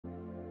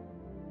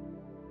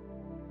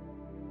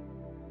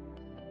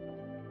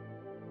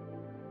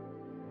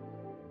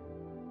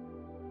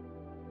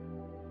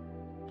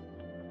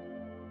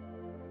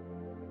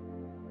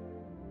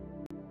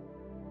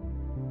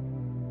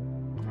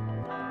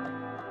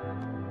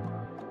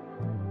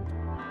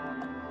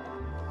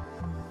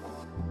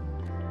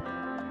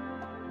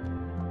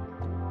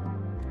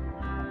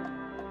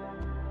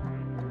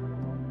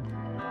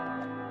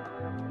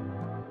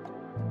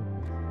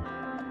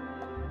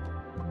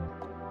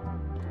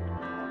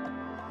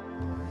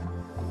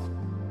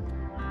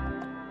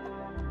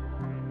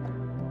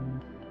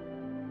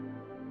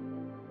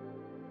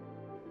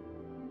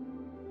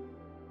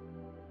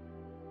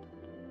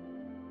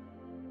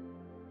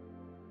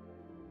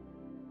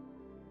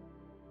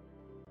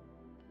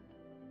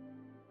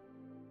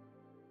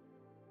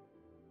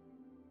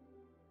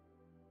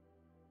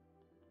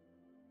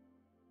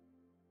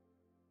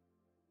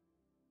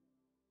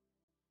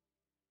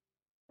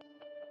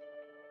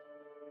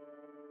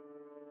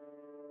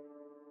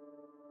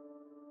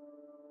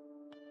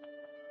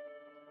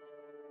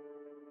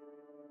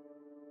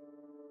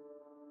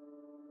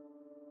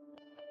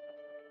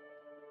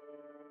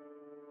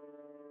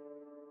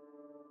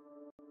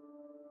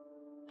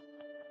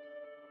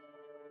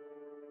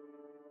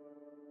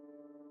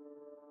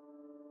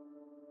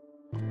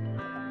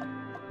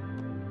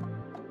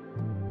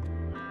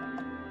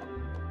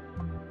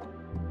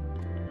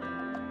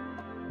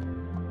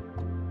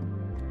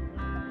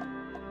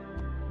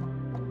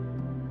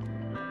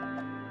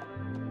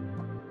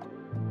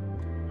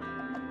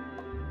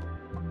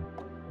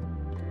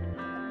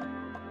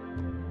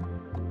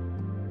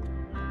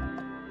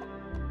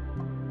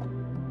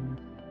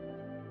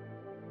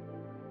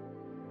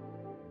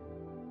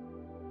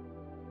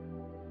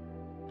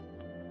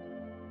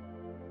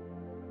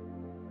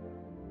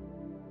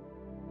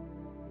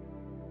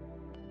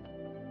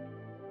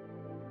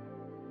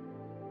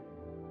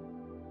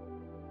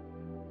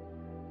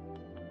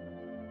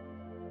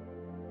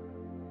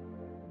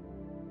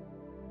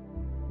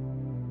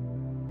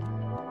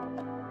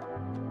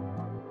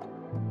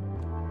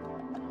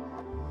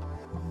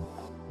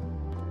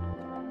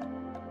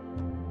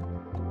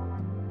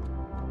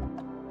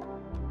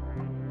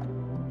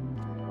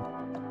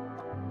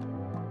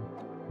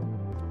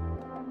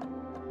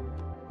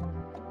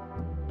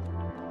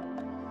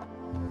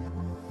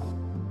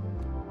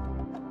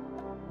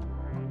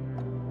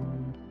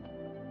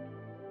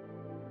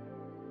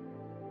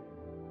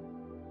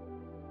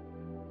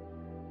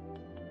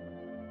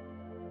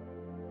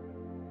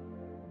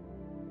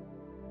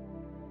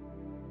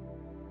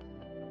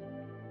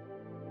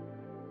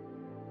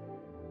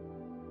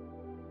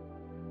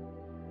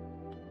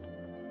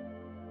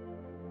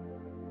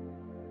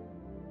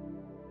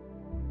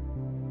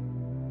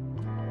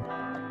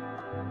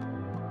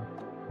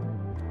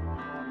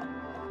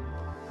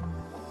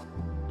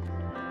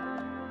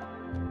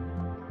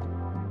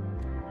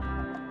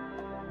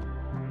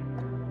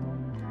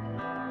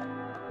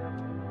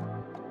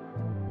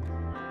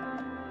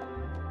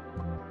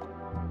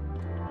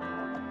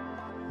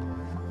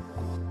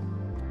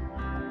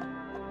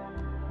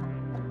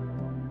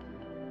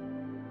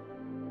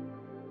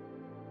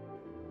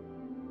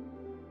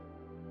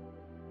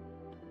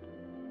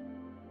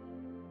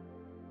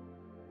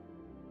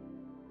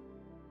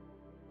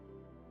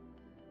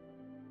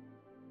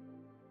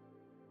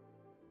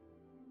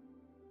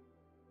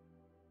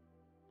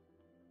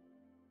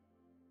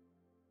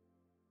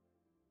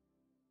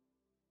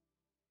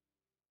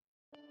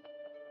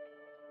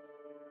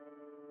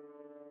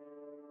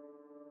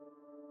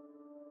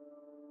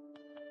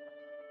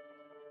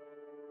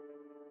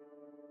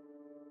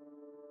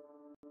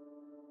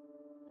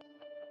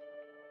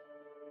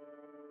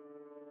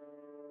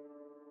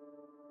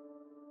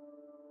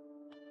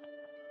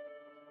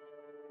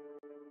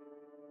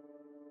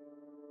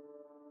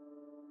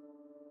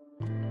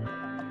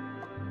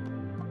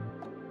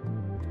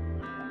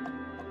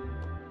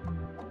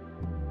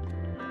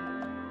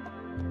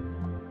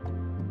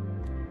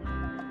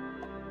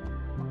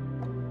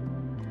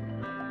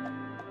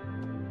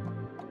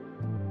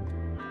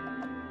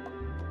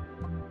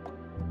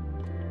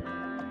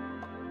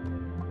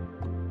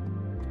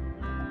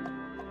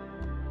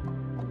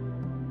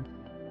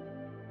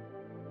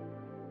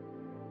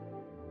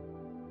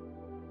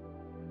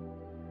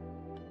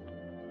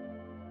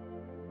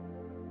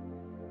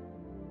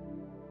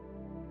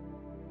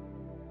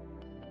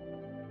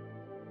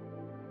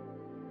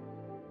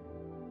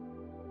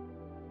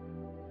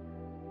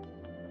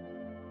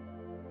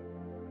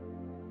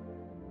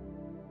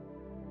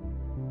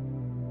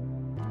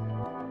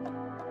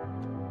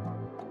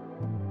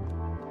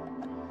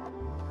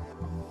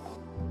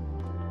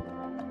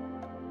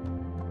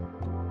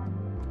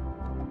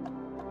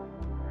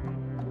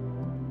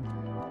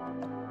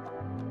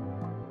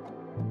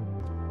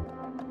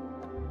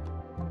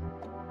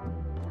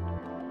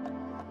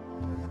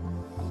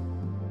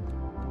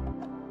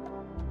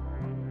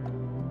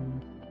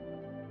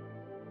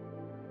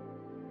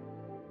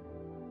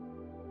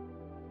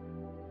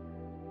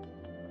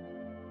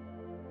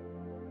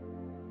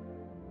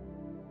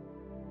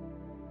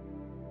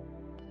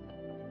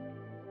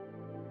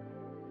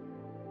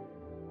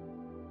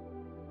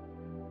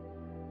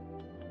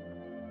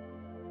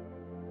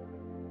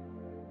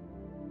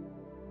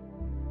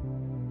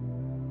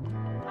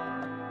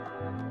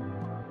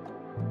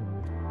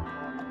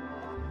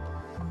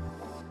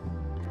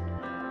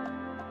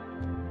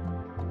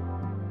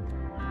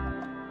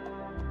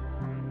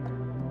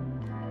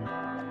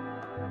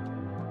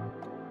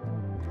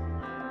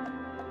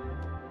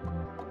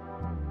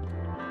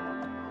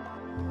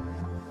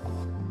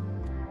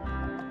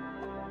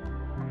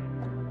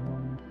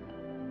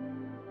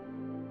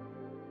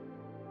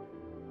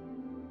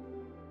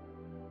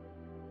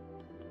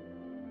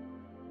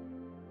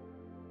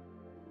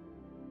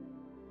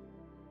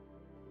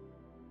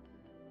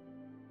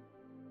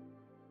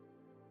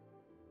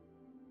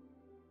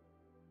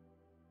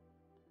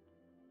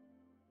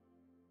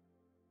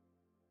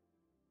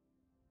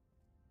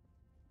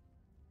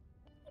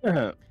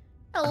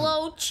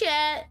Hello,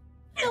 chat.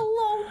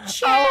 Hello,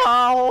 chat.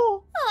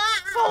 Hello.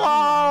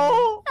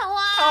 Hello.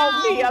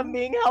 Help me! I'm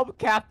being held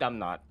captive. I'm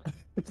not. I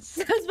was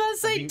about to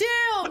say,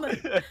 damn.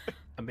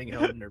 I'm being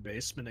held in their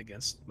basement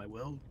against my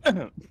will.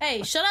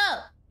 Hey, shut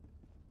up.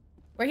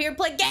 We're here to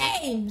play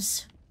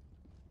games.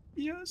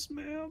 Yes,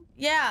 ma'am.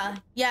 Yeah,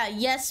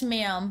 yes,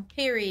 ma'am.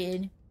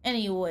 Period.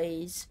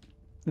 Anyways,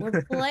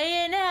 we're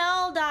playing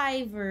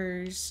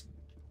Helldivers.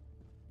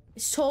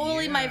 It's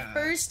totally my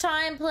first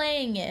time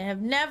playing it.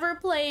 I've never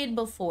played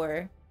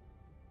before.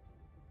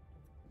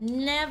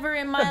 Never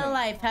in my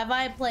life have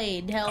I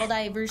played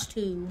Helldivers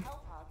 2.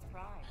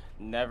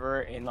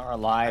 Never in our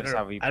lives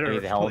have we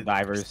played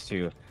Helldivers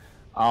 2.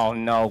 Oh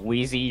no,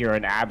 Wheezy, you're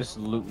an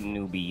absolute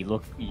newbie.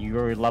 Look,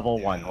 you're level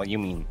 1. What do you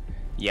mean?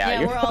 Yeah,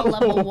 you're we're all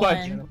level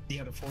 1.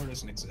 Yeah, the 4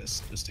 doesn't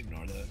exist. Just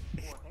ignore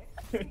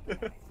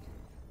that.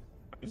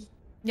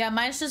 Yeah,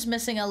 mine's just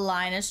missing a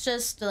line. It's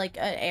just like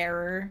an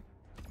error.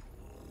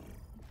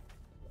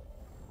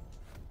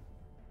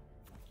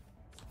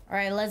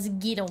 Alright, let's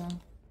get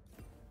them.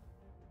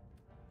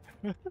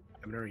 I'm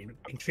gonna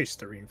increase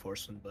the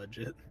reinforcement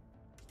budget.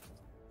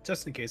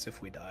 Just in case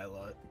if we die a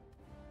lot.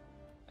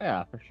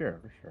 Yeah, for sure.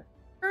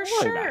 For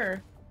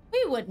sure.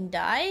 We wouldn't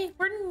die.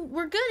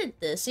 We're good at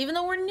this. Even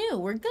though we're new,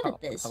 we're good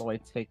at this. How do I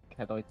take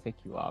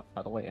you off?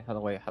 How do I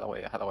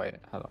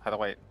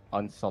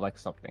unselect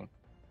something?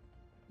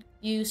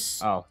 I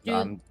was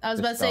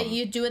about to say,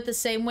 you do it the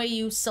same way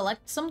you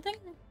select something?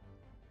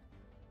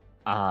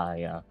 Ah,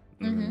 yeah.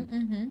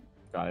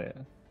 Got it.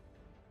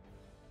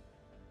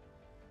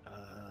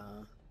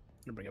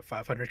 I'm gonna bring a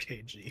 500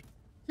 kg.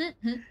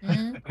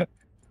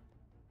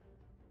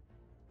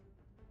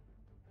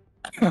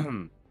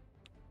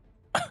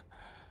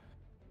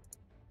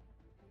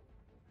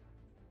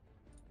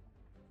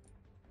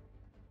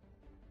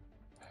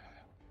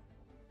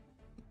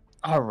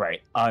 All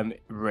right, I'm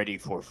ready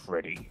for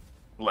Freddy.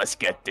 Let's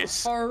get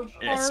this.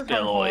 Let's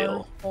spill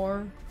oil.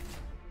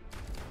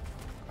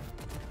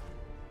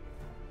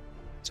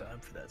 Time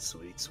for that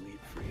sweet, sweet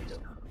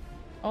freedom.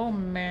 Oh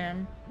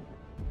man.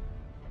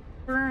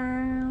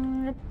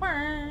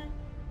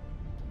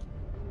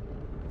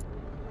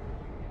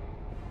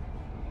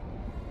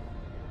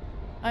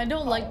 I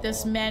don't like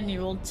this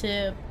manual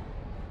tip.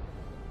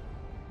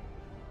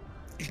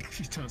 If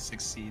you don't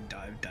succeed,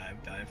 dive.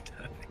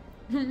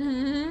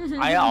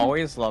 I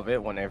always love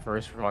it when I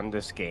first run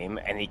this game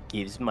and it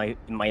gives my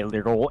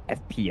literal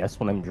FPS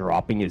when I'm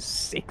dropping is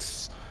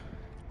 6.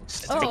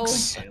 Oh.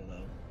 6.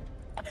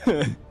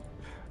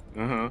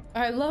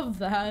 I love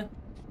that.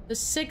 The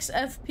 6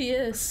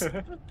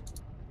 FPS.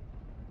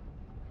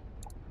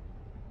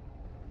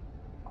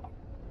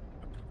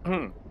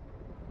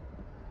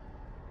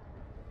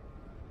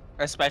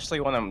 Especially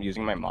when I'm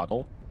using my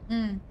model.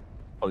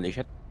 Holy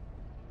shit.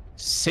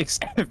 6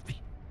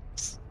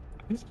 FPS.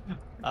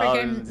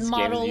 Freaking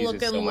model looking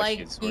so like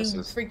you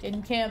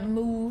freaking can't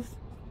move.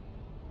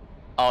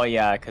 Oh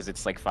yeah, because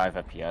it's like 5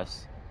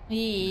 FPS.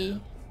 Yeah.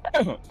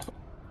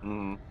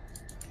 You're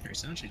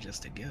essentially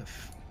just a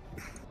GIF.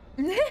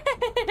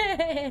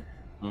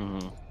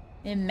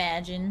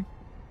 Imagine.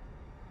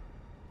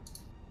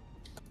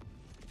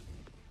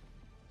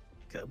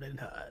 Coming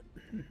hot.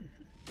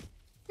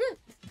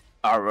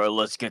 Alright,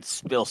 let's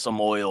spill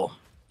some oil.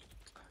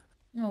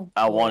 Oh,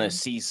 I want to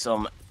see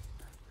some.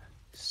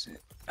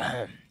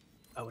 I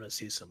want to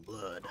see some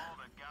blood.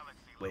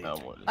 Wait.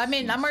 I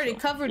mean, I'm already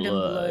covered in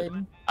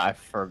blood. I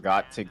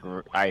forgot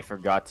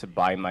to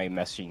buy my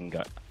machine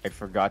gun. I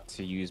forgot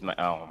to use my.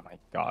 Oh my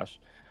gosh.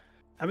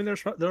 I mean, there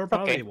were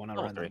probably one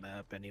around the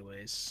map,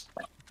 anyways.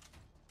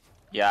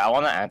 Yeah, I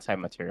want an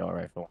anti-material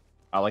rifle.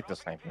 I like the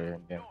sniper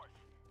game.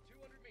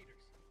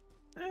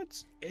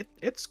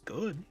 It's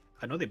good.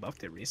 I know they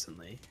buffed it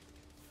recently.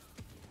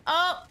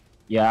 Oh.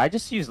 Yeah, I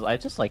just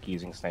like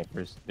using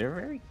snipers. They're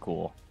very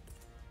cool.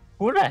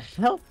 Who the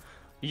hell?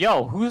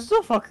 Yo, who's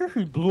the fucker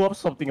who blew up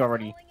something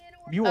already?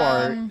 You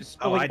are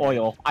spilling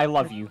oil. I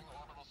love you.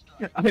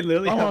 I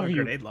literally have a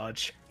grenade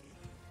launch.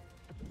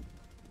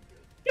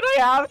 Can I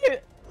have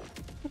it?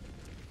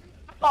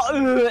 Oh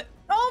my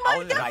god!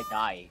 How did I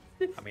die?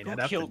 I mean, I'd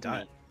have to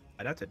die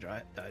to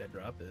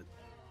drop it.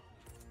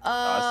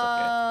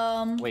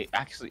 Wait,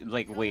 actually,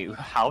 wait,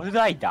 how did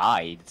I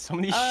die? Did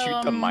somebody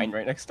shoot the mine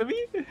right next to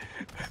me?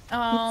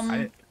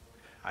 I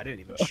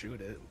didn't even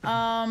shoot it.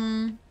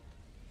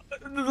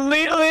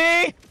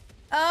 Lily!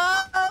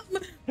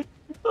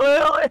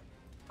 Lily!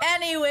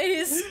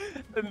 Anyways.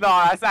 No,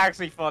 that's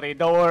actually funny,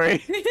 don't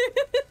worry.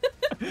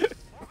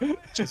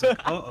 Just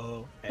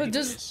uh-oh.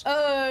 Just,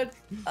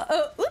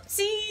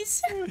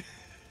 oopsies!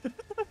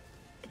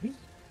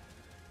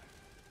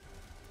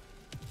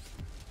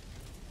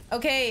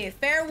 Okay,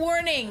 fair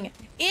warning.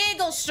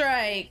 Eagle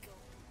strike.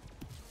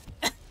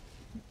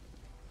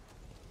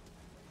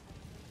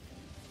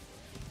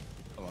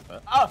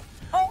 Oh,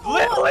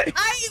 Lily!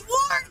 I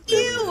warned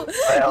you!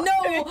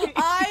 No,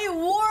 I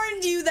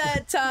warned you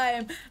that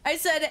time. I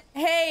said,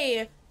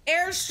 hey,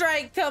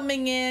 airstrike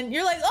coming in.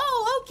 You're like,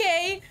 oh,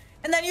 okay.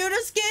 And then you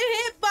just get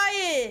hit by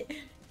it.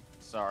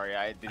 sorry,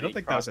 I didn't don't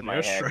think that cross was an my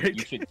head. airstrike.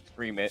 You should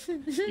scream it.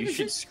 You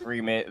should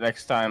scream it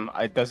next time.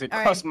 It doesn't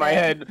All cross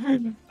right, my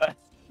then.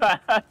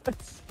 head.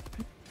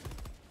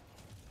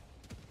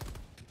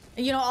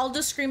 You know, I'll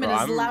just scream it Bro,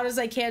 as I'm- loud as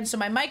I can so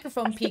my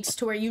microphone peaks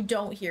to where you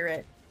don't hear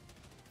it.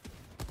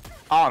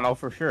 Oh no,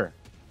 for sure.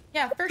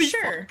 Yeah, for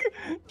sure.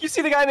 You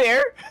see the guy in the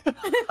air?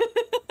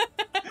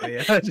 Oh,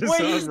 yeah, I just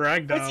saw him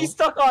ragdoll. What's he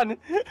stuck on? I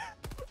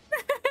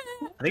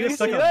think You it's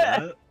stuck see on that?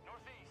 that.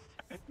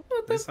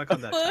 What the It's stuck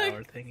on that fuck?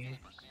 tower thingy.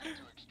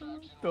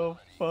 The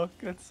fuck?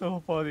 That's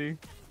so funny.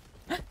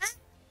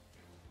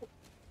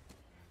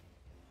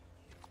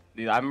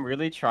 Dude, I'm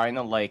really trying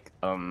to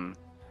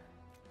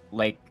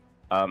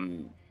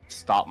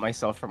stop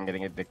myself from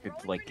getting addicted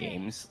to like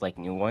games, like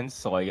new ones,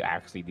 so I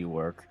actually do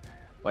work.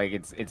 Like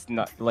it's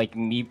not like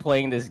me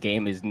playing this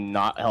game is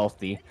not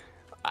healthy.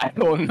 I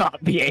will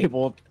not be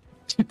able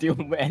to do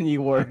any I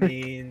work.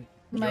 mean,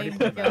 you My already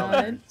play God.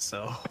 Valorant,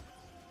 so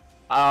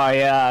Oh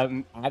yeah,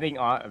 adding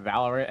on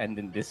Valorant and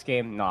in this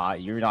game, nah,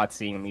 you're not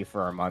seeing me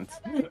for a month.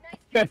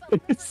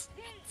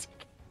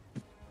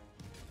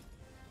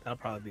 that'll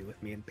probably be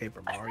with me in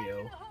Paper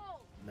Mario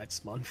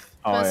next month.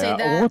 Oh I'll say yeah.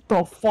 that- What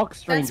the fuck, That's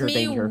stranger me.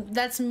 danger?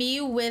 That's me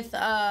with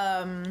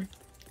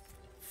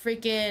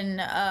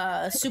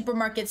freaking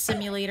supermarket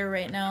simulator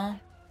right now.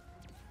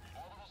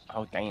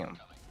 Oh damn.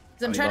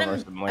 'Cause I'm Oh, trying you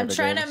to love I'm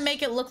trying to games?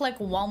 make it look like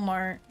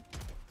Walmart.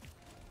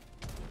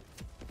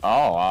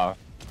 Oh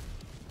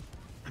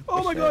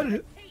Oh my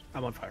god!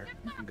 I'm on fire.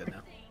 I'm good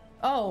now.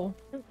 Oh,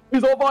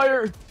 he's on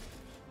fire.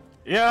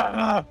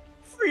 Yeah,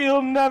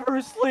 freedom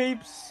never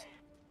sleeps.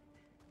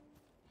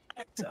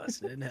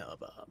 Dust in hell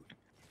bomb.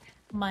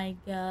 my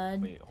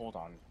God. Wait, hold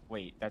on.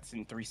 Wait, that's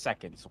in 3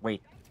 seconds.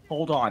 Wait,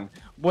 hold on.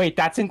 Wait,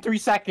 that's in 3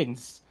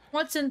 seconds.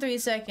 What's in 3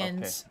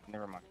 seconds? Okay,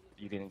 never mind.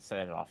 You didn't set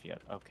it off yet.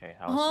 Okay,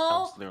 I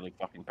was literally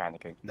fucking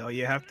panicking. No,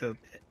 you have to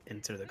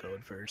enter the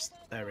code first.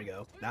 There we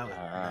go. Now,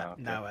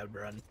 Okay. now I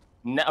run.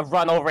 No,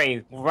 run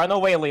away,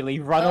 Lily,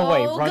 run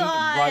away, Oh, run,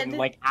 God.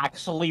 like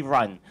actually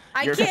run.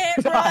 I You're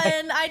can't gonna die.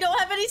 run. I don't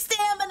have any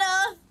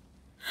stamina.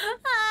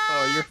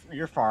 Oh,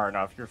 you're far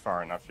enough. You're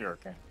far enough. You're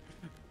okay.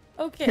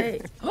 Okay.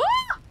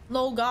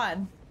 Oh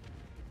God.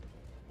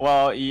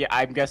 Well, yeah,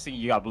 I'm guessing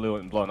you got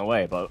blown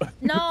away, but.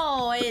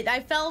 No,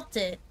 I felt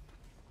it.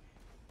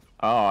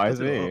 Oh, I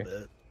Just a little see.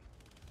 bit.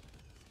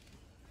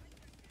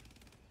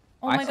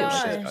 Oh my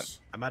Actually, shit. gosh.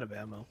 I'm out of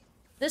ammo.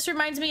 This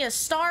reminds me of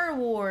Star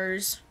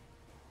Wars.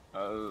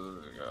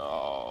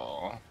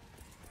 Oh.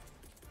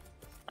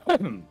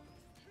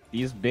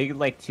 These big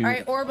like two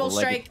Alright, orbital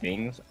strike.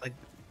 things Like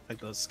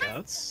those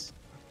scouts.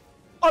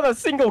 on a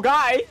single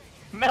guy.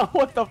 Man,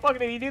 what the fuck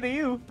did he do to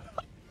you?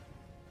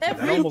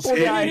 almost hit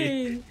me.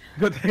 Everything.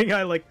 Good thing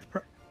I like.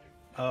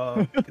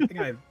 Good thing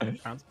I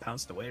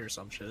pounced away or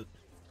some shit,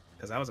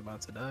 because I was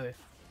about to die.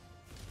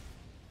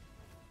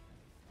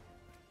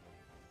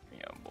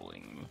 Yeah,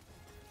 bullying me.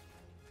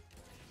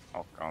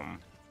 How come?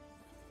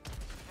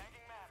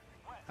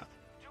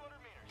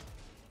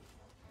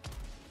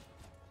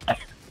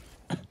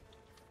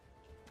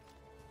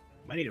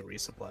 Might need a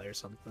resupply or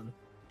something.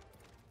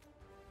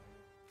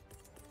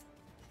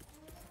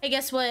 Hey,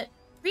 guess what?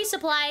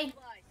 Resupply.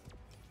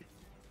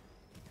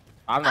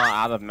 I'm not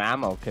out of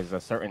ammo because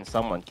a certain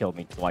someone killed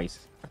me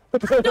twice.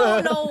 I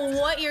don't know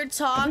what you're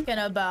talking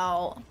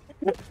about.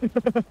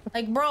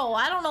 Like, bro,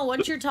 I don't know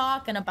what you're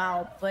talking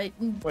about, but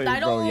What I are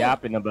you bro don't.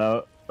 yapping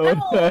about? I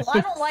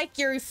don't like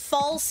your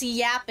false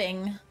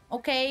yapping.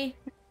 Okay.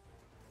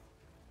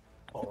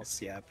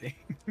 False yapping.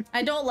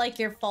 I don't like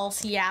your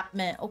false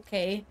yapment.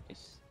 Okay.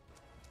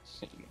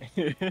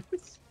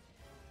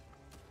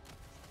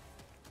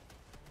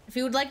 If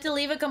you would like to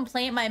leave a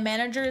complaint, my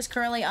manager is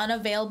currently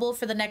unavailable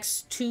for the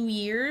next 2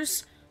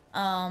 years.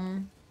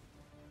 You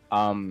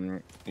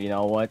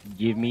know what?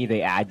 Give me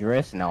the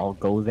address and I'll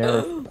go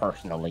there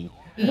personally.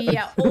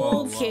 Yeah.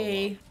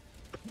 Okay.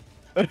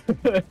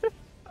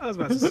 I was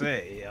about to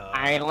say.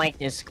 I'd like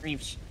to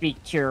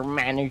speak to your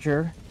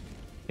manager.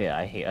 Yeah,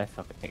 I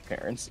fucking hate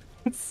parents.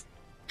 I'd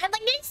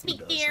like to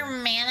speak to your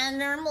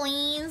manager,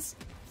 please.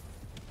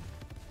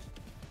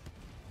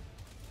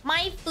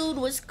 My food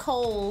was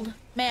cold.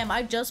 Ma'am,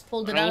 I just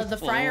pulled it out of the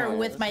fryer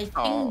with my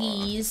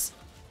fingies.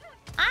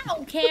 I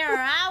don't care.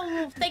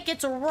 I think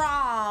it's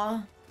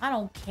raw. I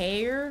don't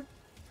care.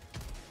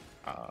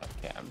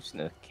 Okay, I'm just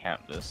gonna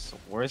camp this.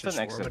 Where's Just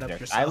the next warm it up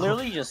objective? I yourself.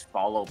 literally just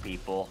follow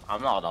people.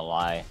 I'm not gonna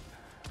lie.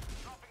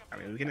 I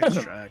mean, we can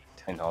extract.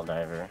 In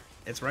Helldiver.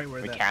 It's right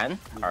where We that can?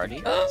 movie Already?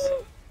 is.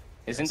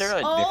 Isn't there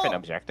like Oh, different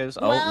objectives?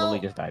 Oh, well- Lily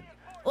just died.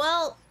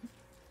 Well,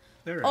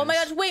 There oh my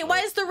is. gosh, wait, why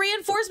is the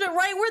reinforcement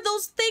right where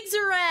those things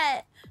are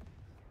at?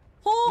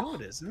 No, Oh,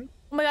 it isn't.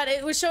 oh my god,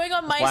 it was showing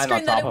on my Flying on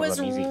screen that top it of was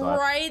them, easy clap.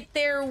 right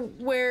there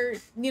where,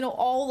 you know,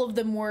 all of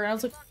them were. And I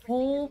was like,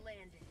 oh,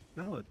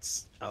 No,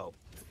 it's. Oh,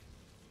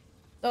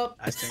 oh.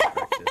 I stand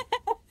corrected.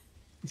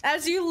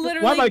 As you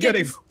literally Why am I get...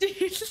 getting-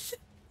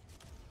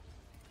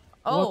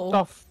 Oh. What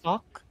the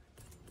fuck?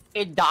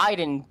 It died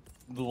and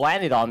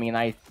landed on me and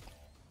I...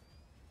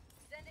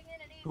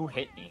 Who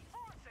hit me?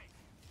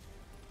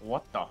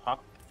 What the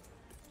fuck?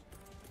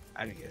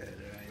 I didn't get it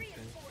or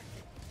anything.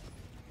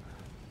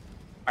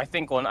 I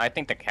think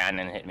the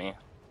cannon hit me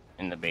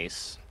in the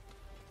base.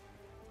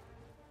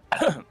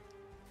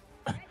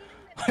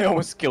 I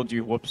almost killed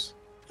you. Whoops.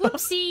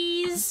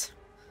 Whoopsies.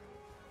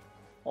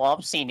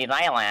 Whoopsie, did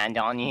I land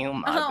on you?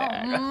 My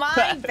bad.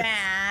 My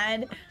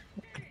bad.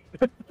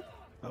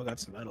 Oh, got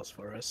some medals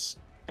for us.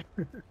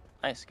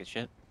 Nice, good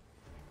shit.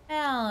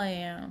 Hell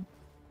yeah.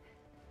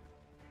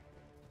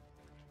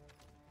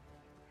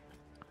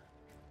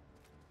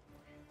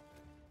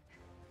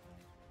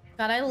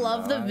 God, I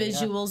love the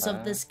visuals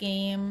of this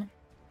game.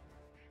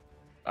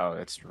 Oh,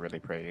 it's really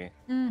pretty.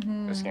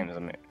 Mm-hmm. This game is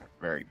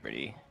very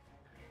pretty.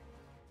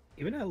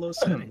 Even at low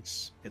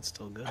settings, it's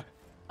still good.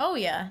 Oh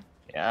yeah.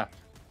 Yeah.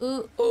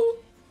 Ooh, ooh.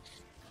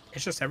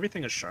 It's just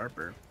everything is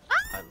sharper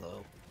at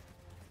low.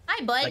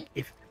 Hi, bud.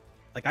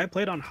 Like I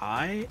played on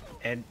high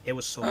and it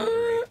was so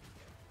blurry.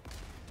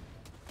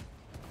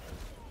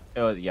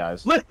 Oh yeah.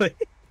 It's... Literally.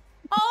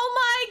 Oh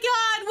my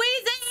God,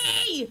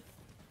 Weezy!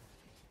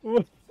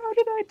 How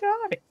did I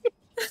die?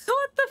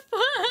 What the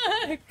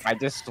fuck?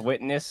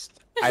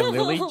 I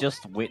literally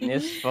just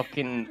witnessed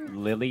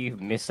fucking Lily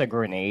miss a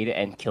grenade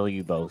and kill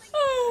you both.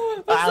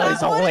 That was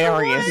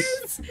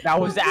hilarious. That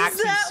was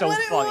actually so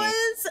funny.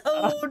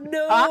 Oh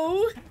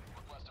no.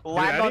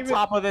 Land on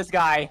top of this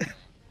guy.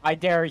 I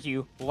dare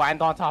you.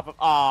 Land on top of.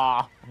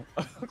 Aw.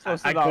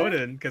 I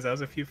couldn't because I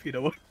was a few feet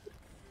away.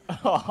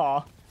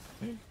 Aw.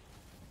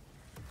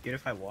 Even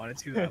if I wanted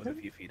to, I was a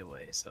few feet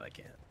away, so I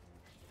can't.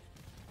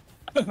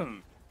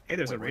 Hey,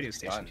 there's a radio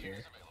station here.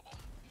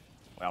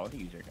 Wow, what a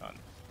user gun.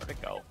 Where'd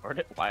it go? Where'd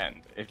it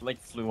land? It like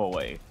flew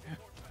away.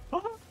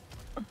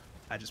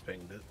 I just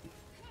pinged it.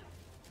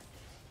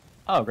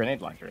 Oh, grenade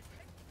launcher.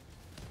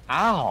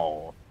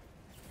 Ow.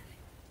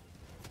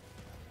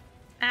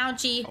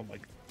 Ouchie. Oh my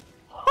god.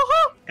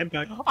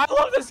 Impact. I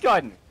love this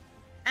gun.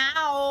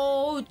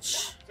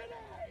 Ouch.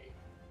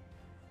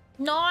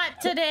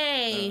 Not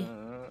today.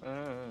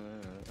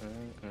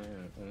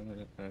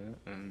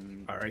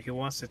 Alright, who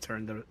wants to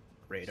turn the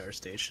radar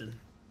station?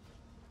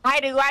 I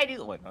do.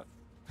 Wait, not.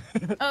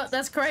 Oh,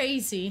 that's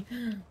crazy.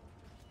 Yeah,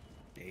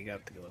 you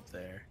got to go up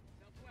there.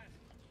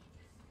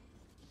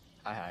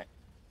 Hi.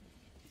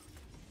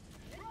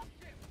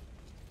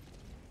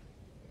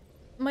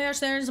 Oh my gosh,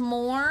 there's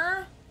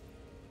more.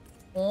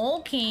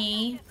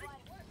 Okay.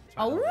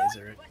 Oh.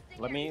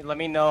 Let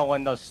me know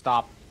when those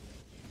stop.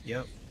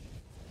 Yep.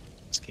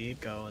 Let's keep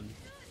going.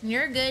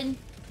 You're good.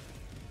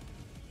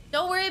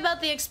 Don't worry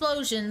about the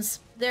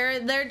explosions.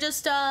 They're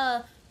just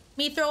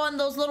me throwing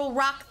those little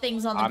rock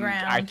things on the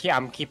ground.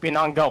 I'm keeping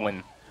on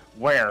going.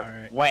 Where?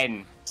 Right.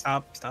 When?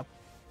 Stop.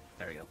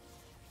 There we go.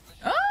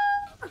 Ah!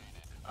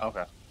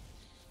 Okay.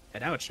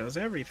 And now it shows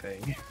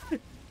everything.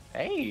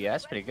 Hey,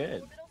 that's pretty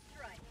good.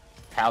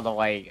 How do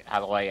I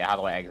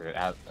exit?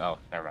 Oh,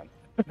 never mind.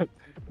 I'm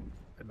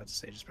about to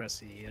say just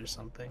press E or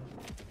something.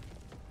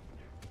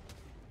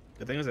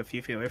 The thing was a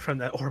few feet away from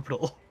that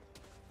orbital.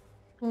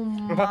 Oh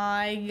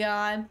my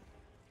god.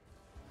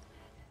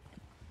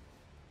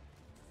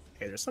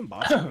 Okay, there's some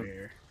boss over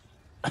here.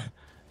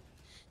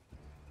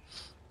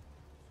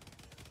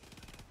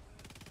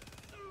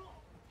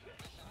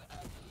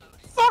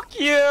 Fuck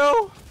you!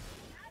 Oh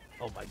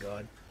my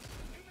god.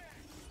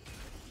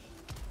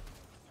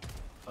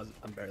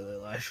 I'm barely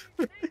alive.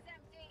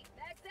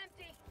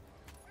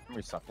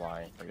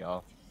 Resupply for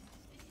y'all.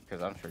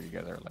 Because I'm sure you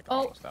guys are like Oh.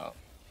 almost out.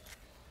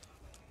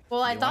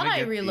 Well, I You thought wanna I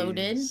get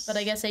reloaded, these- but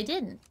I guess I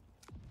didn't.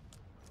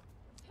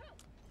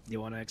 Do you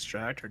want to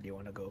extract or do you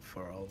want to go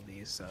for all of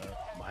these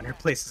minor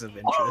places of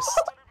interest?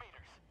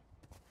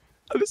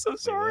 I'm so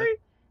sorry.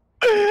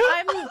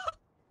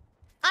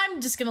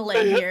 I'm just gonna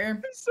lay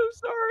here. I'm so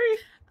sorry.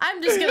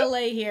 I'm just gonna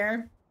lay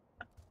here.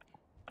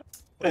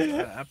 What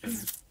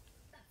happened?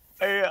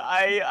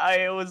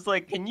 I was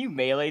like, can you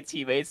melee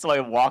teammates? So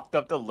I walked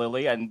up to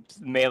Lily and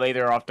meleeed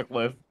her off the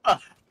cliff. And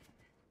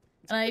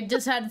I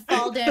just had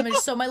fall damage,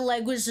 so my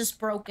leg was just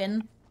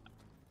broken.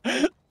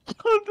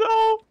 Oh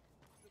no!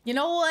 You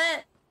know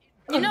what?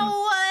 You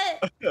know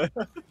what?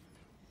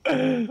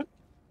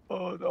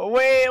 Oh no!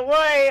 Wait!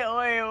 What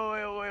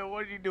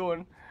are you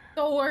doing?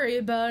 Don't worry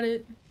about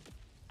it.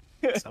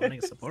 Summoning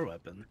a support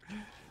weapon.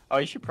 Oh,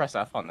 you should press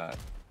F on that.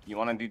 You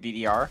want to do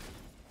DDR?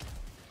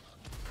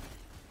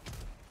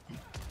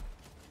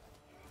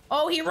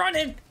 Oh, he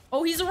running!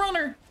 Oh, he's a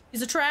runner!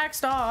 He's a track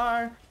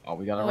star! Oh,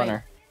 we got a Oh,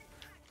 runner.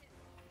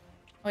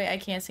 Wait, I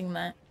can't sing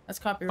that. That's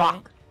copyright.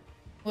 Fuck.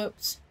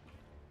 Whoops.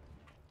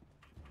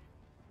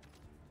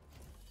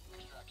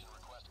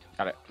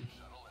 Got it.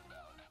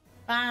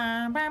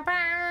 Bow, bow,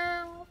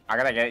 bow. I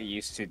gotta get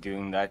used to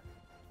doing that,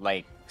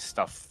 like,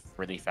 stuff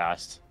really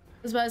fast. I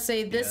was about to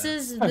say, this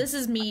Yeah.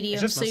 is medium,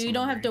 just so you muscle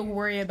don't have memory. to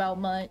worry about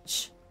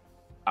much.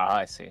 Ah,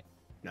 I see.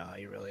 No,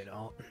 you really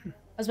don't.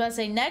 I was about to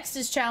say, next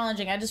is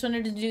challenging. I just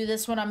wanted to do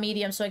this one on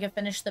medium so I could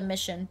finish the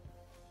mission.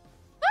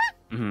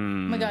 Oh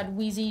my god,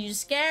 Wheezy, you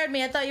scared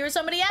me. I thought you were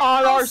somebody else.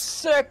 Honor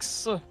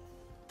 6!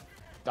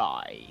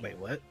 Die. Wait,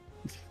 what?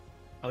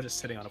 I was just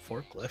sitting on a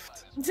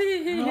forklift.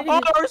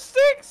 Honor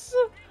 6!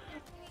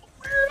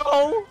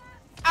 Weirdo!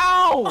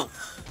 Ow!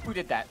 Who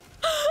did that?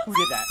 Who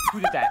did that? Who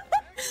did that?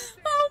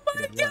 Oh my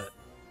did what?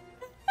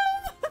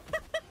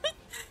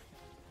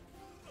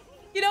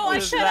 You know, I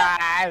should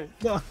have.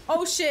 No.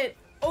 Oh shit!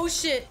 Oh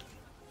shit!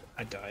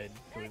 I died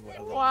doing what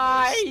I love.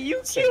 Why? You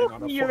Sitting killed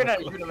on a me. You're gonna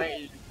forklift.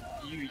 make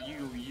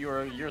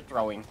you're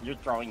throwing. You're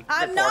throwing.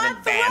 I'm You're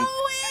not banned.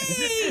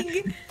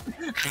 throwing.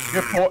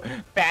 You're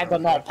banned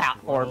on all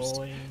platforms.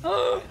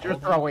 You're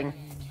throwing.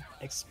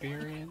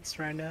 Experience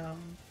right now.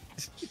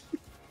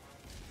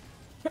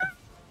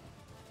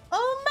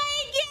 Oh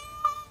my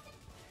god!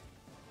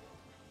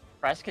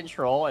 Press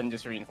control and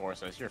just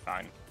reinforce us. You're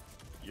fine.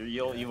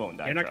 You won't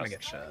die. You're not gonna trust.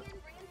 get shot.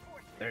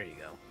 There you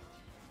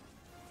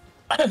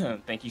go.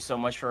 Thank you so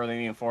much for the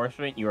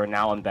reinforcement. You are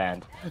now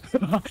unbanned.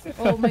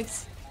 Oh my.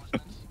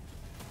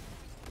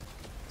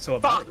 So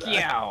about Fuck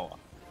that,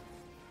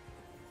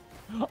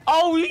 you!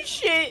 Holy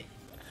shit!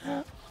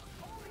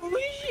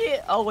 Holy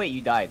shit! Oh wait,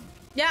 you died.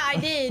 Yeah, I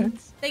did.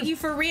 Thank you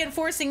for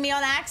reinforcing me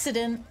on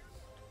accident.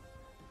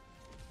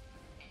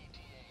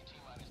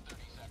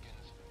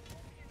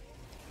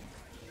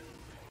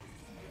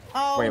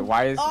 Oh. Wait,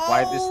 why did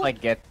this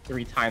like get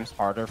 3 times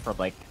harder from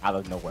like out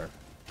of nowhere?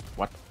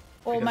 What?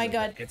 Oh because my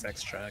god. It's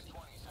extract.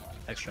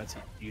 Extracts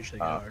usually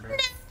get harder.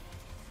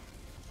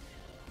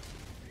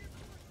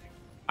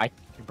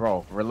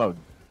 Bro, reload.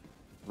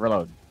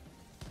 Reload.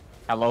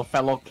 Hello,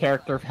 fellow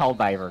character of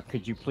Helldiver.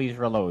 Could you please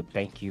reload?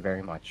 Thank you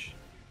very much.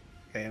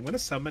 Okay, I'm gonna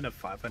summon a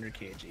 500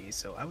 kg,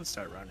 so I would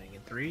start running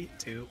in 3,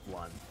 2,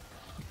 1.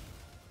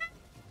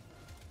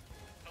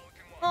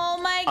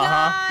 Oh my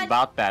god.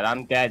 About that.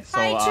 I'm dead, so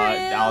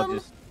Hi, I'll Trim.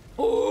 just.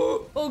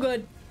 Oh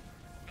good.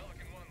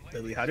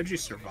 Lily, how did you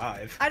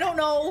survive? I don't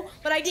know,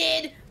 but I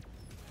did.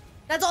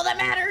 That's all that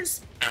matters.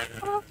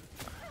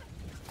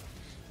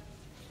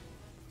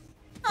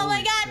 Oh my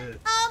Holy god!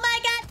 shit. Oh my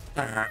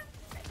god!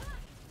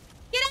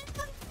 Get out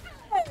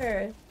of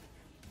here!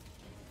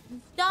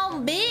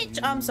 Dumb bitch!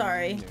 I'm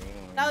sorry.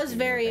 That was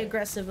very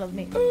aggressive of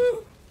me.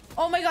 Oh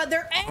my god,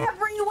 they're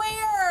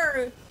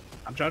everywhere!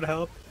 I'm trying to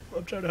help.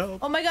 I'm trying to help.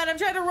 Oh my god, I'm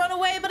trying to run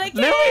away, but I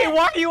can't! Lily,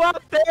 why are you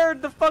out there?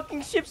 The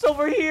fucking ship's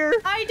over here.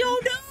 I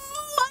don't know!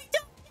 I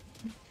don't...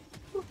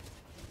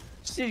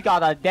 She's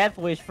got a death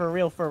wish for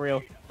real, for real.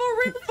 For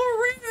real, for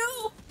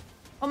real!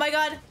 Oh my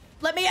god,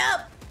 let me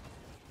up!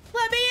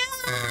 Let me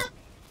up!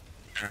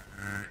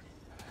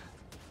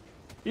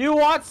 You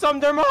want some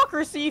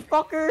democracy,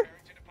 fucker?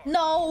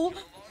 No!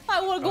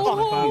 I wanna go Oh,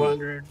 home!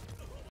 500.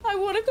 I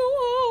wanna go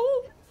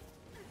home!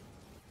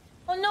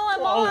 Oh no,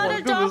 I'm all out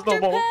of Dr.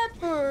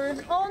 Pepper!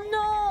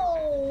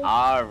 Oh no!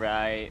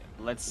 Alright,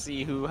 let's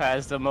see who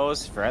has the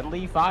most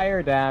friendly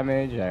fire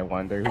damage. I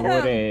wonder who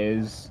it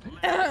is.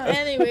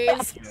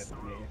 Anyways, Good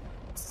me.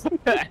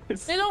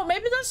 you know,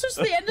 maybe that's just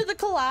the end of the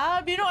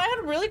collab. You know, I had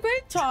a really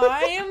great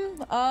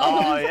time.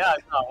 Oh yeah,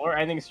 no, we're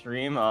ending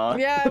stream.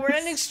 Yeah, we're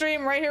ending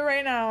stream right here,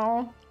 right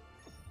now.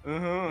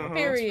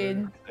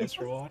 Period. Thanks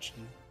for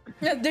watching.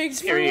 Yeah,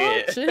 thanks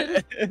Period.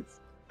 for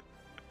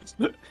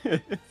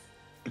watching.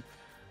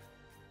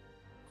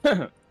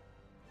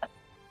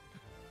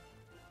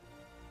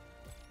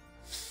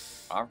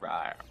 All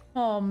right.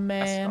 Oh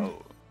man. Let's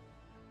go.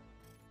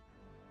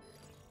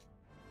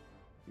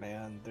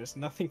 Man, there's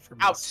nothing for me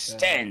to say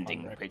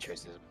Outstanding on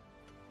patriotism.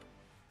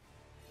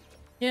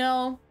 You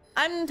know,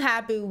 I'm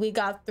happy we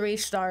got 3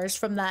 stars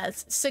from that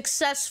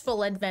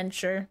successful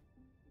adventure.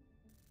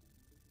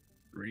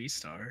 3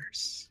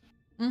 stars.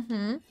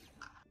 Mm-hmm.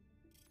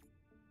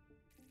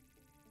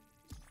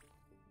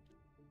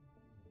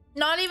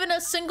 Not even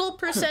a single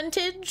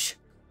percentage?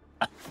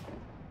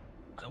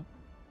 Nope.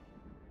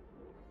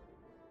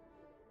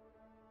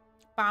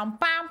 Bam,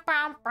 bam,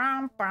 bam,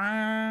 bam,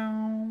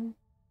 bam.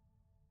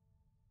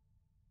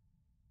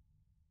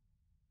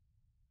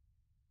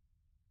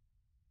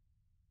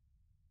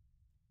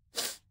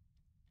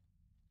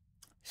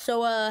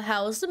 So,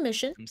 how's the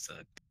mission? I'm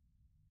sucked.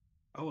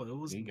 Oh, it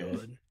was Pretty good.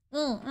 good.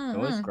 It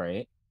was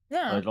great. A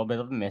Yeah. little bit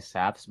of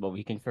mishaps, but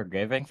we can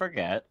forgive and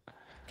forget.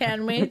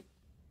 Can we?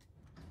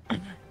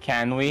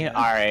 Can we? Yeah.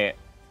 Alright.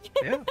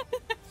 Yeah.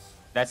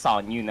 That's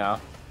on you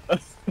now.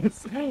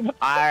 Alright,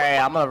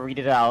 I'm gonna read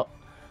it out.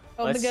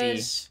 Oh Let's my see.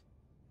 gosh.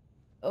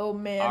 Oh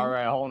man.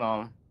 Alright, hold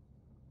on.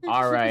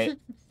 Alright.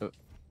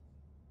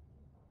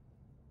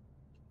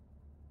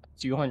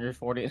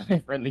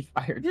 249 friendly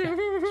fire damage.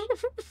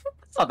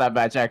 It's not that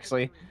much,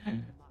 actually.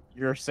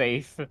 You're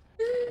safe.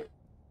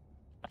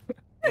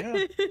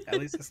 Yeah. At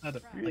least it's not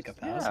like 1,000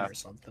 Yeah. or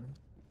something.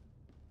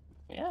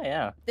 Yeah,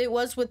 yeah. It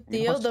was with You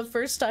Theo must- the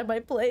first time I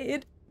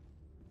played.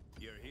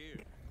 You're here.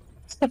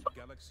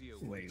 Galaxy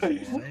Wait,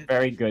 awaits. what?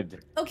 Very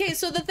good. Okay,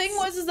 so the thing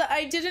was is that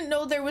I didn't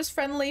know there was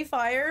friendly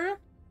fire.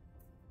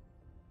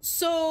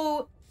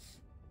 So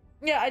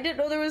yeah, I didn't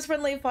know there was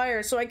friendly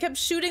fire, so I kept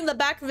shooting the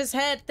back of his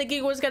head, thinking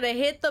it was gonna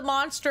hit the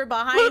monster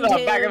behind The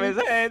him. back of his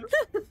head.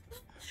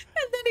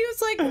 And then he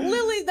was like,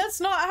 "Lily, that's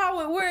not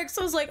how it works."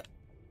 I was like,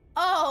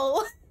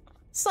 "Oh,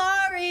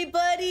 sorry,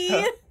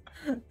 buddy.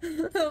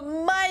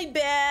 My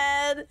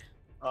bad."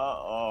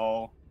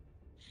 Uh-oh.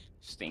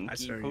 Stinky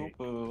started-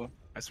 poo-poo.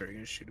 I started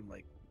gonna shoot him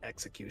like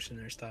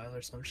executioner style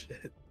or some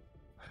shit.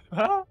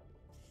 Ew.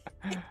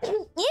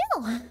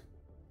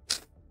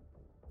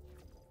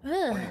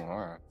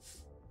 Ugh.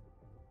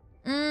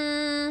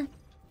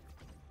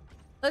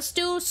 Let's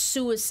do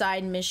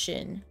suicide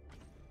mission.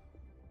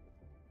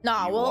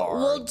 Nah,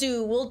 we'll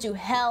do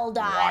hell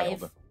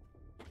dive. Wild.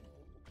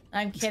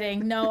 I'm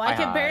kidding. No, I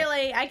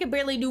can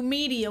barely do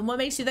medium. What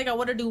makes you think I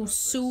want to do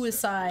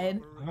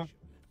suicide?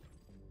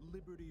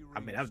 I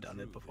mean, I've done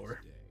it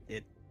before.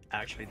 It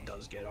actually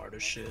does get hard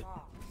as shit.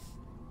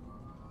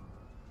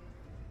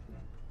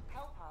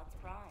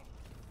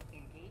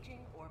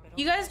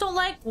 You guys don't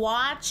like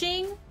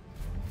watching?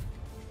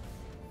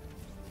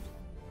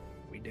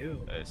 We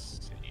do.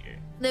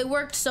 They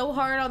worked so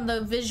hard on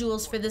the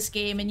visuals for this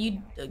game, and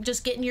you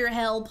just getting your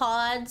hell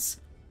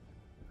pods.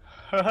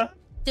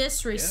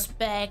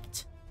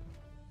 Disrespect.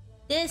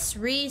 Yeah.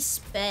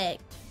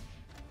 Disrespect.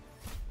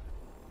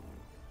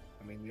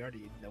 I mean, we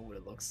already know what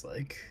it looks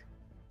like.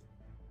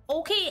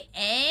 Okay,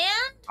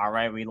 and All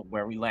right,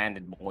 where we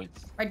landed, boys.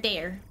 right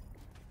there.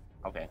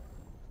 Okay.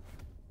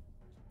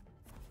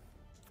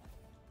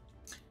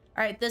 All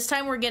right, this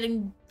time we're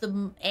getting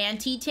the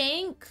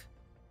anti-tank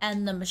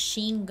and the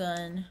machine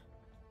gun.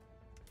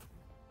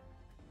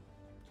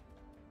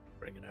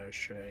 Bringing out a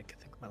strike.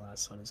 I think my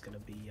last one is gonna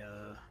be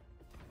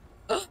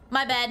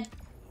My bad.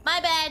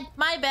 My bad.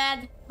 My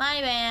bad.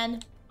 My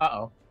bad.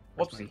 Uh-oh.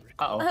 Whoopsie.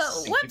 Uh-oh.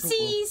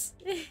 Whoopsies.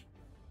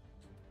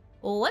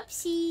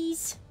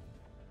 Whoopsies.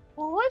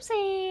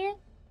 Whoopsie.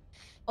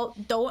 Oh,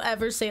 don't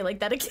ever say it like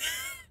that again.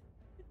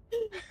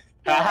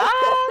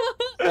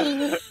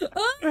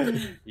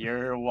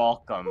 You're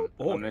welcome.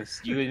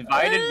 You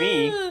invited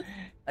me.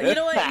 You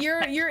know what?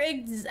 You're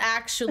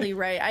actually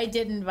right. I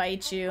did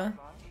invite you.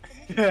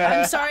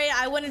 I'm sorry.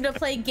 I wanted to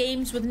play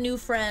games with new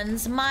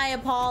friends. My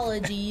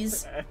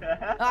apologies.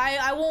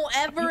 I won't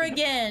ever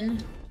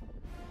again.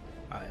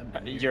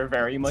 You're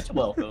very much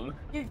welcome.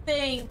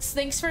 Thanks.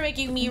 Thanks for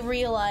making me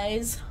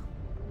realize.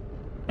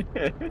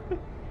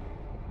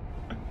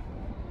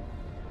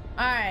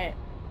 Alright.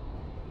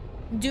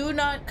 Do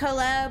not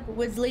collab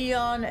with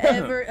Leon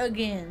ever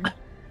again.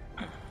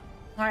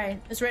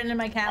 Alright, it's written in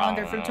my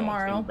calendar for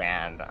tomorrow. Too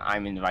bad.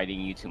 I'm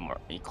inviting you to more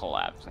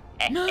collabs.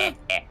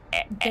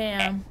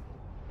 Damn.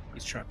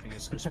 He's trapping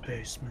us in his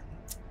basement.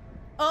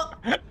 Oh.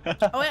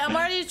 Oh wait, I'm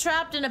already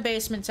trapped in a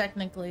basement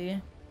technically.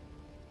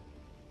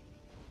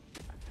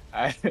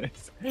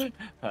 Zenith,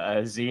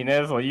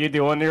 what are you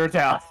doing to your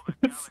town?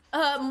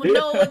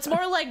 No, it's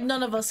more like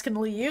none of us can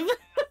leave.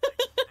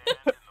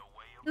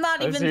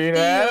 Not even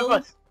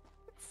Theo.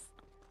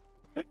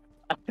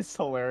 It's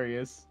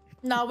hilarious.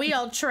 Nah, we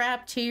all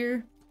trapped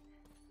here.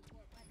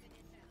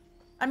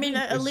 I mean,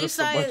 at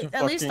least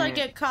I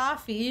get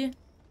coffee.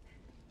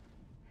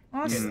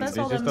 That's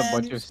all that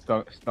matters. There's just a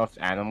bunch of stuffed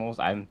animals.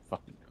 I'm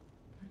fucking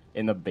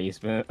in the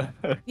basement.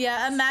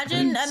 Yeah,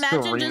 imagine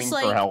just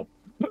like help.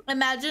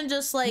 Imagine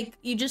just like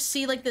you just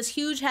see like this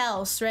huge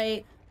house,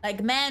 right?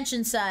 Like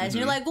mansion size. And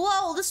you're like,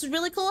 whoa, this is a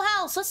really cool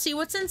house. Let's see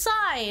what's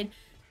inside.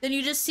 Then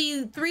you just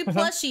see 3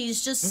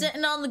 plushies just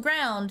sitting on the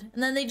ground,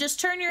 and then they just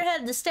turn your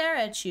head to stare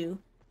at you.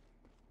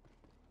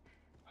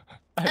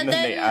 And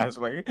then they ask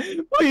like,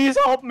 please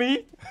help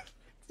me.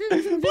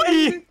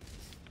 Please.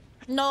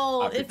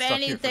 No, if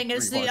anything,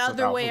 it's the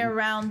other way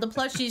around. The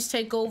plushies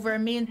take over,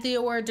 and me and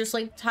Theo are just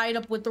like tied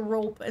up with the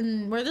rope,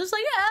 and we're just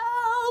like,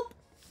 help!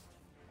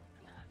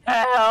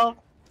 Help!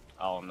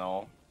 Oh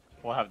no.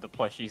 What have the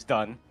plushies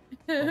done?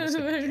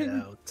 Get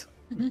out.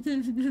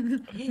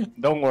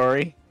 Don't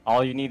worry.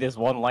 All you need is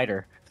one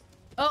lighter.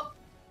 Oh.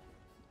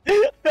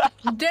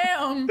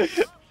 Damn.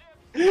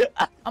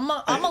 I'm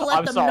gonna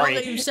let them know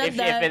that you said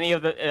that.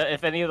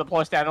 If any of the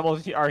plush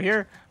animals are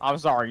here, I'm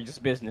sorry,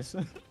 just business.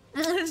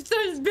 It's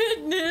just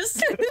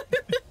business.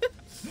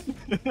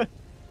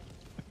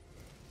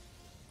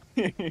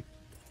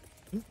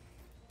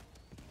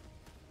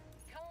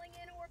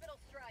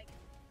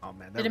 Oh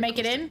man, did it make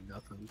it in?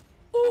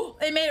 Ooh,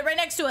 it made it right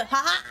next to it.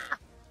 Haha.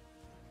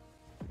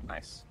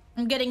 Nice.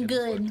 I'm getting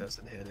good.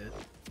 Doesn't hit it.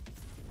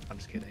 I'm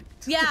just kidding.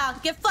 Yeah,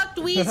 get fucked,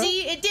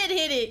 Wheezy. It did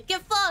hit it.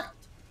 Get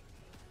fucked.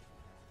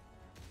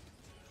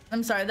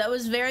 I'm sorry, that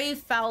was very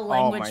foul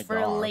language for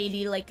a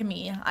lady like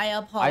me. I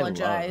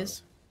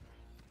apologize.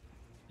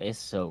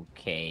 It's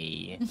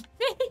okay.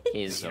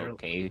 It's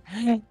okay.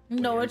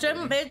 No, it's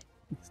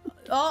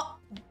oh.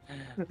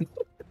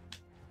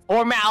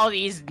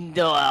 Formalities,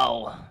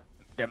 no.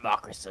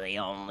 Democracy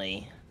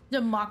only.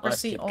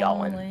 Democracy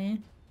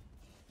only.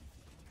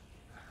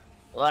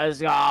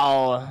 Let's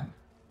go.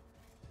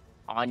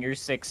 On your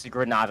 6th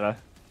Granada.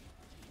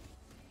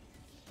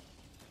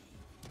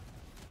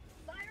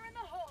 Fire in the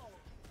hole.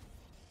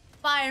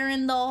 Fire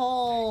in the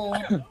hole.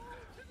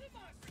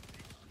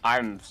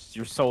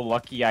 You're so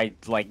lucky I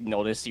like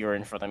noticed you were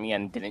in front of me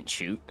and didn't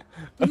shoot.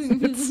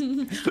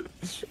 Your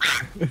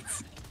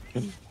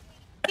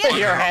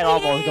head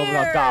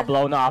almost got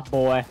blown off,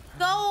 boy.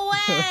 Go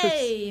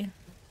away.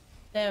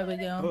 There we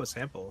go. Oh, a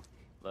sample.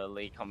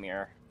 Lily, come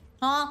here.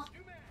 Huh?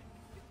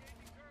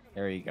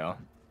 There you go.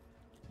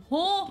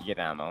 Huh? You get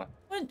ammo.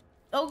 What?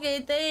 Okay,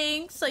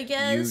 thanks, I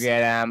guess. You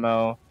get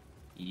ammo.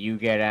 You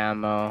get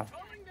ammo.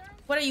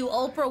 What are you,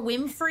 Oprah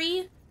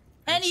Winfrey?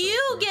 And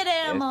you get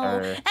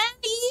ammo. Yes, And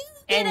you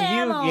get and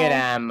ammo. you get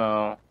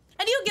ammo.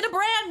 And you get a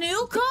brand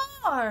new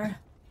car.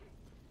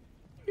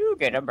 You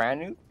get a brand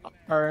new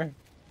car.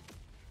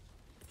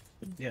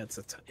 Yeah, it's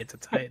a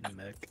Titan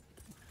mech.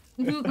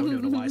 I'm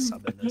doing a Y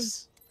sub in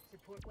this.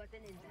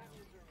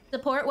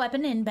 Support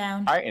weapon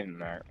inbound. Titan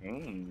there.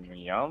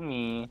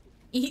 Yummy.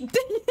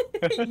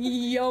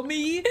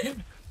 Yummy.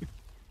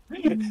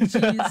 I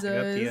got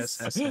the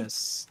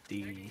Jesus.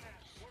 SSD.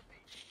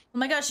 Oh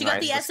my gosh, you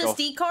got the Nice,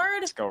 SSD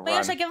card? let's go Oh my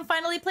gosh, I run. can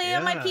finally play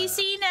on my Yeah.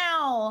 PC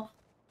now.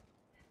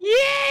 Yay!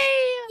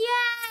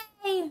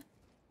 Yay!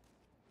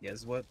 Yeah,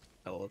 this is what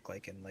it'll look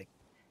like in like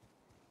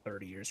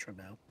 30 years from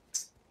now.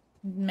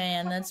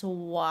 Man, that's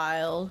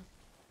wild.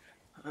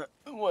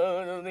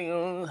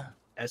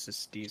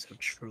 SSDs have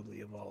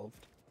truly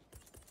evolved.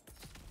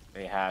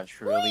 They have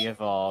truly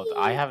evolved.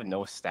 I have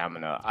no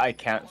stamina. I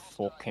can't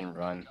fucking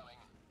run.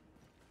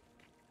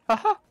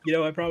 Haha. You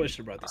know, I probably should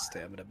have brought the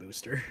stamina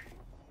booster.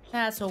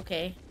 That's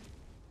okay.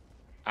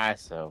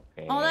 That's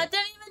okay. Oh, that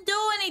didn't even do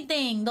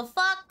anything. The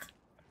fuck?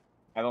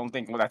 I don't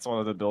think that's one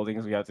of the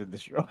buildings we have to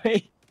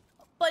destroy.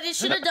 But it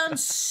should have done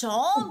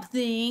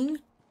something.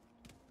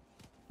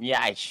 Yeah,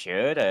 I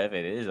should have.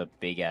 It is a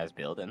big ass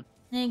building.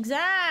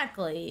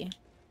 Exactly.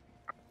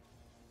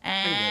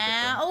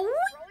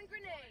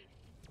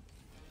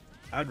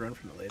 I'd run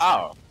from the laser.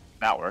 Oh,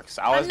 that works.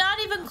 I'm not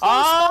even close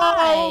Oh,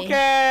 by.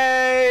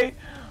 okay.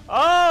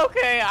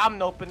 Okay, I'm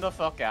noping the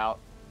fuck out.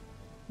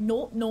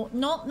 No, no,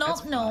 no, no,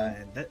 That's no.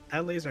 fine.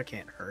 That laser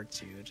can't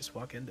hurt you. Just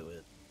walk into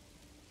it.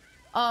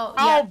 Oh,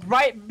 Oh, yeah.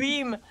 bright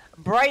beam,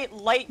 bright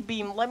light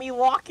beam. Let me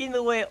walk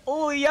into it.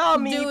 Oh,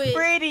 yummy, Do it.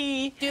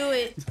 pretty, Do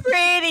it.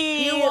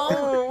 pretty. You won't.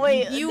 Oh,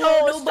 wait, You no,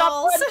 won't, no stop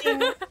balls.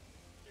 running.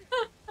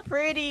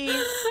 Pretty.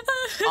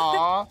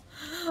 Aw,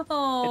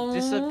 Oh. it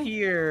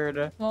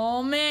disappeared.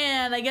 Oh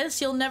man, I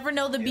guess you'll never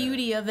know the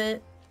beauty of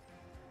it.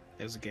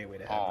 It was a gateway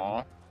to heaven.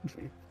 Aw.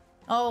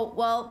 Oh,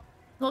 well,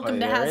 welcome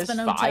to There is Hasbin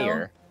Hotel.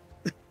 fire.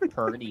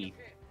 Pretty.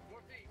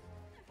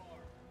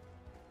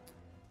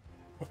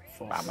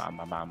 Fuck. Bam, bam,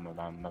 bam, bam, bam,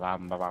 bam,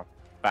 bam, bam,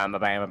 bam,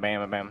 bam, bam,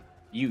 bam, bam.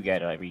 You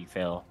get a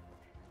refill.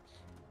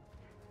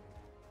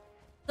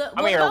 What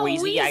Come here, about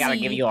Wheezy. I gotta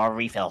give you a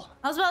refill.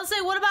 I was about to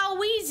say, what about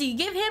Wheezy?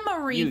 Give him a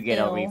refill. You get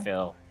a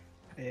refill.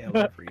 Yeah, I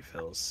love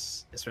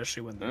refills,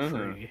 especially when they're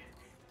Mhm. free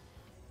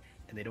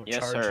and they don't Yes,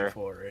 charge sir. you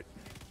for it.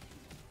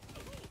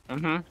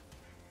 Mm-hmm.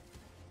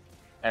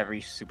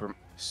 Every super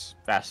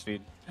fast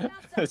food.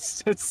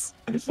 it's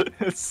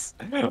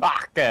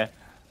okay.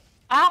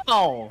 Ow!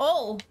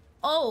 Oh,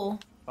 oh.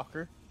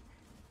 Fucker.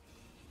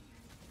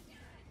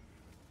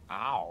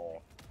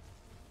 Ow.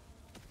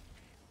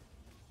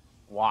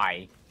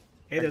 Why?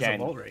 Hey, there's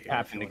Again, a vault right here.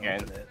 happened if you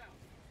wanna again. open it.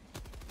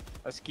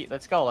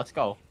 Let's go, let's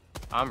go.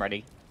 I'm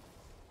ready.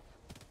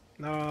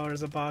 No,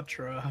 there's a bot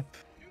drop.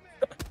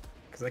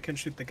 Because I can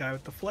shoot the guy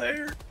with the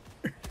flare.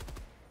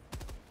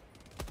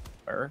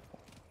 Where?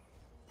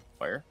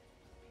 Where?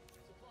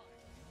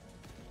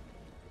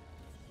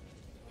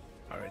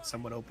 Alright,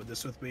 someone open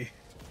this with me.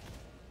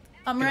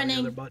 I'm Hit on the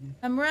other running. button.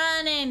 I'm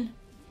running.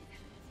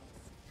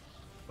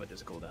 What does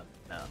it go down?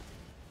 No.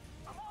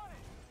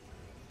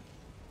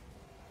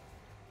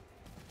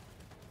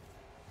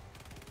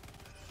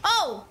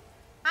 Oh!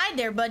 Hi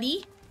there,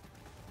 buddy.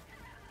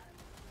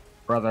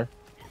 Brother.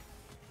 Oh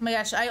my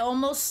gosh, I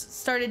almost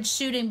started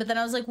shooting, but then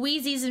I was like,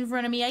 Wheezy's in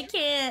front of me. I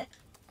can't.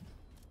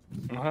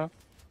 Uh-huh.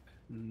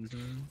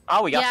 Mm-hmm.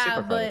 Oh, we got Yeah,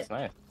 super but- credits.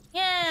 Nice.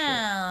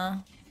 Yeah.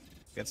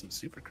 Got some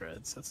super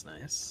creds. That's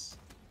nice.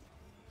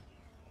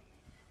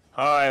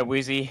 Alright,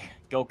 Wheezy.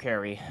 Go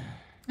carry.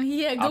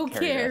 Yeah, I'll go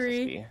carry.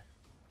 carry.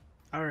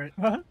 Alright.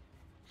 The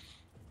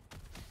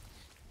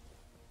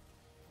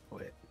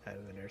Wait, I have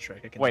an air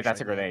strike. I can Wait,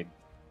 that's a air strike grenade.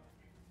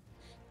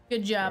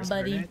 Good job, Where's the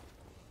buddy. grenade?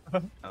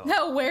 Oh.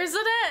 No, where's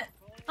it at?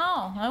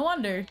 Oh, I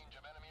wonder.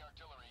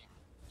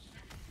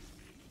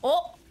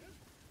 Oh!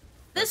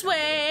 This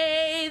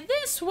way!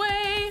 This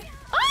way!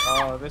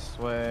 Ah! Oh, this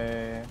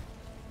way.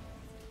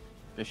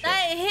 This shit.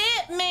 That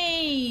hit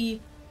me!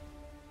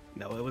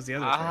 No, it was the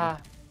other Ah.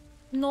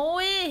 No,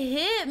 it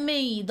hit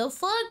me. The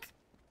fuck?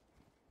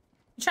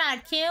 You trying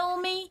to kill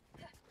me?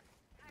 thing.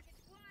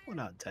 Well,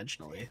 not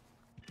intentionally.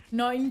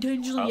 Not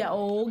intentionally. Oh. Yeah,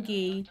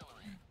 okay.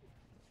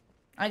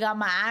 I got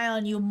my eye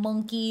on you,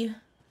 monkey.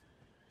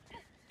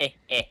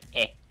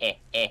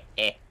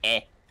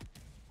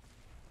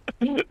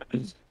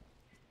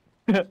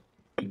 Oh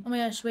my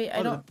gosh, wait, I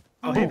Oh, don't...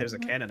 Oh, hey, there's a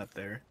cannon up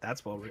there.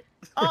 That's what we're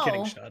Oh.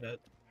 getting shot at.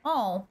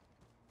 Oh.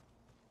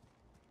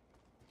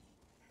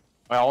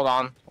 Wait, hold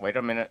on. Wait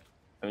a minute.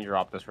 Let me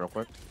drop this real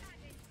quick.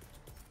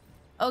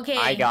 Okay.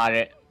 I got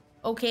it.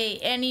 Okay,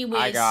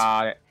 anyways. I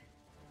got it.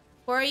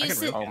 Where are you I can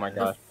sitting? Oh my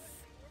gosh.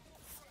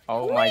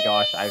 Oh my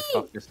gosh, I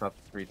fucked this up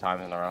 3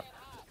 times in a row.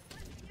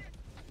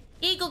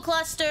 Eagle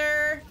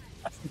cluster.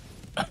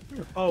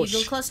 Oh,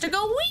 Eagle cluster,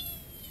 go wee!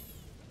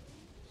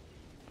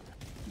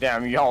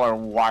 Damn, y'all are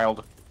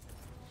wild.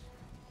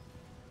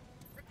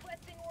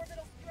 Requesting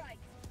orbital strike.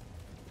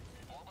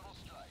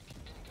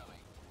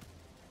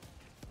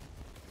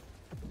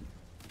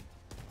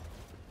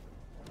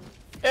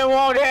 It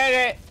won't hit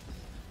it!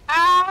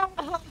 Ah!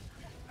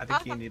 I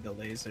think you need the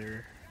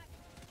laser.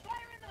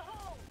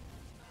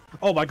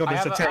 Oh my god,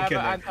 there's a tank in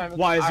there.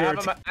 Why is there a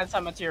tank?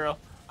 Anti-material.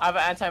 I have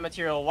an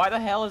anti-material. Why the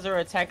hell is there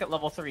a tank at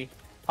level 3?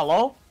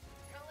 Hello?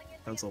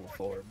 That's level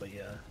 4, but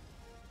yeah.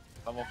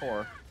 Level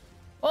 4.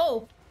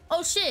 Oh!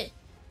 Oh shit!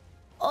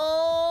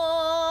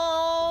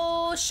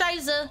 Oh,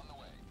 Shiza!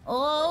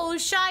 Oh,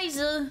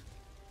 Shiza!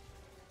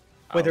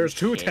 Wait, there's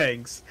two shit.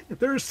 tanks.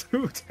 There's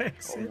 2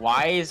 tanks.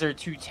 Why is there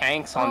 2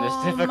 tanks on this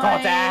Oh difficult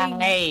my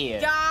day?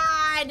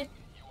 God!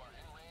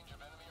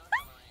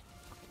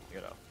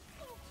 You know.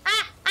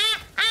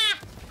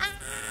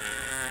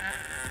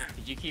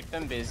 Did you keep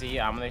them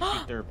busy? I'm gonna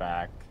shoot their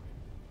back.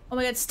 Oh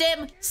my god,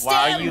 stim! Stim!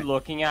 Why are you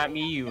looking at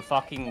me, you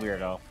fucking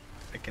weirdo?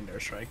 I can air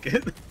strike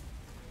it. Do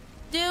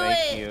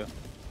Thank it! you.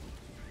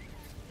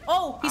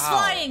 Oh, he's Ow.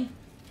 flying!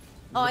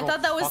 Oh, I Little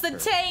thought that was the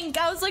fucker. tank!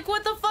 I was like,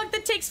 what the fuck? The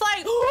tank's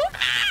flying!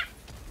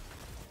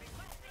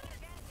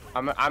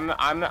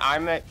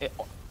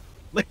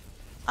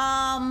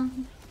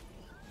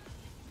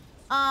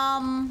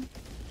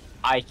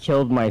 I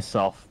killed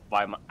myself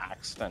by my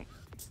accident.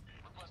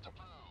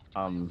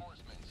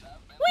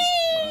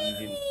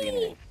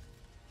 Whee!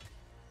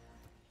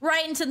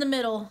 Right into the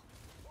middle.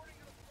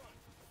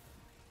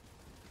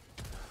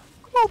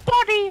 Oh,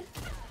 buddy!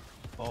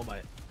 Oh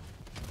my.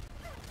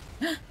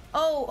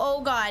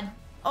 Oh god.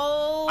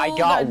 Oh, I got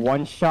god.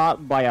 one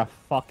shot by a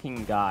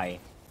fucking guy.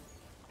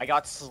 I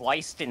got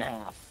sliced in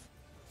half.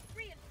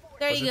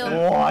 There Was you it go.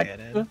 that What?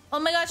 cannon? Oh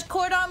my gosh,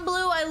 Cordon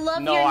Bleu, I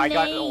love No, your I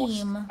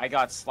name.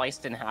 got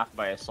sliced in half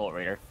by Assault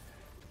Raider.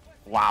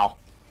 Wow.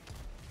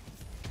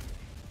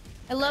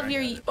 I love There,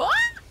 I your. got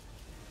Ah!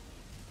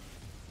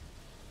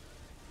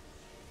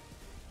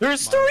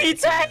 There's Come on, 3 get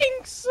it.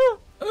 tanks!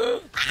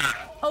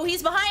 Oh,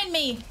 he's behind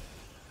me.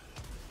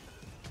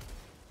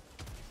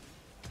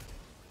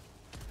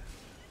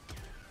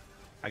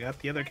 I got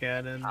the other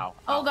cannon. Ow,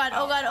 Oh ow, god,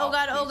 oh ow, god, ow, oh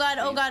god, oh please, god,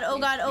 oh please, god, oh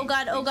please, god, oh please,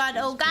 god, oh please, god,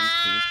 oh god.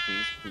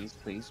 please, please,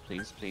 please,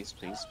 please, please,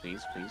 please,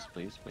 please, please,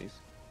 please, please.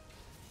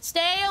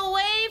 Stay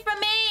away from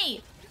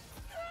me.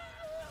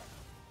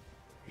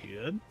 You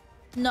good?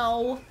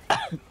 No.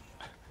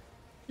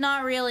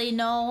 Not really,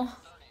 no.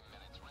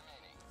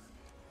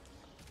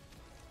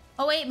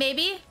 Oh wait,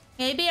 maybe?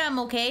 Maybe I'm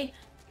okay.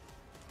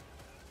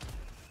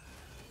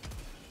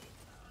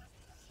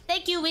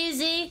 Thank you,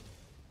 Wheezy.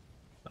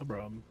 No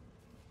problem.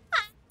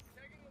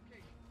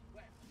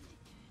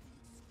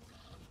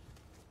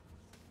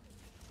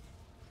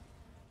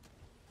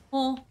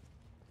 Oh.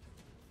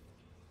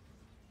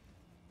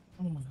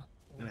 I'm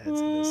gonna head to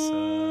this La,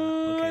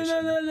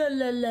 location. la, la,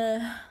 la,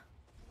 la.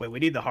 Wait, we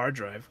need the hard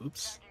drive.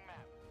 Oops.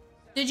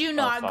 Did you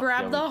not fuck,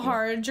 grab yeah, the we do.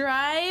 hard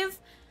drive?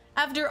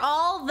 After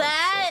all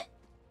that?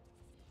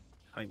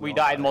 I think We all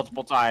died died.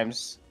 multiple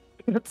times.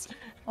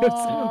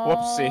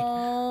 Whoopsie.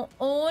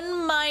 Oh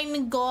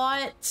mein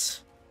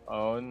Gott.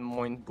 Oh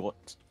mein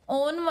Gott.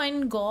 Oh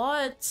mein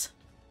Gott.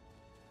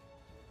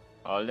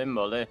 Holy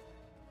moly.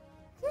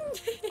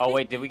 Oh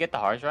wait, did we get the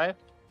hard drive?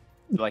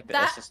 Like the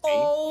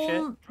SSD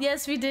shit?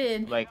 Yes, we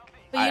did. Like,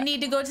 But you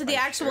need to go to the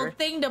are you actual sure?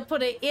 thing to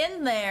put it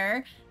in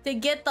there to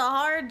get the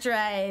hard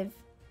drive.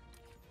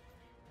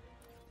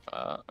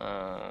 Oh,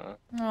 Oh,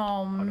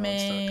 no,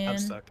 man. I'm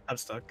stuck. I'm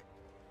stuck.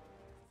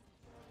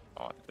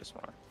 Oh, this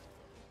one.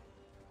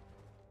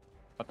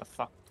 What the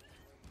fuck?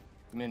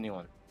 Give me a new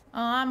one. Oh,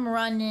 I'm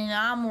running.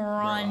 I'm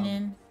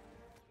running.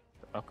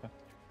 Okay.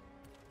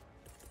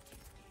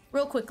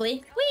 Real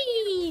quickly.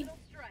 Whee!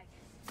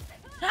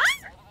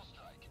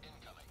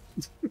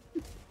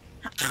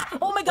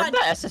 Oh my Where'd god. the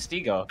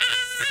SSD go?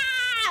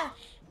 Ah!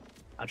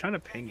 I'm trying to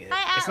ping it.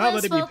 Hi, It's not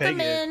Atlas, letting me welcome ping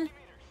it. in.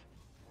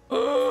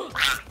 Oh,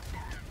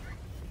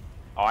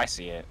 I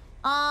see it.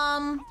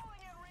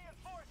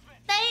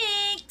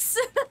 Thanks.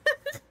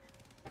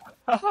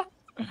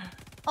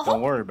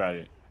 Don't worry about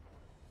it.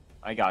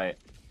 I got it.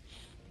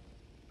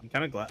 I'm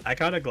kind of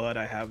glad.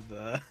 I have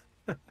the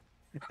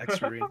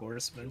extra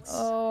reinforcements.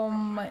 Oh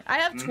my! I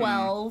have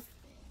 12.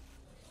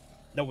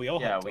 No, we all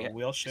Yeah, have.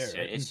 We all share.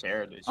 It's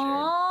shared. It's shared.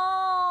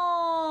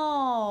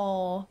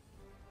 Oh,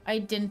 I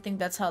didn't think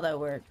that's how that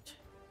worked.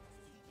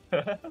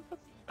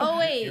 Oh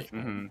wait.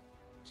 Mm-hmm.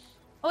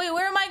 Oh wait,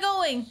 where am I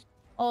going?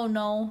 Oh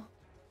no.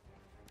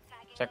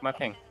 Check my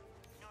ping.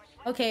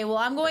 Okay, well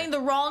I'm going the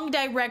wrong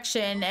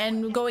direction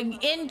and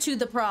going into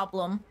the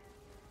problem.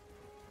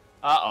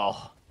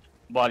 Uh-oh.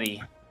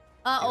 Buddy.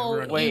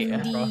 Uh-oh, Wait,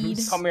 indeed.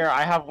 come here.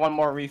 I have one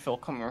more refill.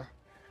 Come here.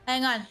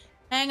 Hang on.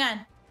 Hang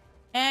on.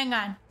 Hang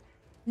on.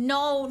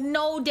 No,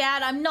 no,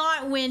 Dad, I'm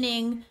not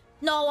winning.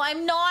 No,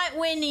 I'm not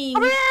winning.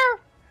 Come here!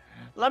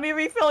 Let me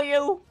refill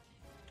you!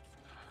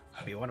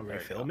 Oh, you want to There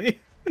you refill go. me?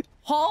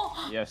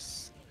 Huh?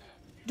 Yes.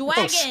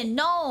 Dwagon,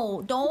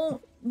 no,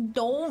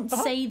 don't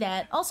say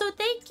that. Also,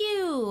 thank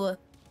you.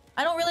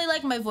 I don't really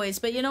like my voice,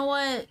 but you know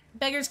what?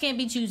 Beggars can't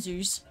be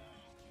choosers.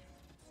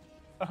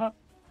 Uh-huh.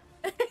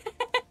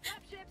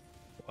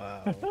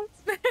 Wow.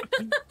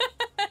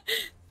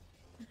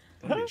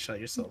 Don't even shut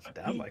yourself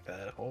down like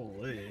that.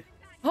 Holy.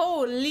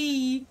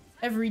 Holy,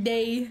 every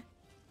day.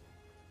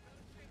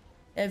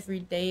 Every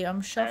day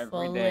I'm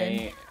shuffling.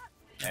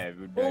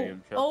 Every day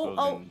I'm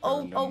shuffling.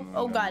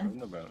 Oh god.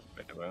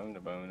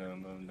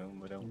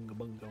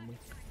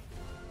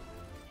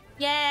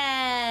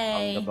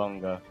 Yay!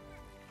 Bunga.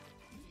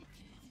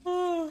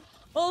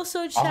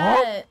 Also,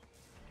 chat.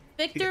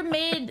 Victor,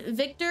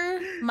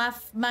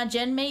 my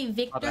gen mate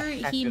Victor,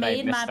 he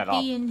made my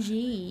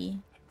PNG.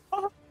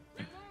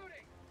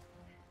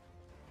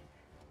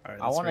 Right,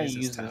 I want to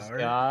use this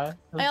guy.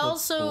 I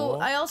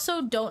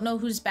also don't know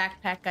whose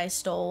backpack I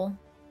stole.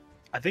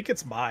 I think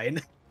it's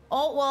mine.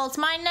 Oh well, it's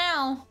mine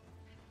now.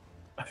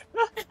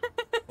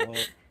 Well,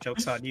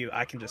 joke's on you.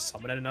 I can just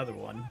summon another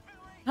one.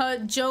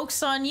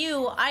 Joke's on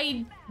you.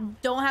 I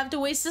don't have to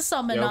waste a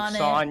summon on it.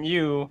 Joke's on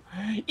you.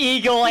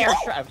 Eagle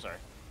airstrike. I'm sorry.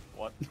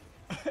 What?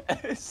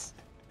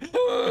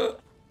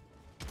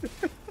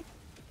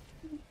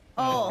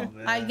 Oh,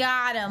 I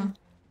got him.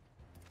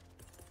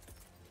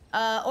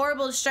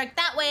 Orbital strike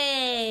that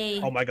way.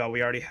 Oh my god,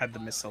 we already had the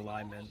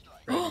misalignment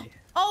ready.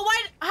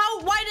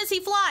 Oh, why does he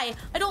fly?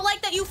 I don't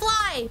like that you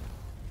fly.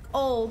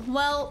 Oh,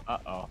 well.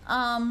 Uh-oh.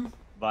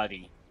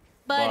 Buddy.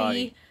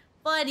 Uh-oh,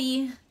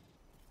 buddy.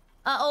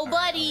 Oh,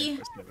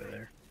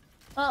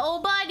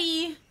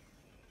 buddy.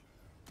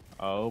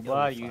 Oh,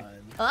 buddy.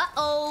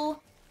 Uh-oh.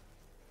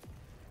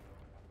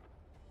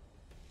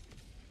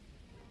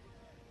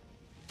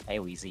 Hey,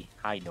 Weezy.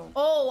 How you doing?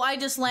 Oh, I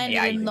just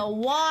landed in the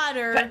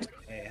water.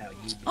 Hey, how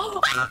you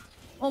doing?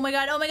 Oh my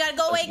god, go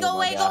away. Oh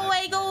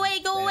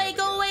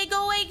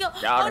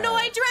no,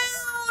 I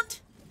drowned.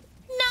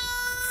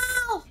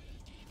 No.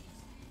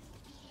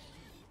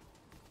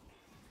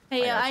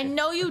 Hey, I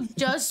know you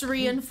just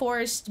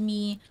reinforced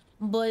me,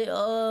 but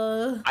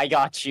I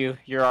got you.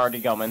 You're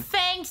already coming.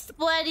 Thanks,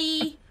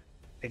 buddy.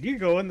 Did you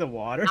go in the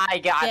water? I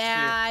got you.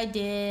 Yeah, I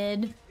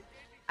did.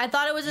 I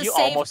thought it was a you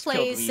safe almost place,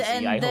 killed Weezy.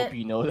 and I hope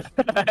you know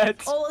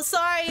that. Oh,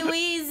 sorry,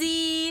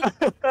 Weezy.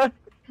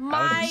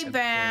 My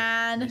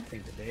bad.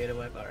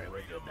 Alright,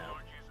 we're good now.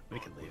 We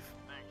can leave.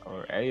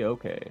 Alright,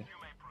 okay.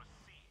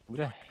 Who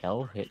the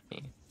hell hit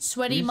me?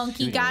 Sweaty Who's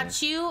monkey shooting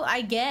got you, I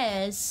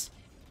guess.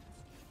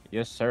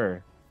 Yes,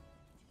 sir.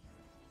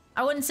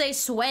 I wouldn't say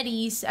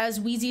sweaties, as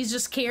Weezy's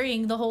just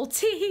carrying the whole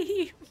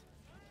team.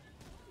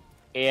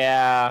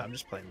 Yeah. I'm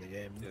just playing the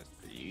game. Just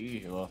the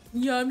usual.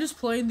 Yeah, I'm just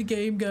playing the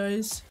game,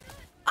 guys.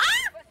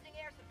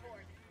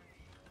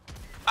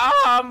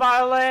 Ah,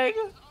 my leg!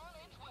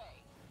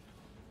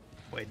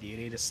 Wait, do you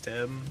need a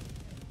stem?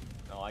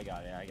 No, I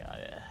got it. Okay.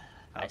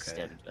 I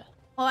stemmed.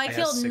 Oh, I have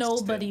killed 6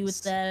 nobody with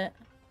stems. that.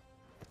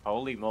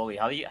 Holy moly!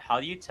 How do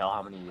you tell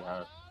how many you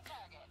have? It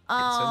says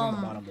on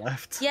the bottom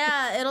left.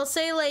 Yeah, it'll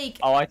say like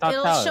Oh, I thought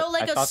it'll that, show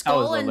like I a thought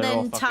skull that was and a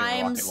little then fucking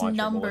times rocket launcher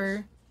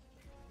number.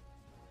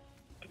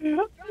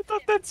 bullets. I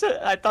thought that's it.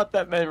 I thought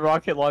that meant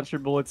rocket launcher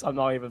bullets. I'm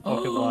not even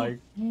fucking lying.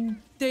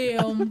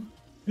 Damn.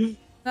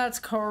 That's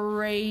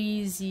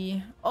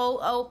crazy.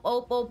 Oh,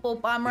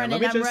 I'm running.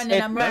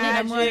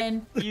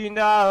 You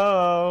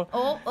know.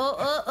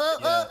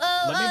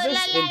 Let me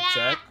just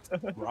inject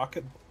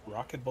rocket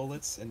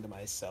bullets into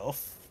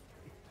myself.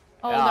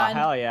 Oh yeah, god.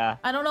 Hell yeah.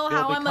 I don't know It'll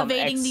how I'm become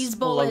evading these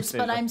bullets, but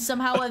explosive. I'm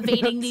somehow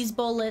evading these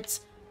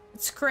bullets.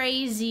 It's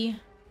crazy.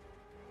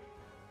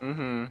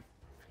 Mm-hmm.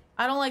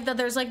 I don't like that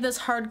there's like this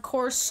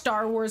hardcore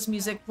Star Wars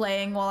music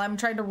playing while I'm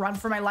trying to run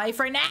for my life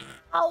right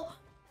now.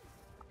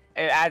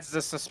 It adds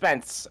the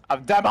suspense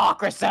of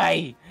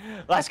democracy.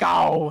 Let's go.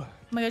 Oh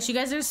my gosh, you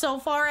guys are so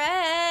far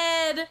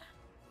ahead.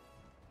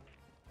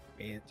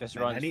 Just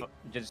Man,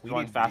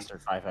 run faster,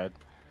 Fivehead.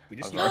 We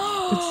just Okay. need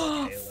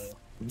Halo.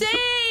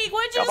 Dang, why'd you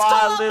Come just call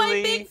on, out my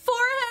Lily. big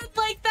forehead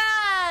like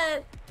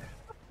that?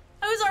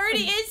 I was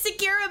already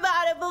insecure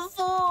about it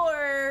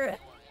before.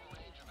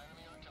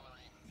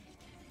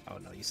 Oh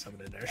no, you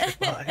summoned an airship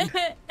line.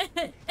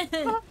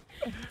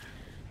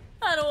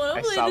 I don't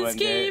want to play this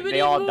game anymore.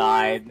 They all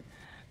died.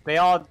 They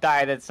all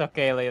died. It's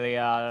okay,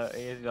 Liliana.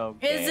 It's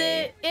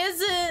okay.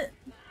 Is it?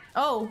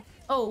 Oh,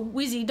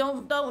 Weezy,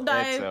 don't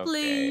die, It's okay.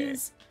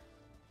 please.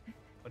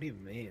 What do you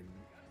mean?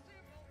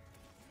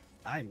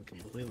 I'm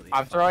completely.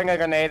 I'm throwing a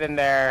grenade in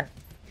there.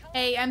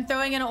 Hey, I'm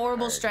throwing an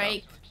orbital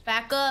strike.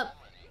 Back up.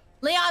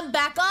 Leon,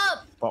 back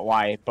up! But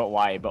why?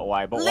 We're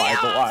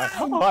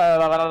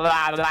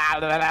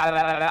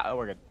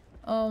good.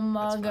 Oh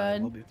my That's fine,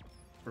 god.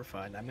 we're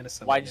fine. I'm gonna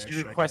summon Why an did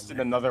you airstrike request in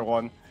there. another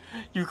one?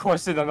 You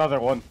requested another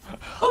one.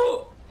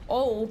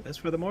 Oh. That's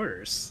for the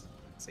mortars.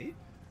 See?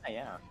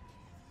 Yeah.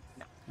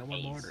 No more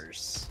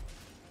mortars.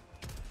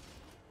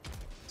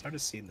 It's hard to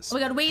see in the Oh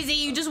my god, Weezy,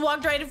 you just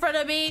walked right in front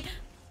of me.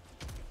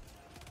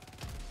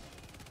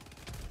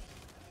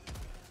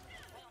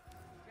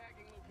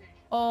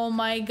 Oh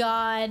my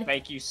god.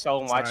 Thank you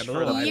so much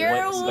Sorry, for the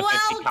You're bullets,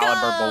 the 50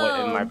 caliber bullet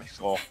in my welcome.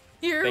 skull.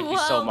 You're Thank you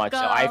welcome. so much.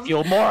 I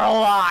feel more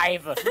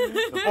alive. For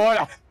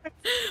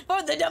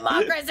the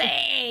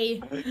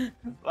democracy.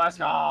 Let's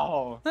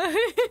go.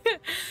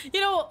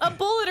 You know, a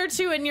bullet or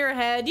two in your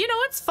head. You know,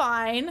 it's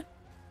fine.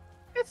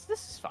 This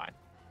is fine.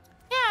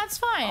 Yeah, it's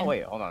fine. Oh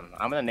wait, hold on.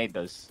 I'm gonna nade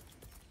those.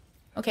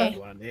 Okay. You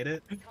wanna nade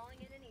it?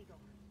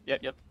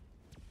 Yep.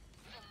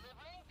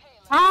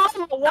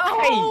 Oh, why?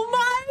 Oh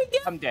my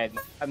god! I'm dead.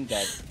 I'm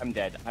dead. I'm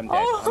dead. I'm dead.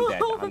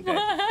 Oh I'm dead. I'm dead.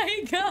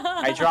 my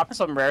god! I dropped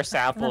some rare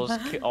samples.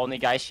 Only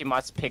guy, she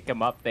must pick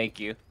them up. Thank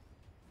you.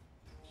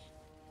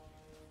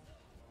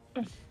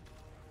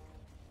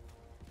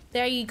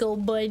 There you go,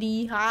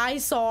 buddy. Hi,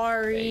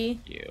 sorry.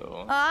 Thank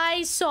you.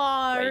 Hi,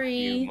 sorry.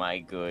 Thank you, my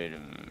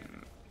good.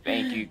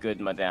 Thank you,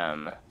 good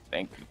madam.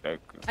 Thank you, thank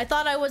you. I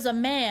thought I was a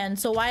man,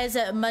 so why is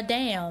it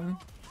madame?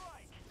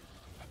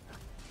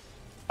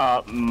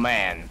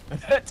 Man.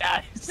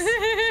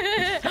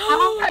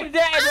 Oh, I'm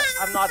dead!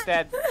 I'm not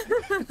dead.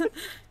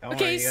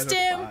 Okay,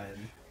 Stim.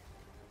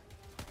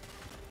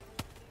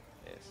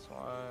 This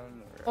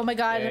one. Oh my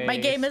god, my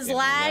Okay, game is Stim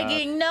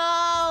lagging.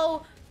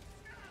 No!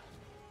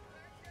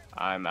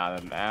 I'm out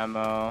of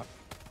ammo.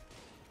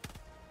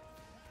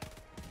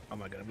 Oh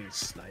my god, I'm being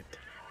sniped.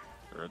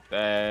 We're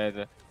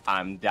dead.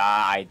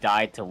 I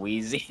died to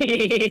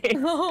Wheezy.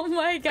 Oh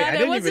my god, I it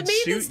didn't wasn't even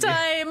me shoot this you.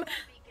 time.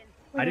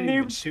 I didn't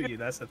even shoot you,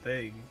 that's the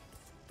thing.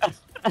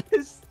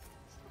 It's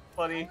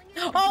funny.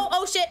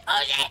 Oh shit,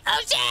 oh shit,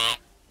 oh shit!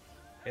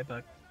 Hey,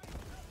 Buck.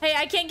 Hey,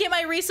 I can't get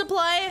my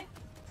resupply.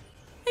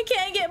 I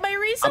can't get my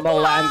resupply. I'm gonna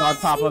land on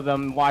top of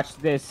them. Watch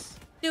this.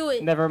 Do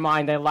it. Never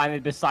mind, I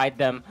landed beside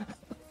them.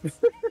 Oh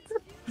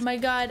my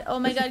god,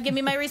 give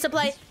me my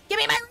resupply. Give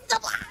me my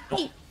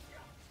resupply!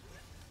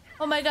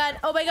 Oh my god,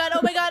 oh my god, oh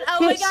my god,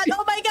 oh my god,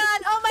 oh my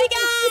god, oh my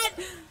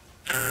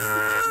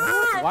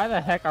god! Why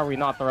the heck are we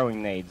not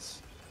throwing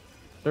nades?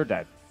 They're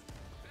dead.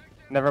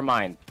 Never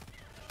mind.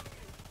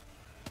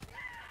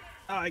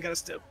 Oh, I got a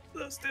step.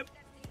 Step.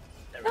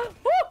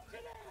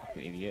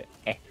 Idiot.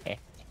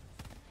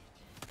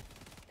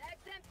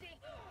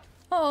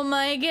 Oh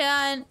my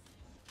god.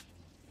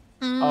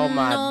 Oh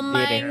my Oh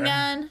my dear.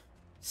 god.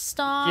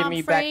 Stop Give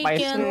me back my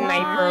freaking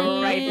sniper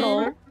lying.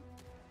 rifle.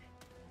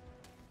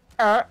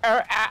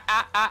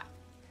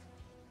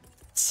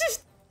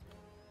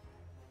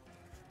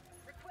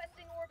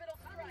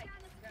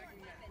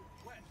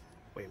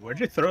 Wait, where'd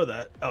you throw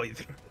that? Oh, you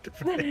threw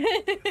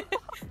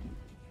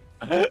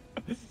it.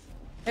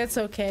 It's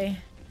okay.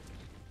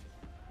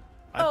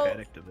 I Oh.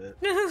 panicked a bit.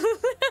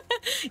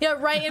 Yeah,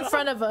 right in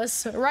front of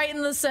us. Right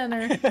in the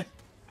center.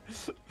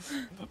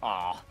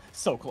 Aw,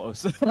 so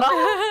close.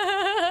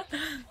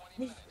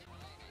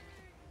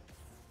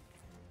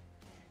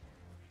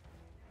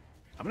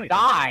 I'm gonna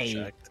Die. get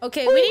that checked.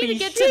 Okay, we need to Holy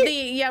get shit. to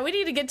the we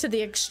need to get to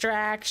the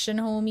extraction,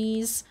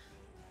 homies.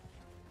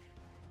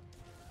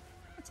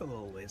 It's a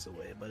little ways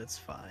away, but it's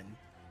fine.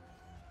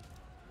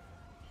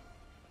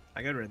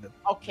 I got rid of the.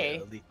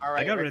 Okay. I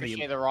Alright, got rid of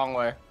ricochet the. the wrong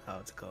way. How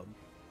it's called?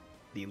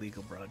 The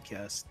illegal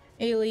broadcast.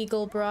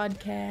 Illegal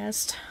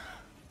broadcast.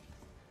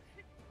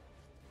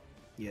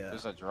 Yeah.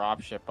 There's a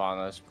dropship on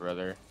us,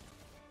 brother.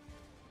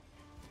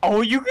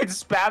 Oh, you can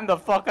spam the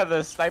fuck out of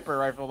the sniper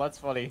rifle. That's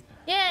funny.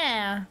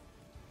 Yeah.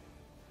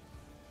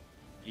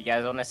 You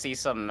guys want to see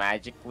some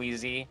magic,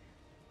 Wheezy?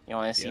 You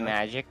want to see Yeah.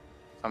 magic?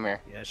 Come here.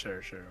 Yeah,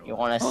 sure. You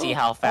want to see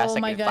how fast Oh I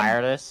my can God.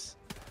 fire this?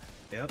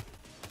 Yep.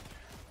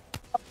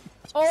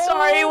 Oh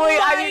Sorry, wait.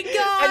 my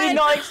I did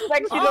not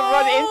expect you to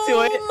run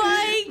into it. Oh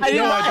my I did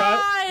No,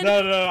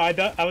 not-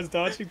 god! I was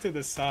dodging to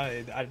the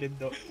side. I didn't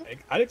know.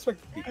 I didn't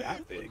expect it to be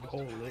that big.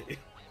 Holy.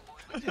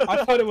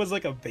 I thought it was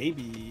like a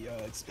baby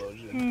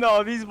explosion.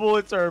 No, these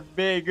bullets are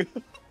big.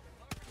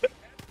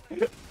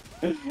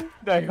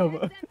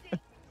 Damn.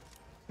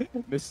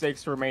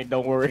 Mistakes were made.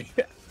 Don't worry.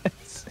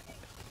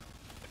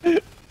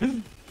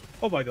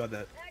 Oh my god,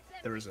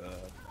 there was a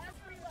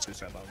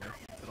suicide bomber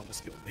that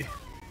almost killed me.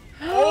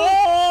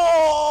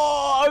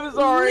 Oh, I'm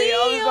sorry.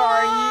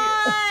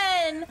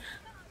 I'm Leon!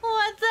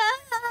 What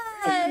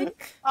the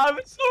heck? sorry. I'm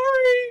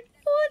sorry.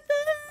 What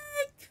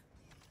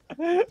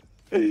the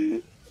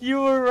heck?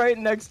 You were right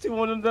next to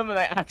one of them, and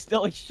I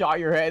accidentally shot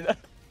your head.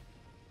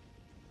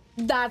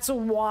 That's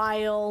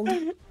wild.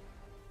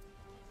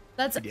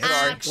 That's Yeah.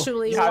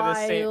 actually You have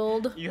the same-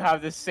 wild. You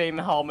have the same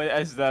helmet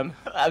as them.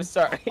 I'm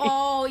sorry.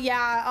 Oh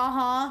yeah,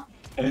 uh-huh.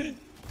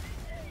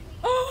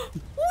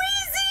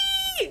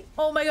 Wheezy!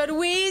 Oh my god,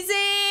 Wheezy!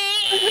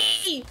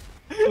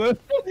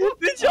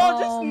 Did y'all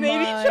just Oh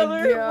nade each my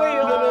other? Wait,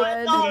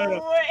 God.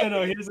 no way.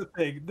 No, here's the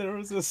thing. There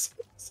was this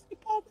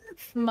bomber.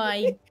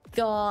 My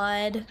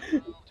god.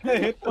 I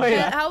hit the Wait.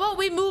 How about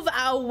we move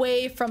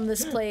away from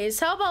this place?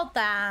 How about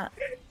that?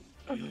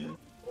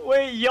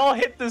 Wait, y'all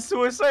hit the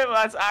suicide?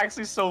 That's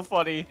actually so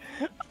funny.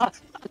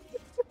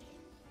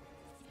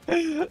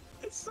 It's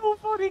so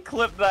funny.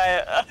 Clip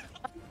that.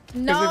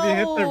 No. Because if you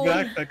hit their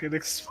backpack, it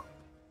explodes.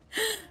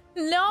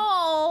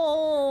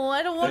 No,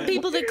 I don't want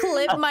people to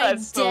clip my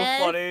That's so death.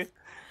 funny.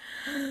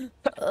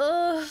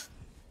 Ugh.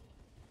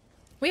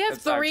 We have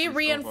That's actually 3 so funny, I'm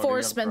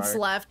reinforcements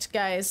crying. left,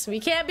 guys. We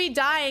can't be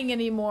dying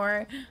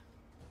anymore.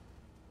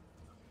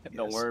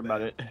 Don't Yes, worry about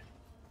man. it.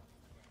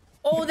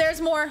 Oh, there's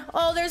more.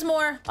 Oh, there's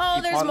more. Oh,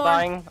 Keep there's on more.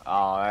 dying?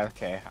 Oh,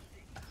 okay.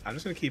 I'm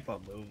just gonna keep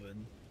on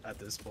moving at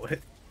this point.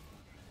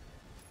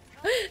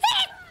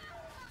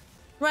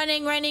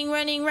 Running, running,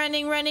 running,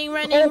 running, running,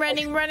 running,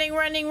 running, running,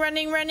 running,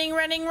 running, running,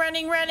 running,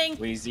 running, running.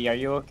 Weezy, are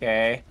you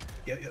okay?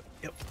 Yep.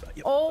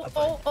 Oh, I'm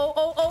fine.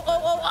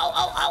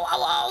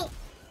 oh.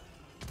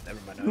 Never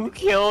mind. Who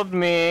killed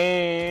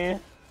me?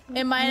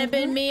 It might have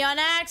been me on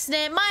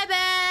accident. My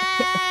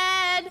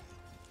bad.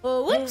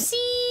 Oh,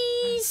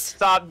 whoopsies.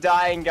 Stop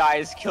dying,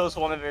 guys. Kills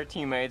one of your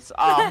teammates.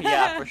 Oh,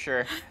 yeah, for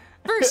sure.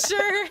 For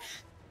sure.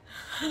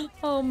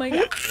 Oh my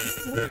god.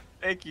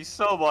 Thank you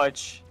so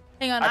much.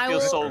 Hang on, I feel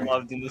will. so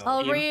loved in this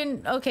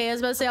team. Okay, I was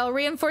about to say I'll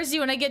reinforce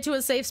you when I get to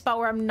a safe spot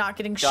where I'm not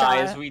getting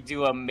Guys, shot. we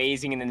do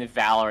amazing in the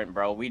Valorant,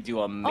 bro. We do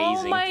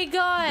amazing. Oh my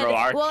god. Bro,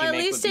 our well, at teammate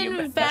least would be in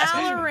the best.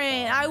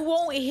 Valorant, I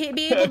won't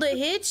be able to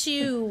hit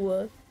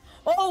you.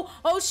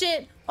 Oh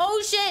shit.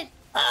 Oh shit.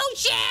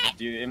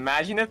 Dude,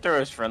 imagine if there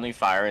was friendly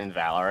fire in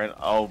Valorant.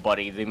 Oh,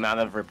 buddy, the amount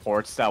of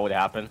reports that would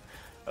happen.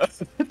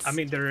 I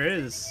mean, there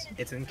is.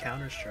 It's in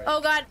Counter-Strike.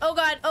 Oh god.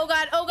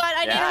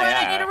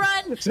 I need to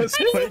run. Just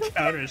play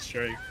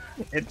Counter-Strike.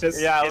 It just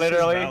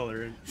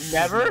literally. Just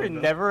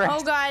Never.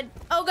 Oh god.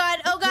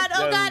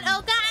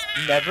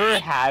 Never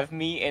have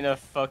me in a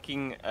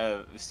fucking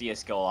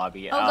CS:GO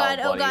lobby. Oh god.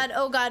 Oh, I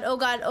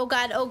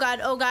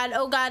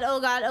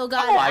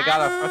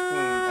got a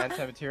fucking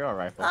anti-material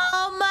rifle.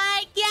 Oh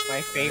my god.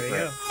 My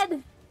favorite.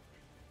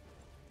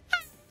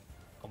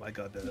 Oh my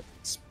god, that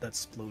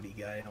splody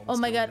guy. Oh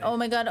my god.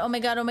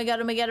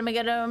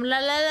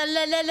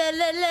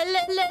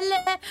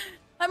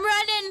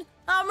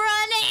 I'm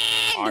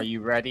running. Are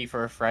you ready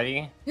for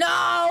Freddy?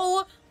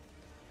 No.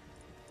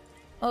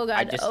 Oh god.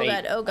 I just ate. Why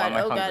am I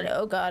hungry?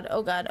 Oh god.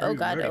 Oh god.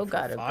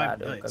 Five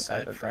Nights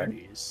at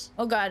Freddy's.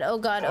 Oh god.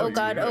 Hello?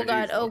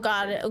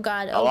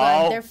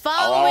 They're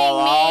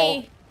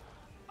following me.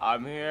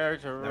 I'm here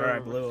to There, I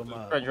blew him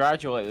up.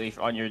 congratulate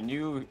you on your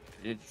new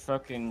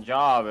fucking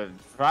job at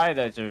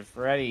Fridays at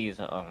Freddy's.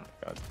 Oh my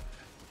god.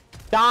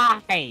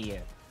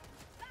 Die!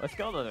 Let's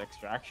go to the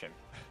extraction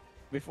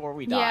before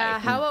we die. Yeah,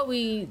 how about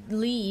we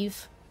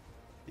leave?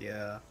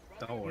 Yeah,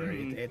 don't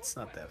worry. It's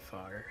not that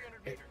far.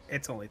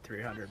 It's only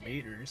 300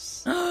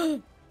 meters.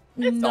 It's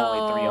only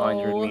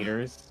 300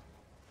 meters.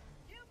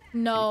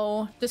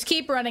 No, just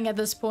keep running at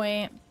this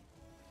point.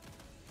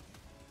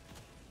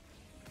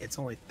 It's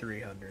only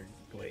 300.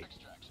 Wait.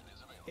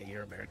 Yeah,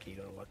 you're American. You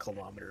don't know what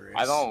kilometer is.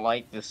 I don't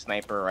like the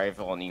sniper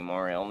rifle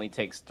anymore. It only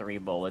takes 3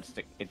 bullets.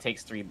 It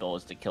takes 3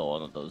 bullets to kill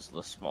one of the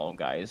small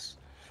guys.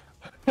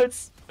 Oh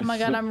my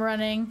god, I'm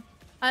running.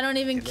 I don't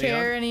even Hey,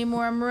 care Leon.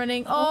 anymore. I'm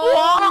running.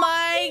 Oh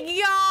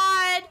my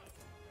god!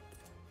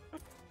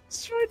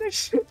 He's trying to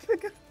shoot the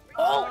guy.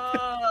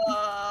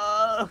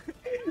 Oh!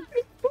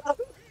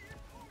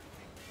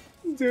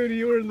 Dude,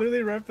 you were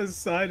literally right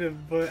beside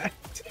him, but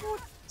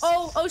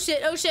Oh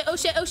shit.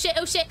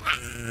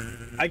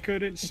 I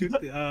couldn't shoot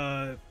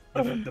the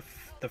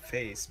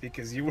face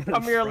because you were.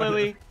 Come here,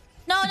 Lily.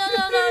 No.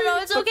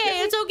 It's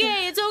okay. It's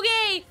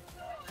okay.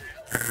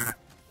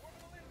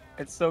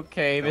 Don't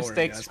worry,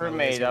 Mistakes guys, were my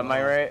made. laser Am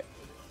I off. right?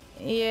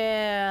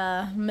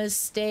 Yeah,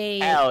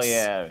 mistakes. Hell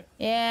yeah.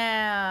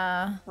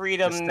 Yeah.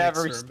 Freedom Mistakes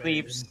never were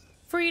sleeps.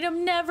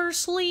 Freedom never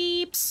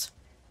sleeps.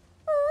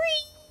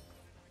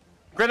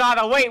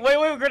 Granada, wait,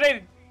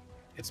 grenade!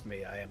 It's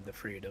me. I am the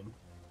freedom.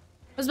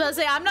 I was about to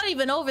say, I'm not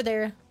even over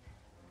there.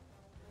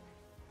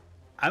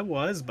 I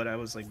was, but I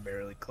was like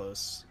barely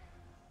close.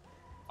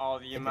 Oh,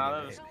 the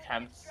amount of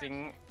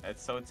tempting,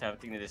 it's so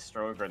tempting to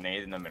destroy a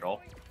grenade in the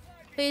middle.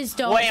 Please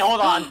don't. Wait,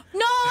 hold on!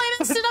 No, I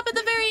messed it up at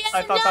the very end.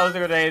 I thought that was a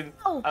grenade.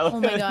 Oh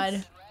my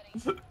god.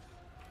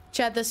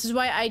 Chat, this is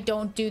why I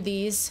don't do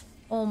these.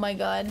 Oh my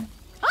god.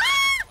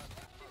 Ah!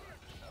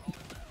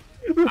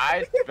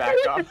 I back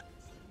up.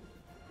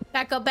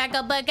 Back out.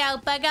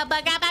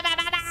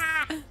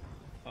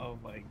 Oh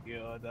my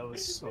god, that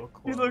was so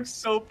cool. He looks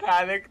so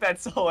panicked,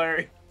 that's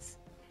hilarious.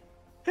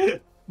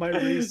 My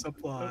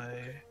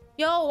resupply.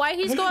 Yo, why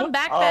he's going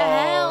back to Oh,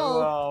 hell?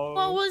 no.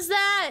 What was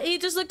that? He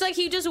just looked like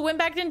he just went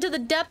back into the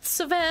depths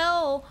of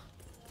hell.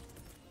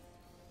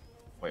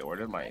 Wait, where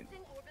did my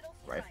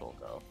rifle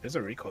go? There's a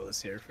recoilless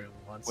here for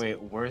once.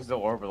 Wait, where's the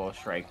orbital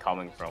strike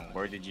coming from?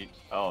 Where did you...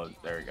 Oh,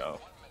 there we go.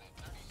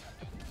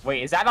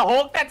 Wait, is that a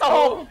Hulk? That's a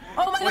Hulk!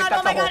 Oh my Wait, god,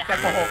 oh my god.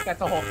 That's a Hulk,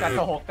 that's a Hulk, that's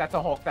a Hulk, that's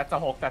a Hulk, that's a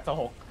Hulk, that's a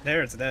Hulk.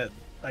 There, it's dead.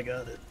 I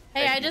got it.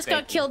 Hey, I just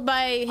got killed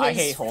by I his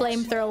hate Hulks.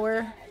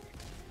 flamethrower.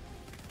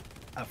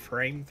 A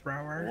frame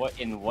thrower? What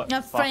in what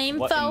A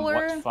flamethrower?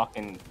 What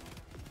fucking...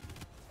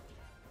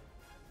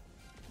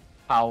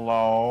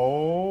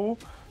 Hello?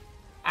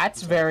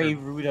 That's very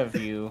rude of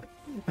you.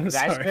 I'm That's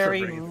sorry for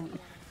very bringing-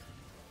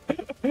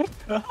 rude.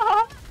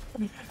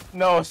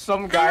 No,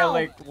 some guy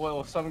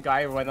Ow. some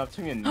guy went up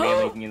to me and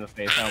meleeed me in the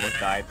face and I almost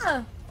died.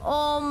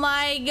 Oh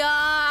my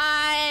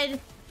god.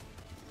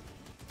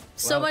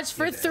 So Well, much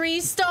for you're dead. 3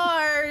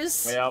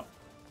 stars. Way up.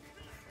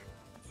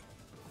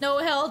 No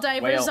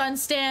Helldivers Well. on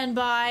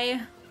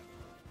standby.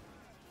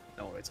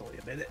 No, it's only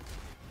a minute.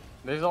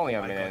 There's only a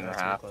Oh my minute God, and a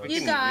that's half. really We close.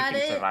 You can, got we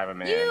can it. survive a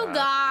minute You and a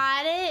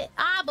half. got it.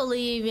 I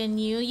believe in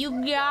you.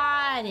 You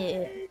got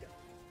it.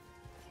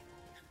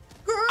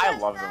 I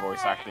love the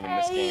voice acting in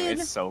this game.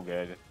 It's so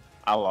good.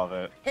 I love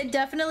it. It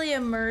definitely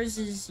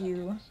immerses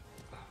you.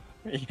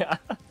 Yeah.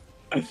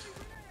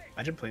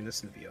 Imagine playing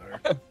this in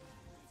VR.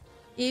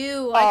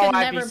 Ew, I could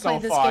that'd be never so play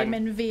this fun. game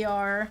in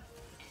VR.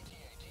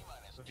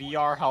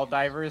 VR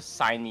Helldivers,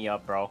 sign me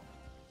up, bro.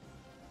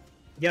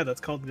 Yeah, that's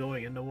called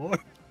going into war.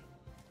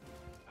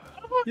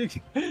 You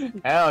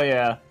can, Hell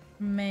yeah.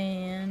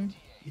 Man.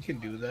 you can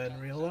do that in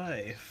real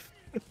life.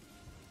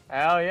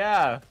 Hell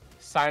yeah.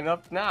 Sign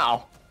up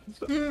now.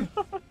 To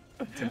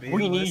be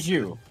We need enlisted.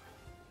 you.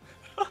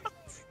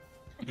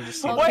 You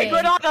just see Okay. Wait,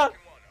 Granada!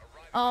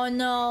 Oh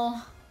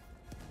no.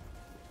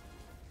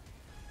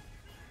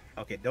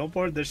 Okay, don't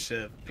board the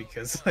ship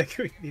because like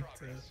we need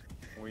to.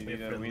 We Wait need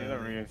for to Lily.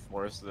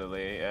 reinforce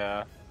Lily,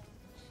 yeah.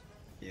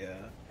 Yeah.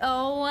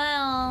 Oh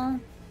well.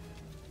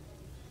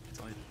 it's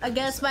only I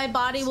guess my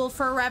body will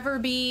forever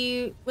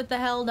be with the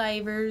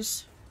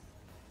Helldivers.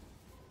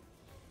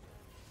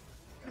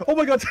 Oh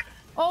my god!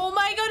 Oh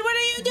my god, what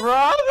are you doing?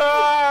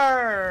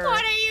 Brother!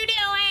 What are you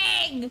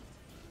doing?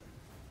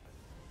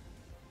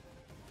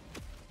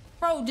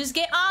 Bro, just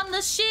get on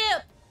the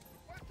ship.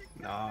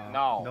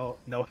 No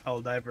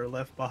Helldiver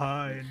left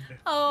behind.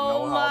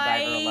 Oh No my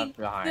Helldiver left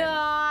behind.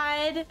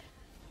 god.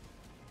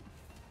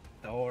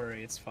 Don't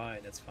worry, it's fine,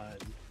 it's fine.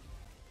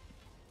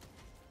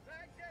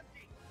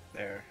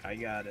 There, I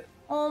got it.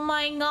 Oh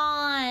my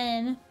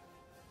god.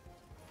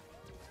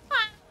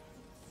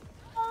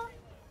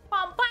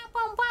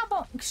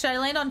 Should I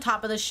land on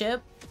top of the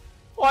ship?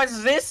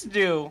 What's this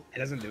do? It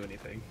doesn't do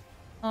anything.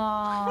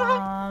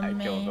 Aw, I man.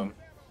 killed him.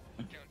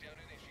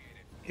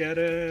 Get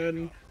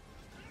in!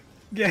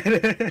 Get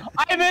in!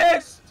 I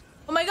missed!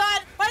 Oh my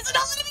god, why is it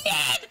not letting me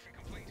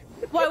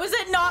in? Why was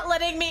it not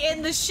letting me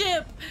in the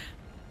ship?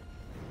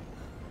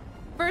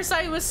 First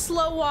I was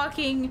slow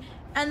walking,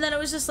 and then it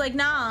was just like,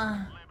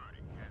 nah.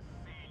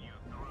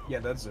 Yeah,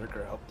 that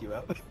Zerker helped you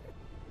out.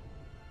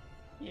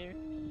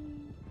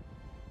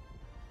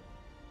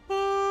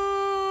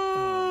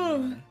 Oh,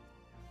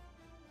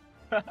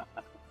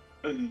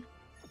 man.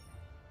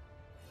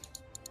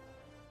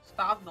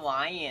 Stop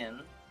lying.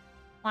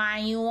 Why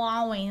you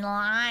always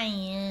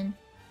lying?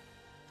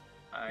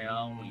 I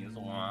always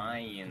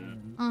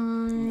lying.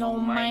 Oh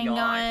my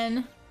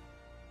god.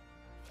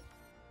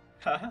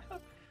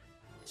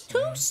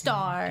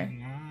 2-star.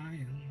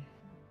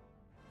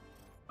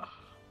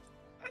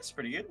 That's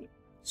pretty good.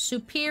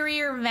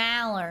 Superior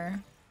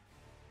Valor.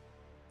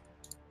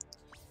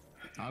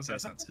 Honestly,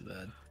 that's not too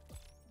bad.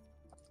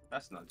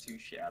 That's not too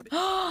shabby.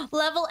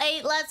 Level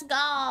 8, let's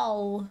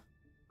go.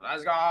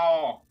 Let's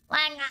go!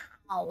 Let's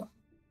go.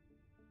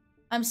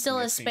 I'm still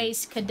a Guessing-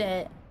 space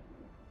cadet.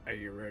 Are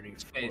you ready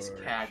Space for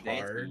cadet.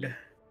 hard?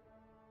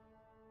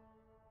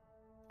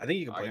 I think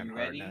you can Are play you on hard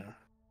ready? now.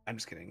 I'm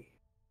just kidding.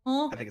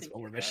 Huh? I think it's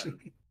one more mission.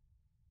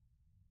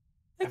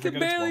 I I can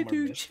forgot it's barely one more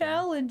do mission.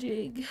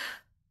 challenging.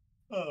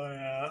 Oh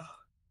yeah.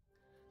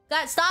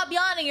 God, stop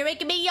yawning. You're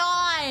making me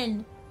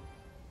yawn.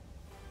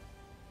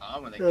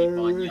 I'm gonna keep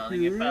on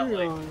yelling at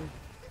Belly.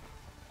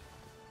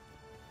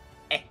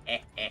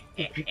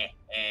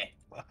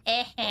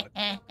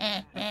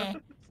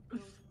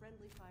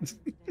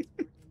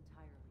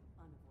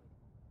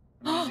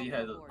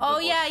 Oh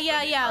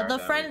yeah.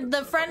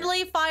 The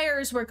friendly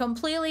fires were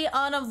completely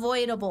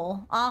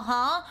unavoidable.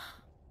 Uh-huh.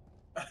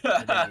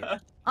 I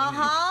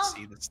Uh-huh.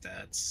 didn't even see the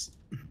stats.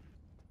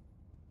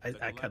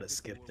 I kind of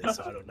skipped it,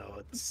 so I don't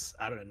know.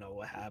 I don't know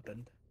what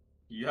happened.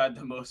 You had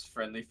the most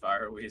friendly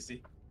fire,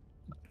 Weezy.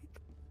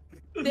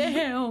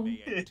 Damn.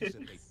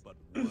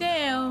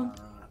 Damn.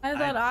 I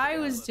thought I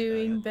was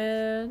doing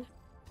bad.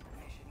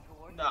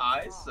 Nah,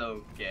 it's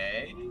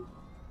okay.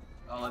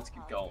 Oh, let's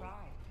keep going.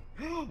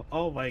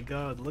 Oh my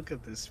god, look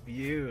at this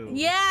view.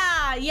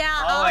 Yeah.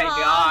 Oh my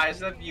gosh,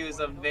 that view is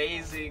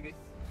amazing.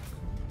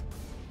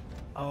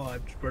 Oh,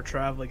 we're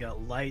traveling at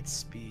light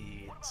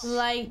speed.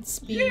 Light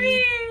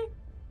speed.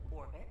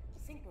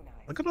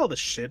 Look at all the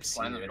ships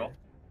One in the here. middle.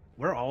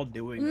 We're all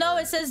doing. No,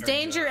 our- it says our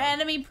danger job.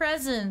 enemy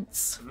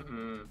presence.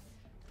 Mm-hmm.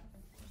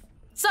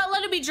 It's not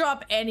letting me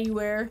drop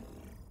anywhere.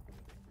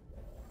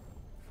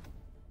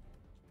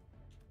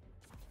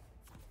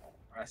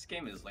 This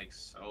game is like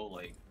so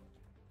like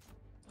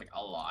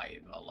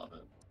alive. I love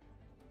it.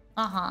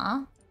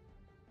 Uh-huh.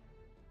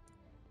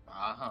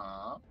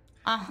 Uh-huh.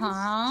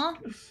 Uh-huh.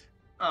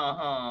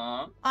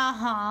 Uh-huh.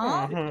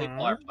 Uh-huh.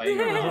 People are playing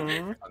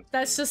around.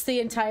 That's just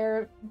the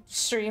entire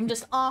stream.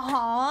 Just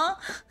uh-huh.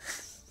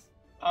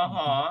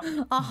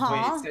 Uh-huh. Uh-huh.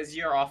 Wait, it says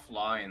you're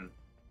offline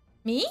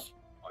Me?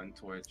 on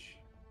Twitch.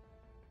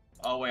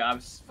 Oh wait, I'm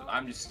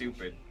just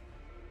stupid.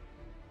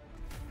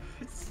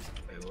 Wait,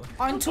 what?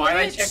 On Twitch? Why'd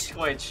I check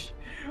Twitch?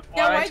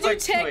 Yeah, Why'd I why'd you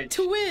check check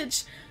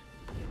Twitch?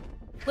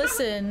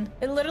 Listen,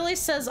 it literally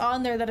says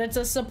on there that it's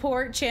a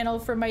support channel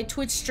for my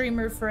Twitch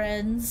streamer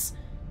friends.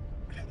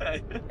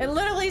 It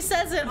literally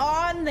says it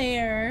on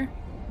there.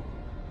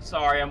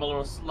 Sorry, I'm a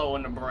little slow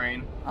in the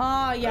brain.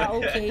 Oh, yeah,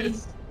 okay.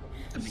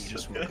 You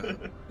just woke up.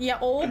 Yeah,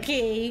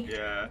 okay.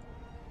 Yeah.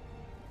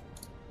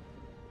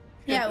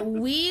 Yeah,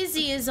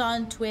 Wheezy is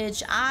on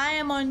Twitch. I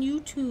am on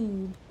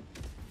YouTube.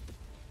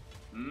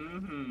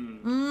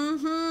 Mm-hmm.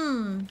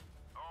 Mm-hmm.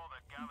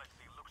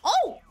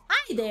 Oh,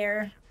 hi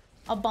there.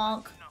 A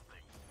bonk.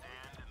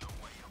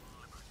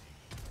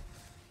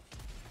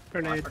 I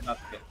Grenade. forgot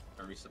to get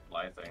a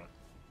resupply thing.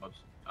 Oops.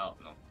 Oh,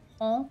 no.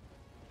 Oh.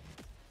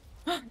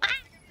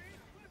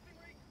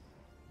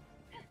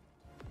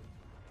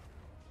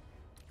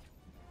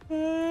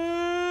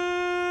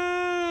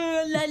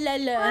 La la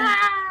la.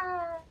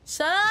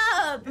 Shut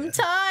up! I'm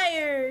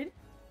tired.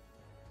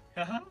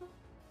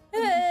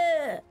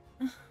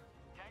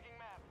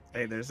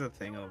 Hey, there's a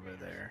thing over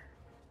there.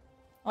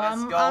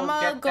 Let's go I'm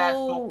get that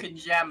fucking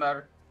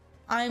jammer.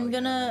 I'm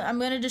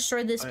gonna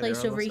destroy this Oh, yeah,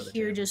 place they're over almost at a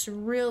here jammer. just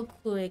real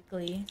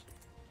quickly.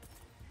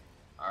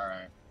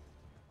 Alright.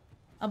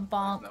 A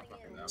bonk.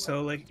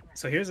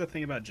 So here's the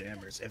thing about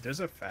jammers. If there's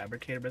a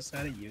fabricator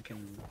beside it, you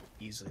can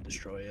easily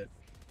destroy it.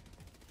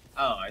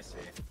 Oh, I see.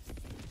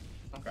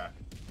 Okay.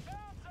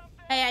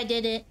 Hey, I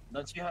did it.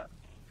 Don't you have...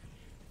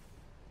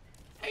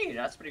 Hey,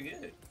 that's pretty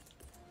good.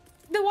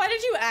 Then why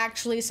did you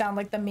actually sound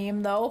like the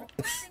meme though?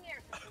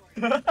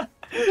 Hey,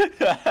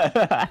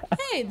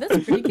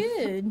 that's pretty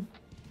good.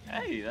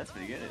 Hey, that's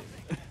pretty good.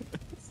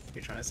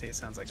 You're trying to say it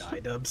sounds like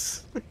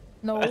iDubbbz?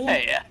 No.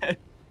 Hey,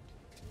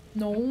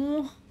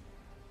 No.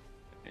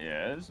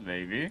 yes,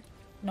 maybe.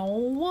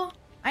 No.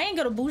 I ain't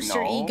gonna boost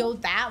your No. ego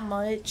that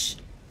much.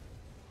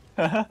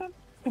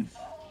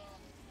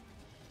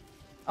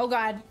 Oh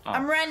god. Oh.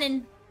 I'm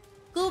running.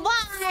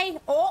 Goodbye.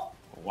 Oh.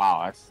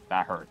 Wow,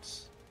 that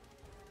hurts.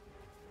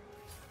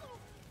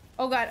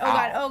 Oh god. Oh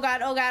god. Oh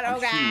god. Oh god. Oh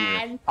I'm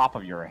shooting god. the top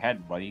of your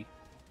head, buddy.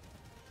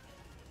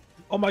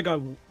 Oh my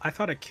god, I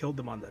thought I killed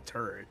them on the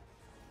turret.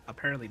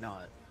 Apparently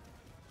not.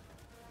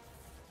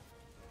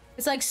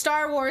 It's like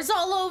Star Wars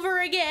all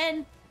over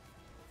again.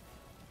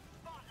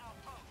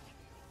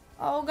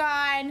 Oh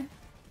god.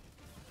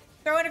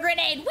 Throwing a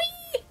grenade.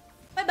 Whee!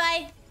 Bye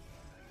bye.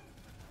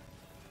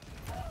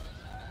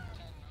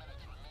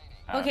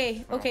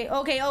 Okay, okay,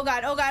 okay. Oh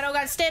god, oh god, oh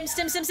god. Stim.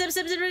 There,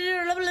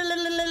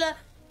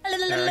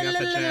 I got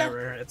the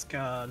jammer. It's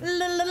gone.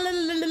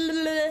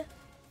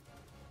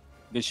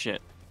 Good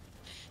shit.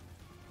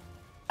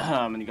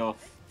 I'm gonna go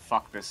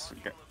fuck this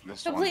one.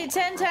 Complete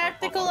 10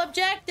 tactical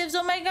objectives.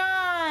 Oh my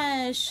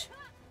gosh.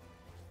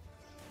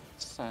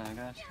 Oh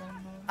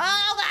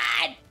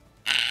god.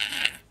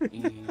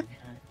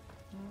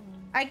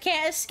 I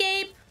can't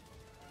escape.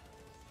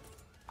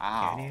 Can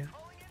Ow. you?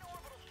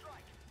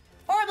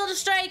 Orbital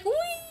strike.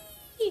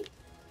 Whee!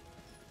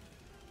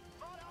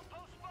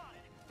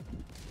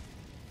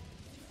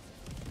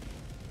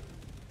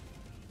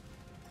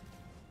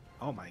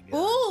 Oh my god.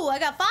 Ooh, I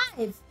got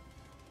 5.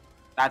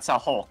 That's a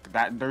Hulk.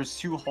 There's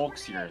 2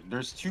 Hulks here.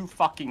 There's 2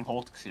 fucking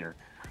Hulks here.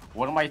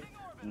 What am I?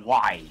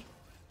 Why?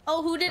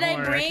 Oh, who did Don't I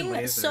worry, I can bring?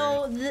 laser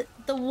So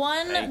the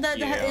one Thank that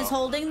you. is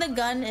holding the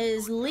gun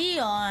is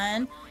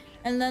Leon,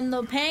 and then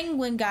the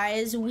penguin guy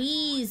is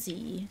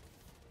Wheezy.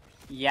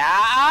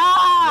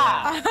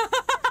 Yeah.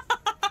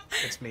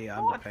 It's me, I'm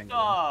the What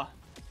penguin.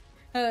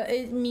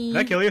 Me. Did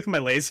I kill you with my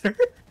laser?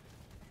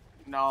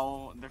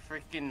 No, the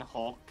freaking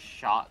Hulk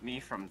shot me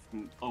from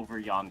over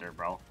yonder,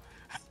 bro.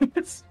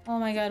 Oh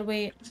my god,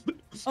 wait.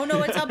 Oh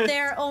no, it's up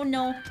there. Oh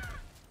no.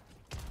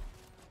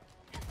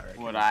 Alright,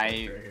 Would right I?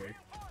 here.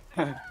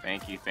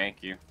 Thank you, thank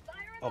you.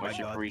 Oh my Much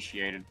god.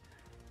 appreciated.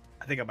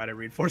 I think I might have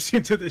reinforced you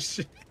into this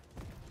shit.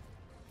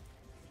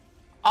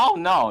 Oh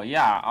no,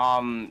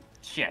 yeah.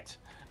 Shit.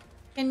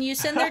 Can you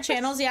send their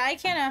channels? Yeah, I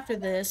can after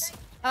this.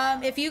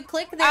 If you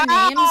click their Ow,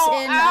 names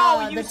in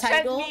ow, you the sent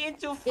title, me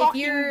into fucking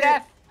you're-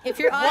 death. if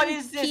you're on What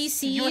is this?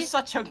 PC, You're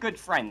such a good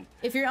friend.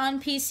 if you're on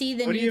PC,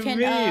 then What do you you can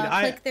mean?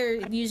 click their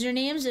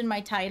usernames in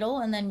my title,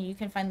 and then you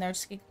can find their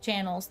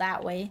channels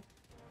that way.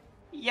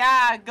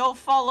 Yeah, go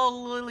follow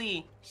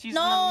Lily. She's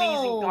an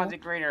amazing No.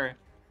 content creator.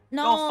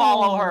 No. Go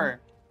follow her.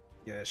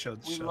 Yeah, show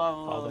We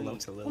all love the Lily. love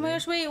to Lily. Oh my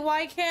gosh, wait,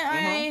 why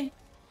can't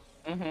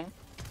I?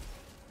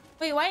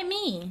 Wait, why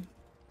me?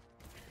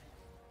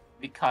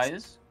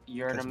 Because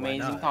you're an 'Cause why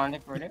amazing not?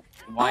 content creator.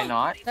 Why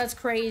not? That's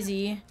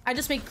crazy. I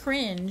just make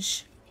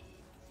cringe.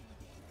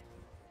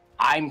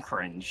 I'm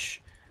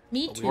cringe.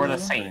 Me But we too. We're the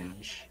love same.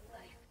 cringe.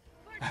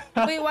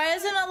 Wait, why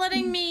is it not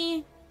letting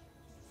me?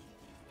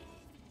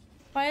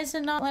 Why is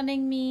it not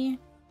letting me?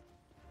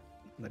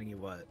 Letting you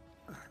what?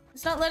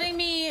 It's not letting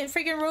me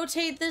freaking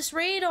rotate this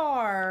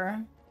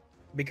radar.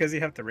 Because you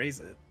have to raise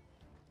it.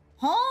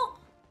 Huh?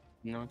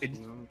 No.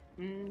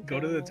 Go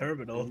to the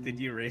terminal. Did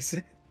you erase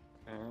it?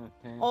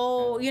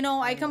 Oh, you know,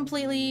 I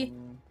completely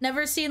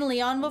never seen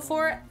Leon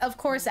before. Of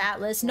course,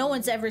 Atlas. No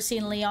one's ever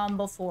seen Leon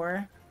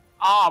before.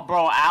 Oh,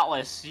 bro,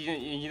 Atlas.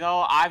 You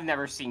know, I've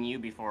never seen you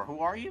before. Who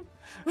are you?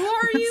 Who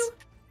are you?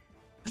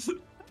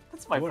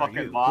 That's my Who are fucking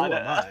you? mod. Who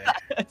am I?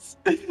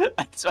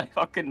 That's my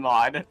fucking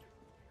mod.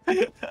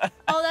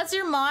 Oh, that's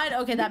your mod?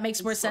 Okay, that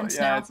makes more sense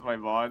Yeah, now. it's my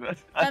mod.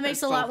 That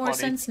makes a lot more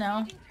sense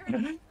now.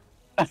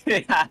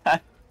 Yeah.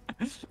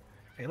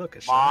 Hey, look, a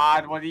Mod,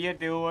 shotgun. what are you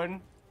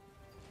doing?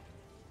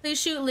 Please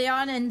shoot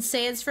Leon and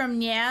say it's from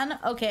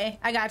Nyan. Okay,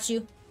 I got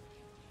you.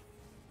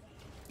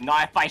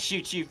 Not if I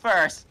shoot you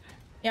first.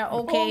 Yeah, Oh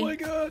okay. my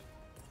god.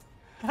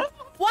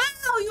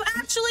 Wow, you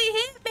actually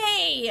hit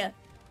me!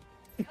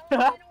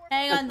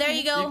 Hang on, there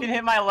you go. You can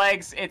hit my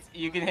legs.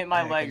 You can hit my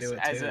I can legs do it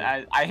as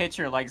too. I hit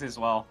your legs as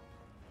well.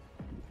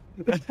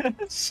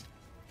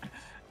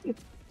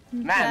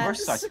 Man, we're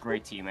such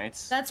great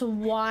teammates. That's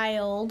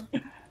wild.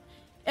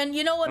 And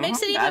you know what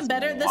makes it even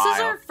better? This is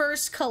our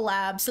first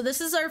collab, so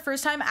this is our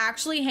first time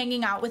actually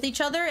hanging out with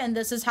each other, and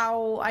this is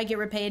how I get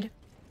repaid.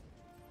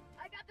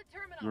 I got the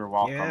terminal. You're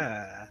welcome.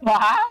 Yeah.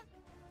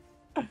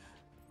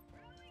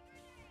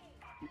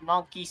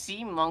 Monkey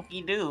see,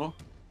 monkey do.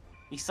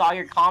 He saw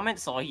your comment,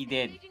 so he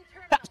did.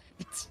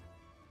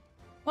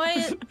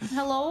 What?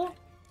 Hello?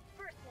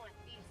 First one,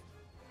 east.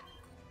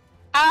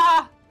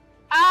 Ah!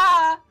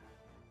 Ah!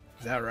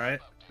 Is that right?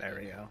 There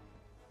we go.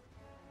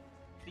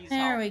 Please There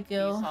help, we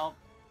go. Please help.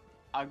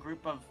 A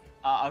group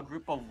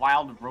of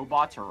wild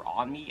robots are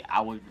on me.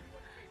 I would,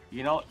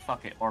 you know,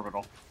 fuck it,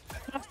 orbital.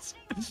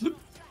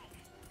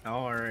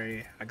 Don't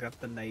worry, I got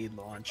the nade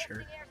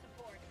launcher. Air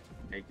support.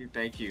 Thank you,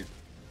 thank you.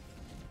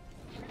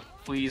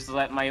 Please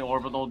let my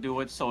orbital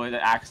do it so it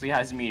actually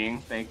has meaning.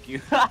 Thank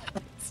you.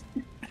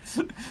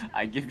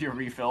 I give you a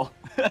refill.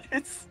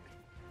 It's...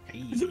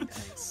 Hey,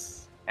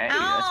 nice. Hey,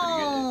 that's pretty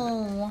good.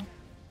 Ow.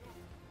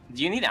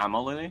 Do you need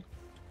ammo, Lily?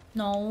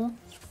 No.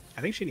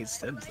 I think she needs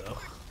stems though.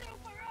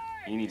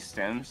 You need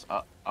stems?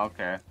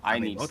 Okay. I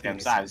mean, need both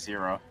stems. need I have stems.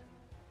 0.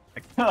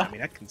 I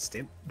mean, I can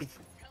stim.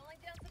 Calling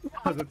down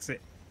I was about to say,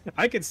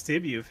 I can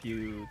stim you if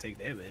you take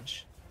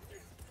damage.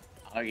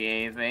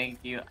 Okay, thank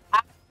you.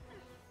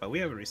 But we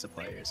have a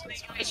resupply here, so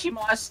it's fine.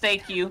 Ishimos,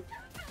 thank you.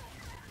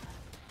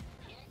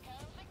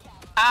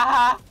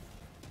 Aha!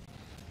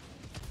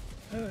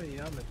 Oh,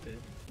 Yamate.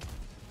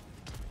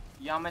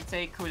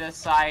 Yamate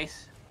kudasai.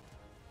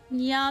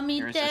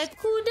 Yamite Use a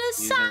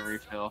kudasai.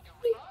 refill.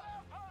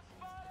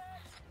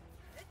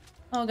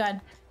 Oh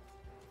god.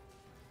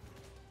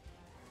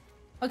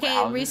 Okay,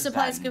 Wow, this is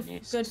resupply's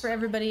that good for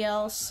everybody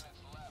else.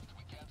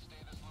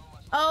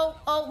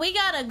 Oh, we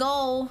gotta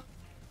go.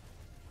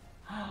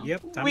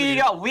 Yep, time We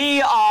to do-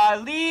 we are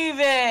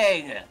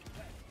leaving.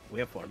 We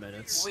have 4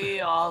 minutes. We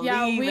are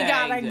Yeah, leaving. we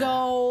gotta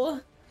go.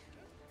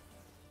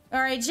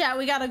 Alright, chat,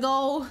 we gotta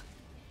go.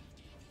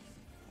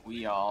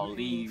 We are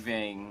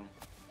leaving.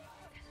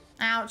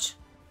 Ouch.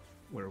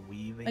 We're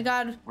weaving. My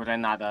god. We're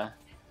another.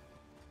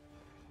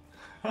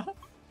 Hey,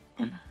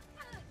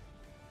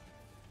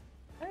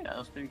 that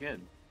was pretty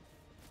good.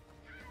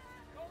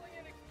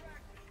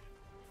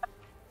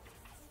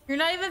 You're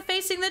not even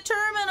facing the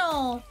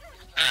terminal.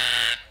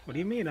 What do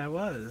you mean I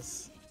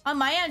was? On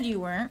my end, you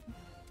weren't.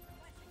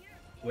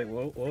 Wait,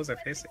 what was I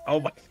facing? Oh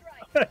my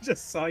god, I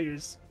just saw your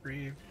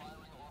screen.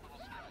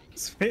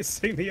 It's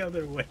facing the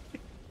other way.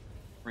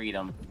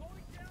 Freedom.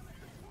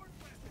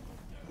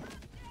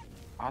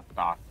 What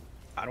the?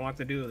 I don't have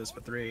to do this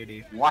for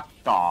 380. What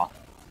the?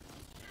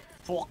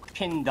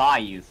 Fucking die,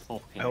 you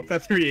fucking. I hope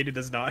that 380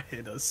 does not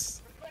hit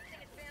us. Requesting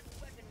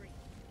advanced weaponry.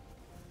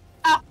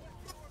 Ah!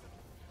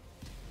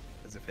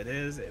 Because if it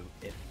is, it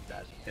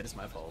is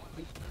my fault.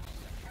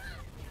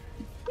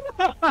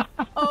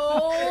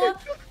 Oh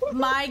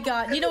my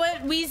god. You know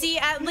what, Wheezy?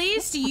 At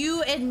least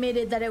you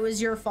admitted that it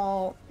was your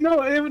fault. No,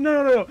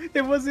 no.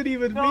 It wasn't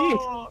even me.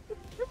 No,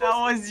 that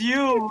was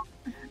you.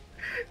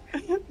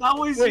 That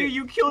was you. Wait.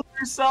 You killed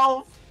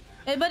yourself.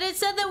 But it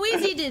said that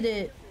Wheezy did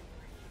it.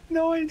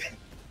 No, I.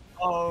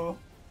 Oh.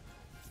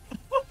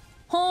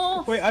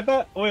 Huh? Wait, I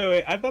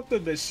thought the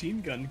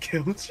machine gun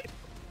killed you.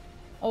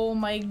 Oh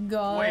my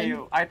god. Wait,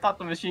 I thought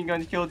the machine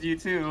gun killed you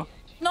too.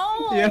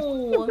 No.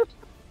 Yeah.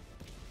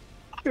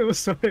 It was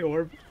so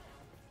orb.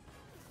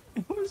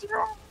 It was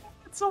wrong.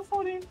 It's so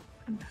funny.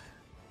 It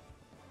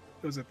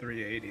was a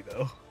 380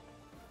 though.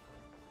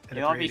 And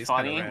You a know, it'd be 380 's kinda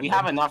funny. We random.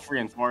 have enough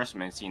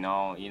reinforcements. You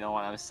know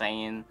what I'm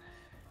saying.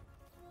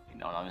 You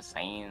know what I'm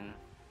saying.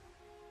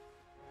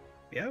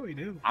 Yeah, we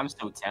do. I'm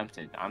so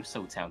tempted. I'm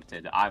so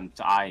tempted.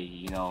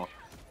 You know.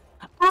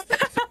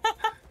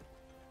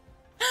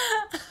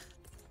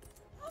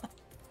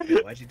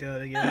 Why'd you do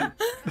it again?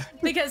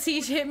 Because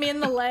he hit me in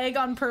the leg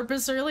on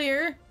purpose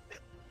earlier.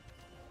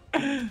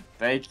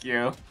 Thank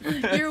you.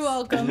 You're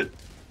welcome.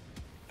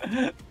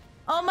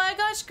 Oh my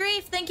gosh,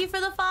 Grief, thank you for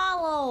the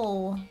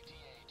follow.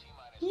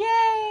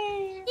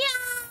 Yay!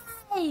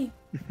 Yay!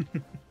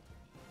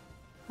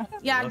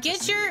 Yeah, Love to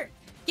get see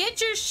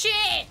your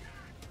shit.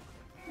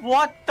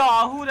 What the?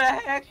 Who the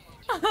heck?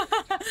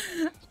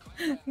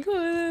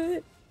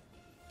 Good.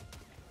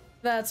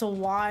 That's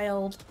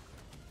wild.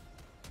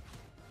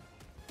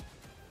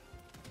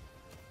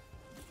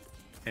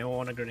 Anyone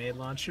want a grenade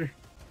launcher?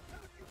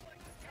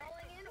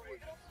 Calling in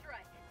orbital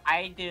strike.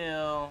 I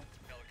do.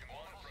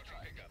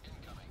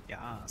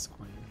 Yes,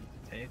 queen.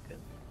 Take it.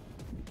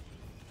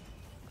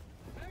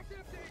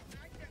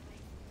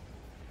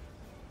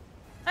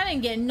 I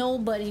didn't get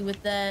nobody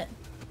with that.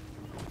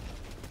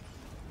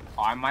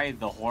 Am I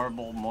the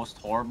most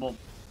horrible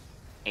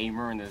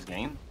aimer in this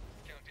game?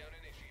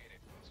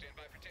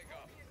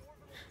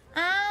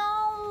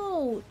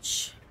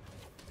 Ouch.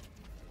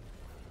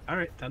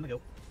 Alright, time to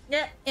go.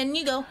 Yeah, and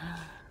you go.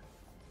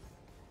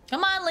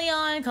 Come on,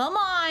 Leon. Come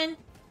on.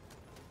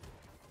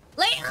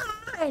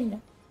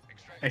 Leon!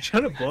 I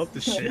trying to blow up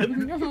the ship.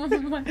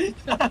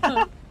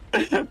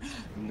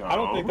 No. I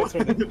don't think that's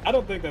where the I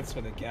don't think that's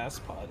where the gas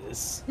pod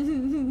is.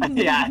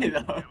 Yeah, I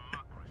know.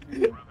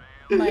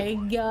 My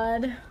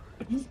god.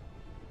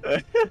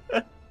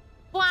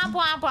 Blah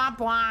blah blah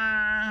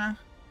blah.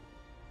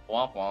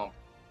 Womp womp.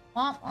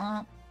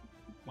 Womp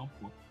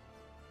womp.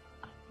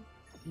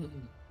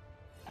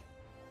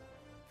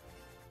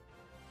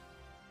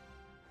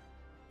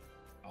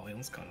 Oh, he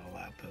almost caught all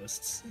lab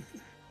posts.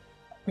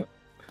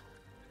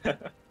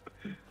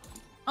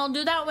 I'll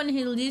do that when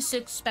he least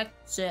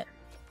expects it.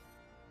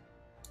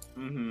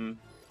 Mm-hmm.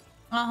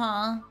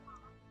 Uh-huh.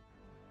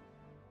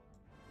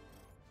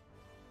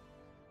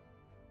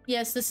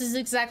 Yes, this is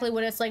exactly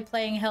what it's like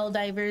playing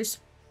Helldivers.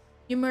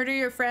 You murder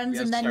your friends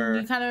Yes, and then sir.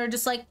 you kind of are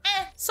just like,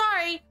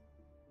 sorry.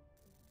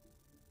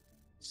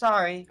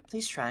 Sorry.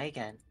 Please try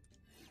again.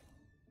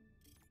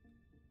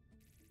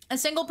 A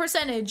single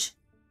percentage.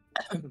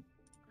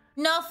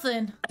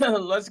 Nothing.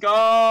 Let's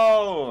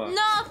go.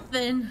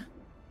 Nothing.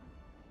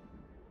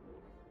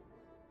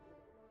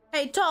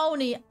 Hey,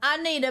 Tony, I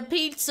need a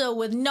pizza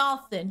with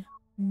nothing.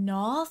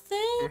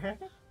 Nothing?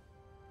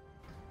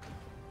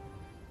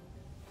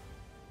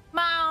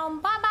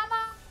 Mom, bye bye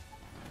bye.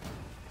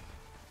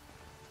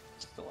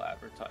 Still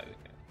advertising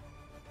it.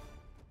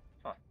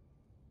 Huh.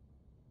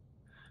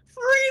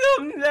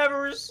 Freedom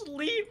never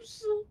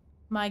sleeps.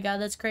 My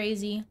god, that's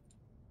crazy.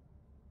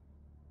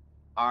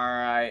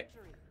 Alright.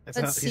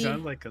 Let's He see.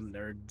 sounded like a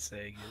nerd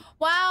saying it.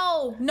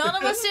 Wow, none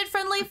of us did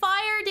friendly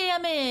fire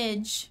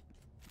damage.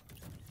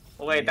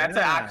 Wait, that's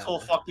an Yeah. actual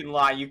fucking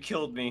lie. You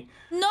killed me.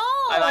 No,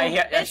 I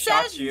it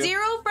shot says you.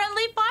 0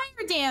 friendly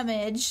fire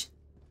damage.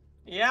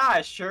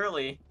 Yeah,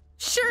 surely.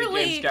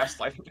 Surely.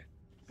 Gaslighting.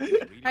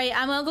 Alright,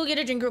 I'm gonna go get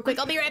a drink real quick.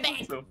 I'll be right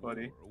back. So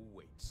funny.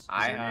 Is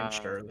I your name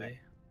Shirley?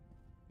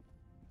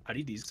 I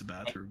need to use the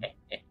bathroom.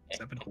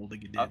 'Cause I've been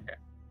holding it in. Okay.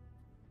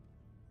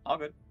 All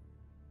good.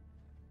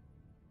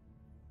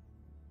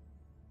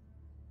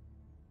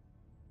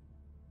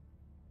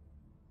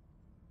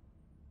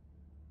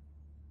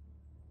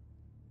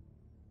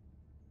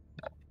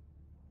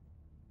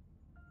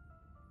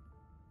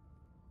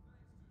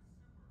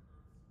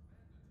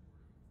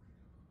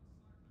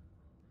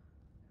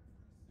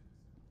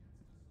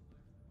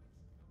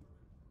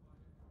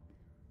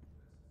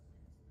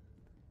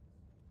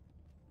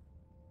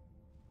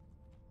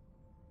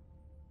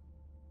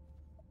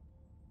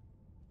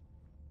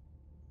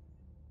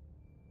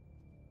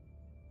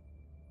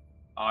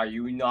 Are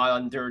you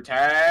not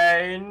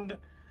entertained?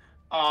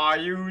 Are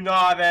you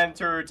not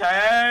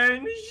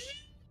entertained?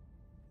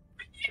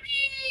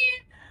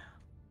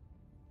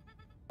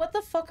 What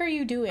the fuck are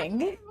you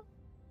doing?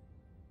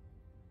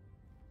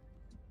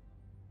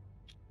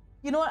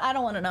 You know what? I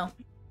don't want to know.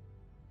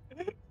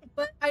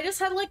 But I just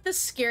had like the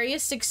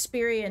scariest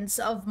experience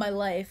of my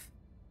life.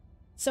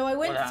 So I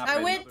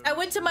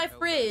went to my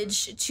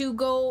fridge to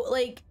go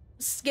like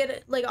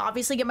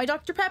obviously get my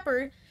Dr.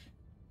 Pepper.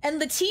 And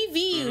the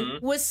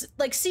TV was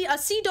like, a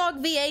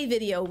CDawgVA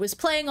video was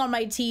playing on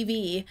my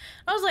TV.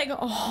 I was like,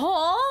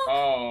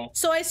 Oh.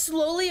 So I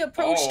slowly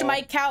approached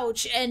my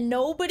couch and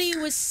nobody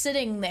was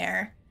sitting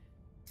there.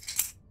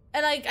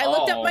 And I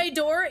looked at my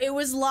door, it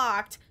was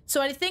locked.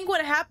 So I think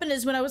what happened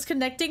is when I was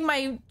connecting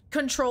my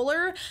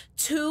controller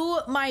to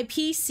my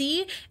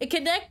PC, it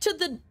connected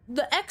to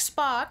the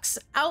Xbox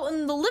out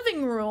in the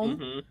living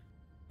room,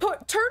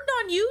 turned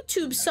on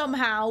YouTube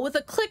somehow with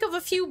a click of a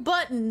few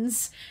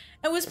buttons,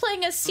 and was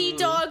playing a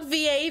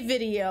CDawgVA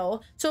video.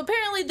 So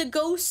apparently the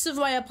ghosts of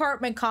my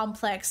apartment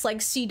complex like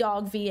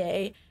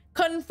CDawgVA.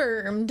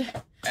 Confirmed.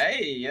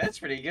 Hey, that's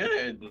pretty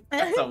good.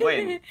 That's a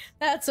win.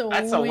 That's a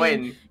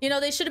win. You know,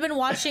 they should have been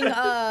watching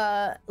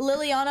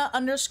Liliana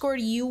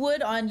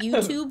 _Uwood on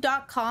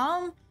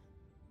YouTube.com.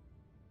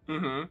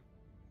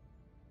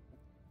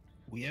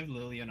 We have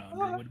Liliana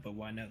Underwood, but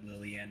why not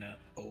Liliana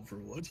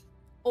Overwood?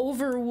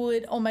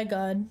 Overwood. Oh my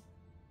god.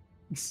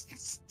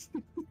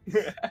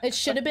 It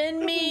should have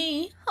been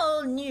me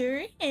holding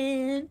your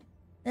hand.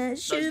 That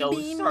should The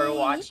be ghosts are me.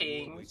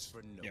 watching.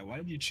 Yeah, why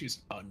did you choose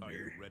Are you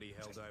under, ready,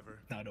 Helldiver?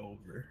 not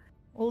over?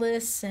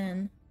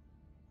 Listen.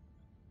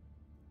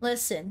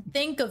 Listen.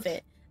 Think of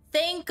it.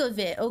 Think of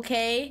it,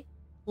 okay?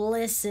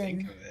 Listen.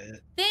 Think of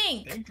it.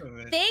 Think. Think of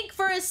it. Think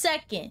for a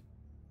second.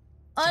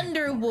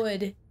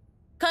 Underwood.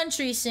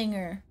 Country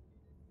singer.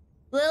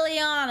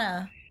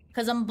 Liliana.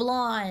 Because I'm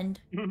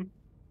blonde.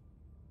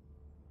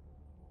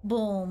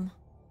 Boom.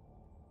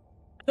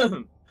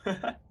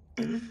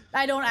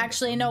 I don't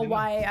actually know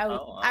why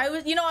I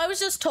was, you know, I was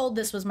just told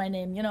this was my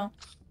name, you know.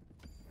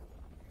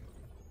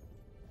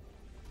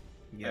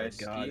 Yeah, Let's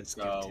God keep is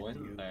gifted going.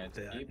 you Let's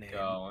that keep name.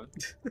 going.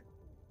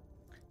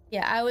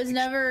 Yeah, I was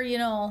never, you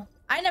know,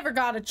 I never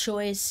got a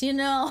choice, you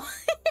know.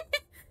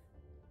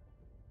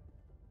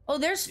 Oh,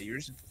 there's You're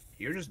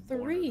just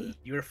born 3. of it.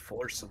 You're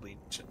forcibly.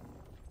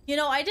 You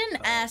know, I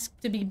didn't ask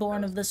to be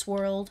born of this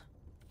world.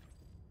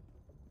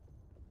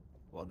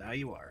 Well, now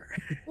you are.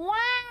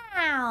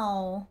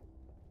 Wow.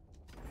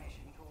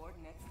 Mission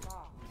coordinates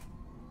locked.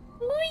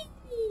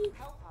 Whee!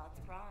 Hellpods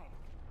prime.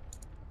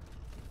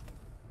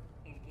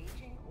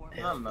 Engaging or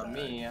Mamma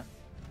mia.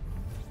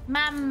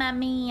 Mamma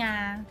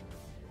mia.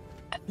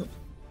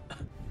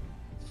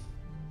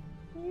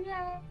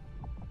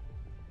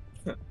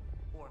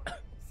 Orbit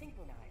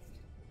synchronized.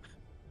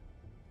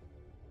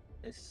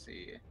 Let's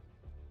see.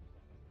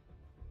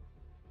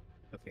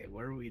 Okay,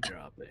 where are we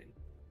dropping?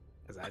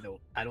 Because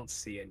I don't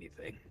see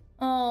anything.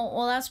 Oh,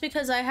 well, that's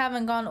because I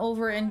haven't gone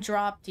over and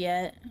dropped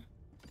yet.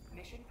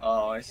 Mission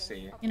Oh, I completion.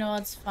 see. You know,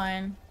 it's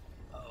fine.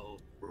 Oh,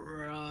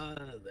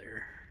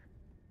 brother.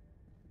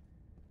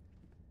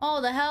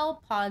 Oh, the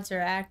hell pods are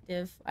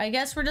active. I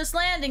guess we're just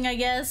landing, I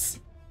guess.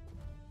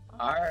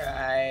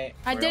 Alright.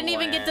 I didn't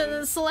even get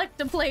to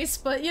select a place,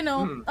 but you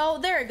know. Oh,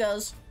 there it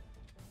goes.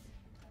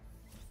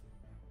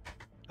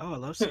 Oh, I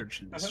love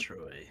search and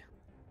destroy.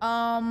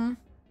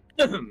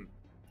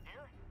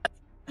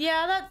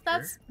 Yeah,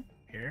 that's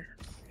Here.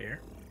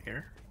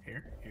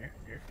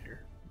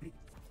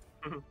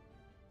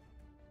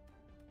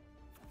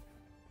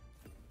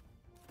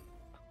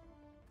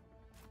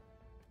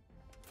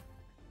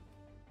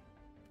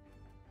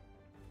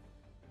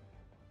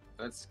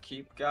 Let's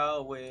keep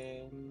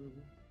going.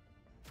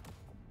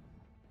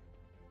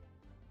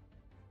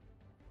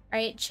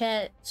 Alright,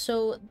 chat.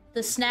 So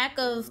the snack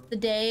of the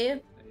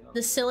day,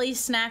 the silly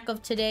snack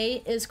of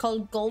today is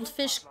called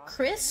goldfish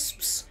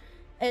crisps.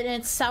 And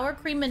it's sour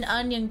cream and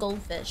onion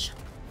goldfish.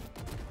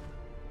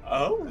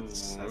 Oh. That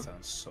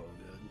sounds so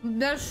good.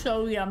 They're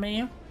so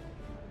yummy.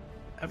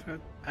 I've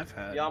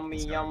had Yummy,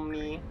 sour yummy.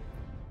 cream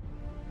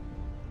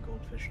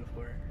goldfish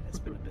before. It's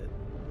been a bit.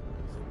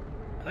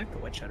 I like the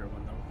white cheddar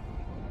one though.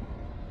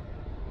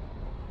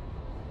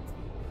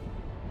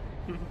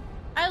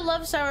 I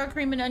love sour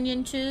cream and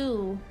onion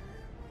too.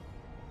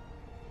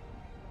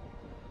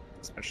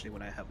 Especially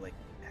when I have it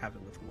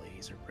with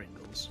Lay's or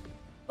Pringles.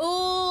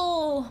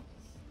 Ooh,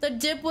 the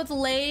dip with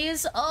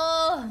Lay's.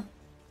 Oh,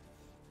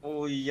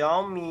 Oh,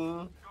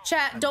 yummy.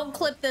 chat, don't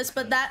clip this,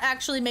 but that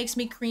actually makes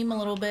me cream a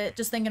little bit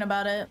just thinking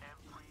about it.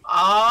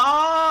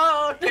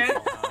 Oh, okay.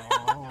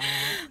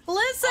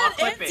 Listen,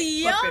 Clip it's it,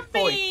 yummy. clip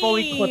it,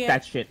 fully clip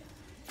that shit.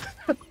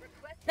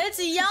 It's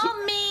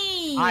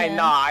yummy. I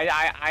know.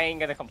 I ain't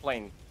gonna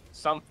complain.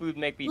 Some food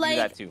make me do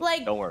that too.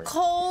 Like Don't worry.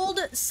 cold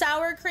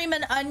sour cream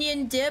and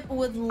onion dip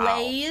with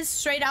Lay's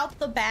straight out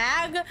the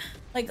bag.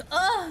 Like,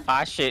 ugh.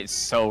 That shit's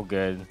so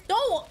good.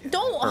 Don't,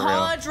 For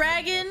huh, real.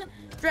 Dragon?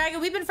 Dragon,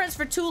 we've been friends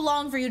for too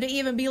long for you to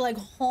even be like,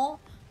 huh?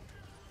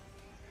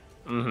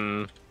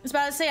 Mm-hmm. I was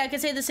about to say, I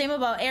could say the same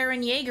about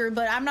Aaron Yeager,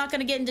 but I'm not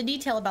gonna get into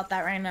detail about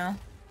that right now.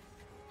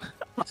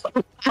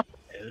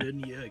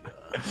 Eren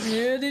Yeager.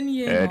 Aaron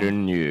Yeager.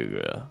 Eren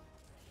Yeager.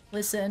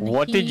 Listen,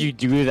 What did you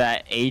do to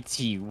that AT?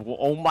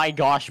 Oh my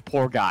gosh,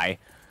 poor guy.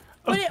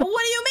 What do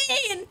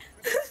you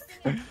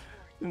mean?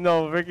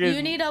 No, freaking.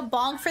 You need a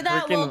bonk for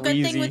that? Well, Frickin'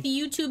 good thing with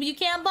Wheezy. YouTube you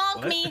can't bonk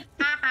What? me.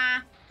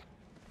 Haha.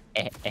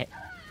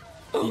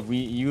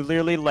 You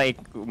literally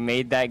like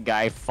made that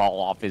guy fall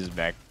off his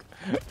back.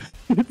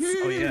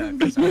 Oh yeah,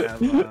 because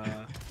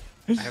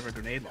I have a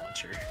grenade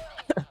launcher.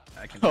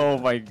 I can Oh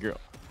my god.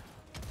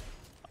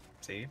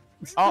 see.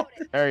 Oh,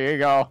 there you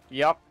go.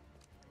 Yep.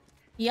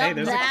 Yup,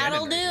 there's a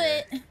that'll do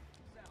cannon right it.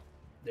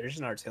 There's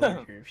an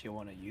artillery here if you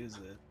want to use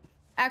it.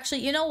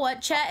 Actually, you know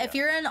what, chat? If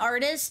you're an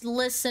artist,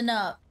 listen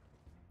up.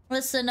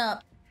 Listen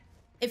up.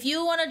 If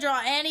you want to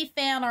draw any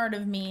fan art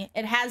of me,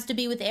 it has to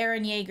be with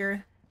Aaron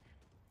Yeager.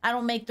 I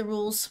don't make the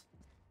rules.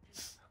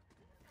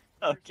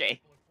 Okay.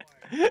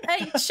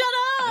 Hey, shut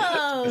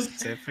up!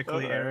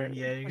 Specifically Eren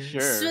Yeager.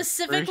 Sure.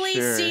 Specifically,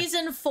 for sure.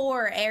 season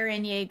 4,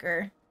 Aaron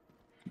Yeager.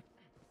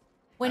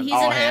 When he's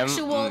Oh, an him?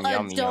 actual Mm, yum,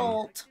 yum.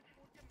 adult.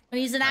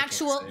 When he's an I can't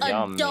actual say.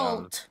 Yum,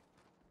 adult.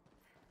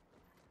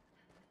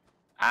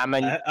 I'm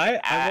an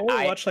I've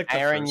only watched like the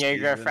Aaron first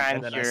Yeager season, fan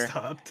and then I here.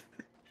 stopped.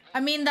 I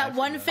mean, that I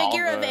one forgot.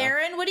 figure of All the-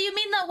 Aaron? What do you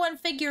mean that one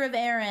figure of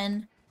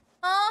Aaron?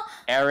 Huh?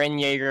 Aaron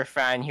Yeager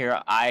fan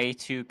here. I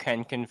too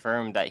can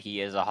confirm that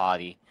he is a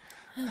hottie.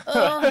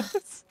 Ugh.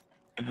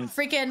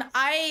 Freaking,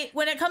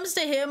 when it comes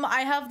to him,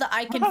 I have the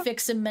I can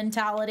fix him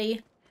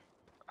mentality.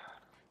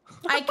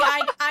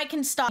 I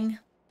can stop.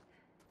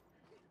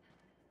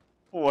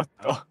 What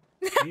the?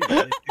 You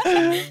really picked it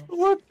out.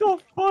 What the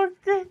fuck?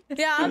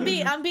 Yeah, I'm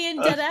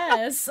being dead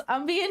ass.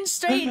 I'm being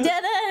straight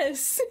dead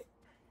ass.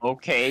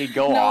 Okay,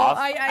 go No, off.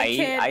 I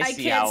can't. I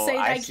see can't how, say.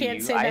 I see can't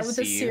you, say I that with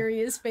a see you.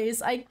 serious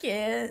face. I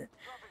can't.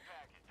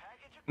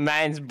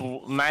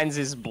 Man's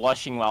is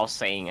blushing while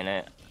saying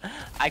it.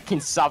 I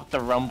can stop the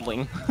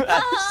rumbling.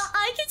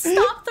 I can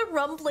stop the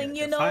rumbling.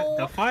 You know.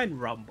 Define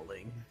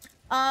rumbling.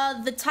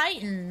 The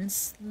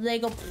Titans. They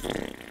go.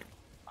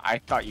 I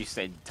thought you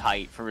said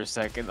tight for a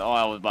second. Oh,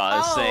 I was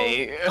about to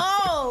say.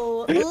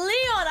 Oh, Leon,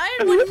 I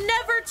would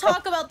never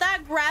talk about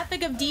that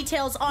graphic of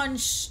details on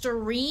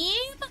stream.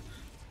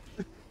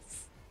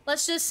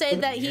 Let's just say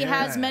that he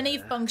has many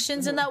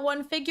functions in that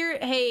one figure.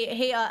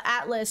 Hey,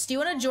 Atlas, do you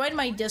want to join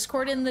my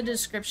Discord in the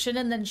description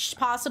and then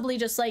possibly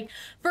just like,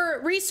 for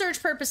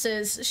research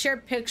purposes, share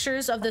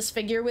pictures of this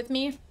figure with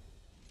me?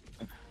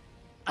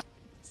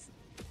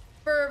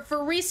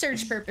 For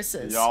research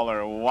purposes. Y'all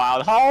are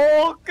wild.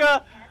 Hulk!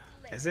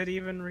 Is it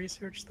even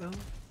research though?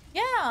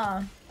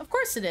 Yeah, of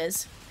course it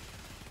is.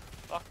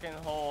 Fucking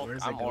Hulk.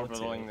 Where's it I'm go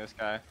orbitaling to? this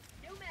guy.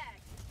 New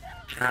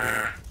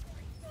mag.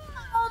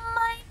 Oh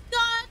my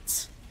god!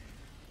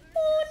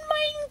 Oh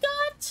my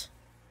god!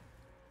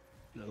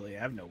 Lily, I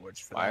have no words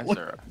for Why that. is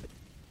there?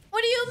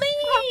 What do you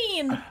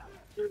mean?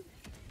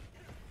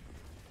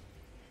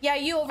 Yeah,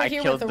 you over I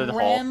here killed with the the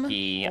Rem.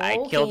 Hulky. I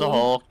killed the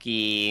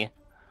Hulky.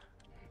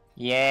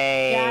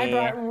 Yay! Yeah, I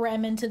brought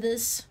Rem into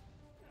this.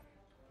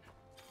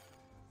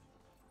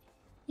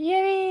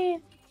 Yay!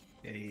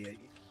 Yeah.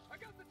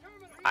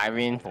 I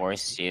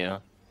reinforced you.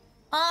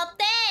 Oh,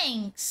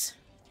 thanks.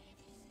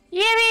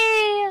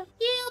 Yippee!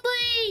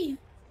 Yippee!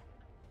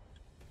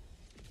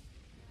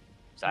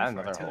 Is that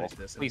another Hulk?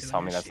 Please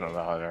tell me that's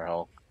another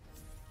Hulk.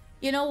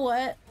 You know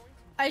what?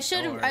 I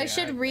should Don't worry, I I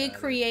should got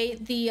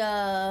recreate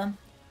the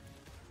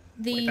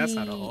Wait, that's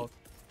not a Hulk.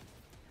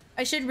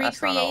 I should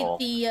That's not a recreate Hulk.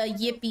 the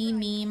yippee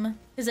meme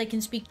because I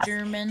can speak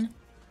German.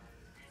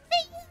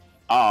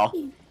 Oh.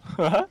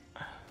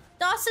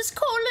 Das ist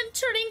Kohlen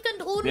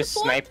trinken und This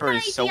sniper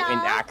is so Fortnite,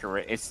 ja.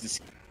 inaccurate. It's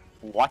just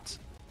what?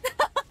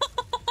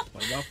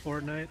 What about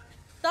Fortnite?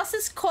 Das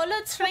ist Cola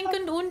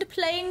trinken und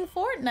playing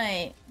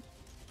Fortnite.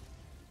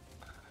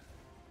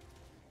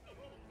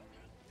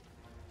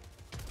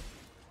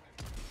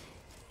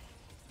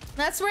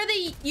 That's where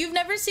you've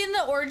never seen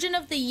the origin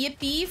of the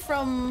yippee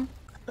from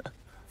Lethal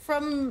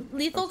From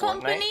Fortnite?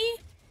 Company?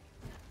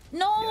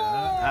 No.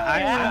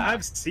 Yeah,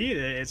 I've seen it.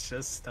 It's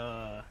just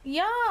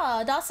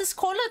Ja, das ist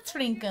Cola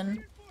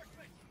trinken.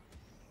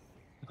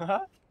 I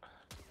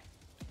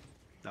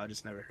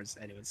just never heard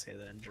anyone say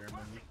that in German.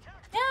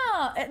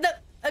 Yeah,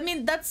 I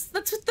mean that's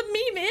what the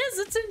meme is.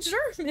 It's in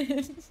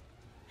German.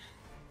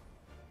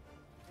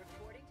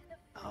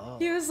 Oh.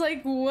 He was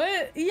like,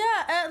 "What?"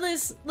 Yeah,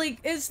 Atlas. Like,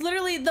 it's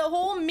literally the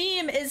whole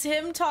meme is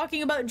him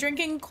talking about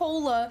drinking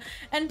cola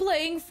and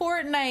playing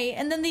Fortnite,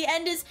 and then the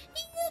end is.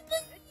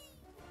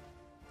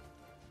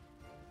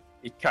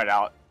 It cut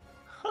out.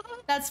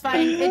 That's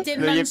fine. It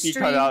didn't The yippee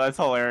cut out. unstream. That's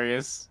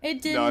hilarious.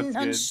 It No,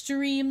 didn't it's good.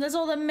 unstream. That's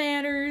all that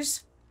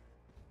matters.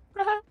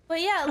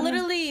 But yeah,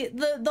 literally,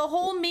 the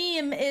whole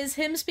meme is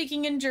him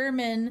speaking in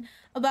German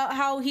about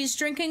how he's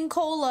drinking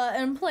cola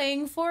and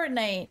playing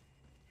Fortnite.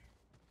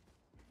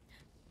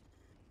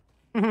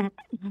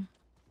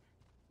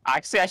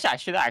 Actually, I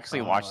should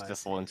actually watch I the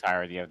see. full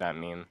entirety of that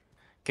meme,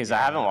 because I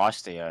haven't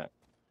watched it yet.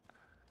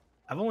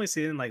 I've only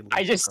seen like.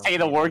 I just say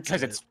the word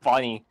because it's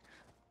funny.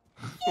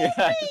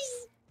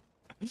 Yes.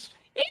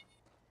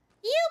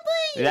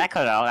 Did that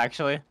cut out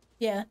actually?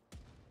 Yeah.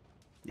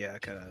 Yeah,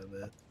 kind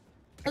of.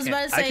 I was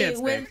about to say,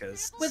 with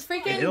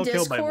freaking it'll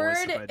kill my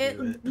voice Discord, if I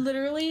do it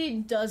literally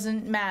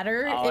doesn't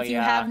matter Oh, if you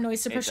yeah, have noise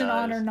it suppression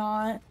on does. or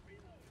not.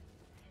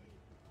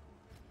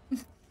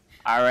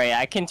 All right,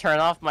 I can turn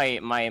off my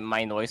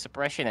noise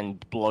suppression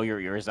and blow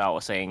your ears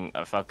out saying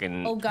a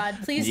fucking. Oh god,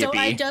 please don't.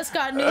 I yippee. just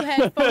got new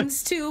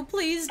headphones too.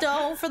 Please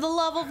don't, for the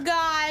love of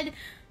God.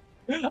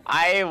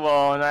 I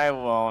won't.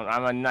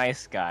 I'm a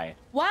nice guy.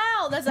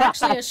 Wow, that's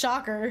actually a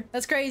shocker.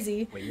 That's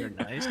crazy. Wait, you're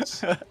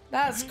nice.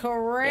 That's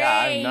crazy.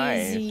 Yeah, I'm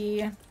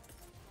nice.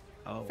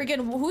 Oh. Freaking,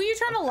 who are you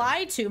trying to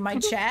lie to? My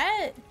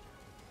chat?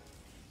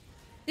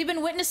 They've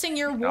been witnessing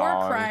your war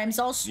No, crimes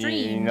all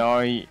stream. You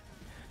know.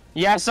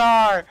 Yes,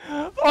 sir.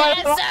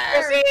 Yes,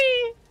 sir.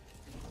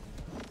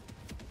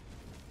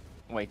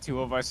 Wait,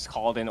 two of us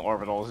called in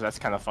orbitals. That's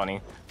kind of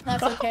funny.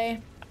 That's okay.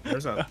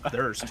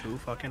 There's two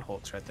fucking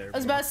Hulks right there. I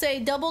was about to say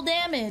double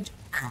damage.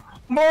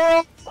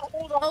 Bro,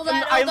 hold on. Oh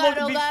god, I oh god,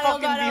 looked oh be god, oh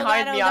fucking god, oh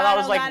behind god, me, oh and god, I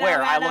was oh like, god,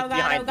 where? oh I god, looked oh god,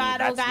 behind oh me.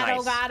 god, oh That's god, nice.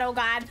 oh god, oh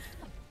god.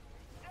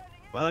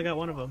 Well, I got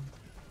one of them.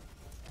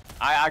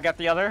 I got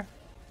the other.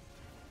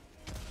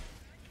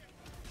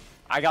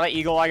 I got an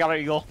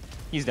eagle.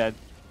 He's dead.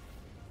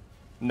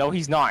 No,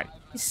 he's not.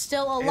 He's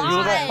still You little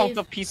alive. hunk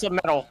of piece of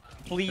metal.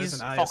 There's Please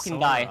an fucking ISR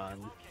die.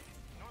 on.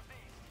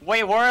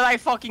 Wait, where did I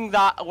fucking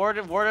die? Where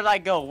did I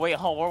go? Wait,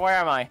 where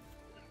am I?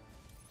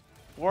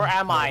 Where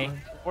am I?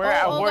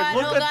 Where? Oh god,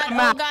 Look oh at god, the oh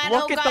map. god,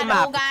 Look oh at the god,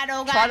 map. oh god,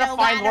 oh Try god, to oh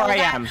find god, where oh I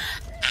god. am.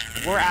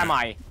 Where am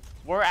I?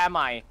 Where am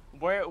I?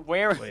 Where?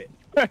 Wait,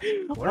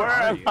 Where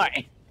are am you?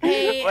 I?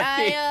 Hey, Wait.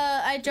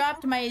 I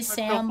dropped my fuck?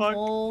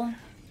 sample.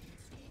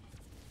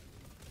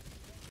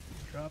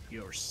 drop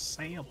your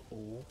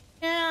sample.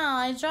 Yeah,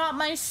 I dropped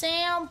my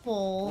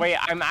sample. Wait,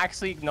 I'm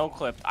actually no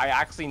clipped. I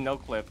actually no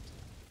clipped.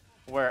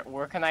 Where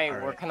can I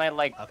Alright. where can I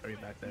like I'll throw you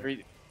back there.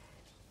 read?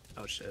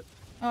 Oh shit.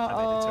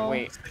 Uh-oh.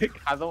 Wait,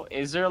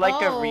 is there like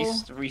Oh.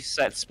 a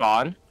reset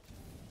spawn?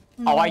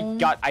 No. Oh,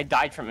 I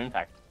died from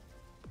impact.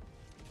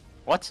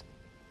 What?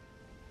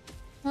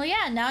 Well,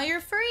 yeah, now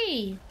you're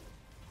free.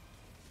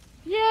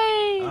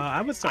 Yay!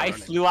 I would start I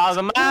running. flew out of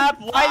the map.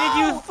 Why did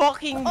you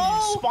fucking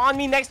Oh. spawn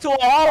me next to a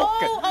Hulk?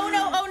 Oh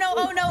no, oh no,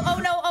 oh no, oh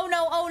no, oh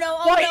no, oh no,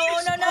 oh Why no, you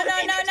oh no, no, no,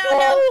 spawning no, next no, to a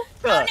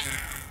no. Hulk?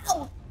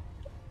 Oh,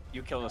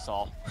 You killed us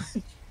all.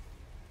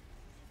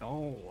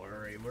 Don't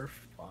worry, we're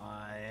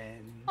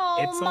fine. Oh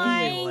it's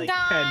my only like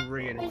God. 10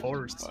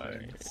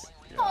 reinforcements.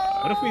 Oh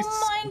What if we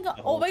my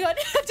god. Oh my god.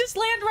 Just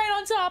land right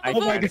on top I of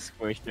tried him. to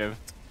squish him.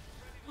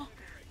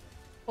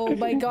 Oh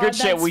my god. Good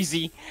shit, that's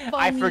Wheezy.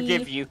 I funny.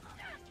 forgive you.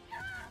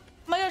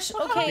 my gosh, He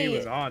okay.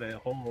 was on it.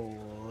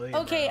 Holy.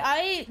 Okay,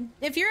 bro.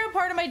 if you're a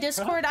part of my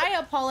Discord, I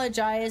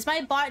apologize.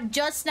 My bot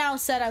just now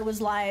said I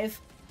was live.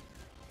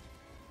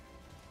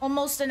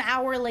 Almost an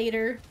hour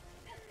later.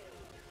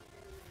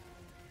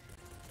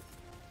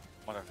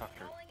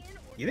 Motherfucker.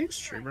 You think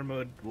streamer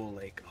mode will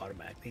like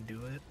automatically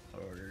do it,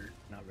 or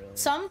not really?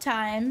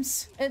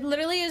 Sometimes. It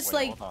literally is Wait,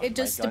 like, hold on. it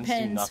just My guns do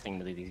depends. nothing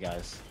to these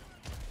guys.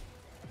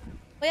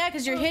 Well, yeah,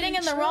 because you're hitting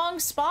in the wrong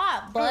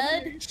spot,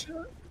 bud.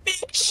 Big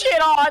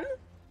shit on!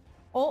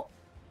 Oh,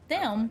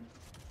 damn.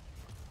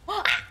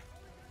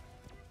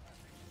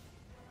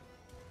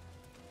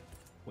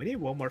 We need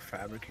one more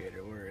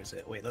fabricator. Where is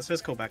it? Wait, let's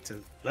just go back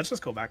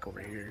over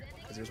here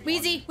because there's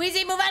Wheezy,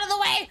 Wheezy, move out of the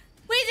way!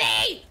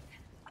 Wheezy!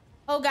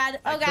 Oh god,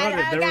 oh god, one.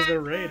 oh There was god. a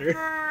raider.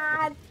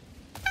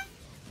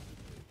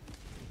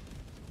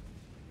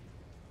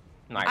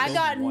 Nice. I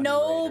got One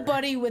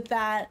nobody with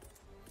that.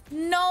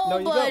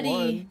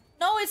 Nobody.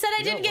 No, it said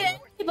I didn't get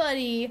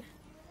anybody.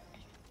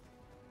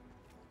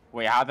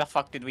 Wait, how the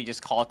fuck did we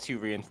just call 2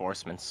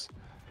 reinforcements?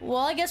 Well,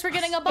 I guess we're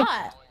getting a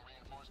bot.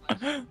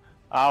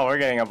 Oh, we're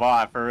getting a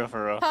bot, for real,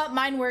 for real. Huh,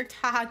 mine worked.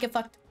 Haha, get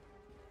fucked.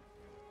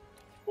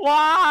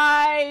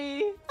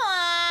 Why?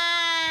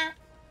 Ah.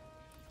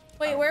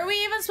 Wait, where are we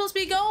even supposed to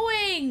be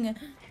going?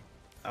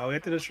 Oh, we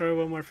have to destroy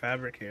one more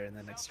fabricator and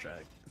then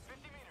extract.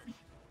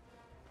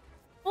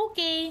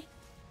 Okay.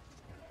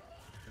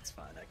 That's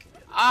fine, I can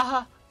get it.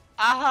 Aha!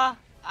 Aha!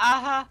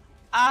 Aha!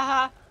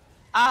 Aha!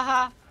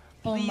 Aha!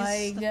 Oh Please.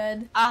 my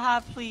god.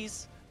 Aha,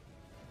 please.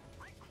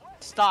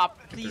 Stop,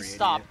 please 388.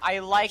 stop. I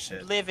like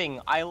shit. living.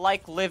 I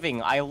like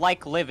living. I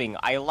like living.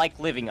 I like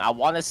living. I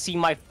want to see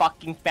my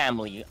fucking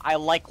family. I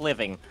like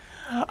living.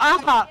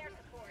 Aha!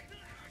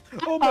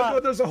 Oh my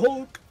god, there's a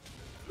Hulk!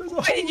 There's a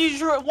Why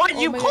Hulk!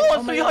 did you call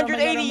it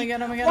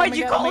 380? Why'd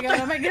you call it 380?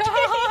 Oh my god.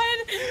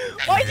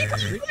 Why'd you call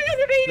it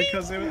 380?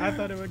 Because I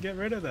thought it would get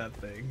rid of that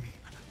thing.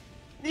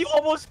 You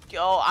almost.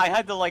 Oh, I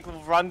had to like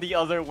run the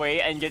other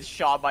way and get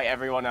shot by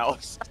everyone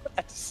else.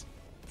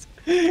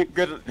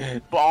 Good,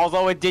 but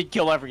although it did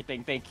kill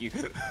everything, thank you.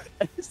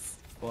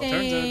 Well, it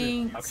turns out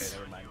it... Thanks. Okay,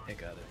 never mind. I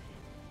got it.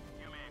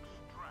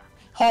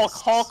 Hulk,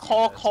 Hulk,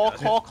 Hulk, Hulk,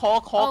 Hulk,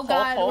 Hulk, Hulk, Oh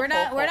god, Hulk, we're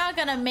not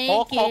gonna make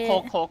Hulk, it. Hulk,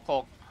 Hulk, Hulk,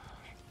 Hulk,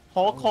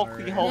 Hulk, Hulk,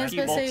 Don't I Hulk, was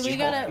gonna say we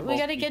gotta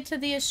Hulk, get to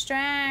the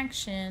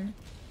extraction.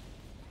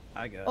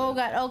 I got Oh it.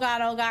 god, oh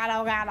god, oh god,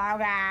 oh god, oh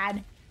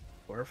god.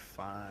 We're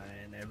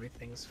fine.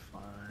 Everything's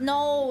fine.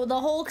 No, the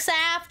Hulk's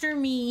after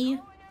me.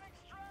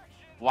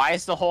 Why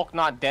is the Hulk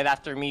not dead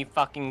after me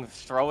fucking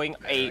throwing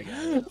a?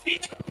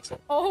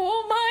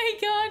 Oh my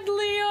god,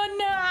 Leo,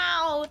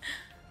 no!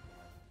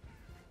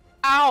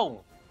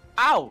 Ow!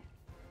 Ow!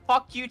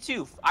 Fuck you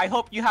too. I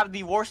hope you have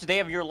the worst day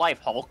of your life,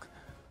 Hulk.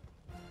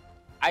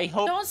 I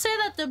hope. Don't say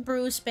that to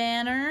Bruce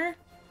Banner.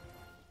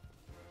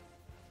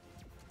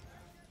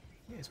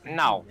 Yeah, it's pretty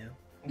No. cool, yeah.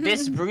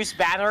 This Bruce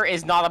Banner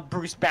is not a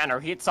Bruce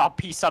Banner. It's a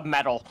piece of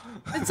metal.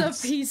 It's a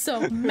piece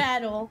of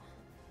metal.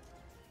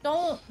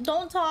 Don't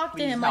talk to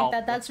Please him help.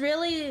 like that. That's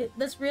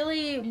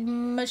really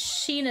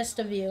machinist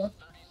of you.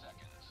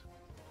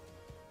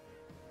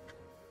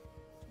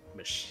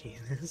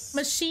 Machinist.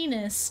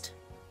 Machinist.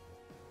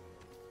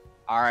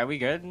 All right, we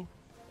good?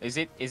 Is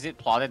it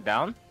plotted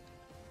down?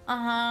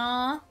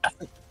 Uh-huh.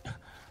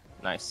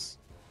 Nice.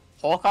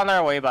 Hulk on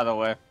our way, by the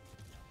way.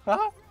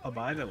 Oh,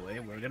 by the way,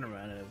 we're gonna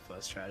run out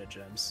of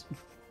stratagems.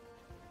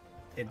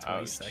 In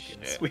 20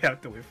 seconds. shit. We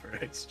have to wait for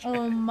extra.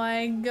 Oh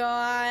my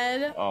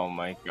god. Oh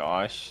my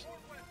gosh.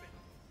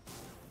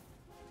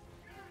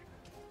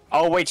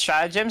 Oh wait,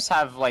 stratagems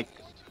have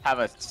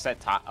a set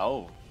time.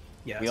 Oh,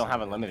 Yeah, we don't have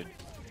so- unlimited.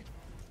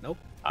 Nope,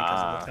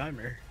 because of the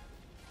timer.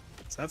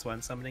 So that's why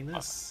I'm summoning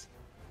this.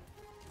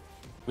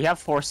 We have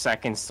 4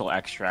 seconds till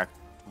extract.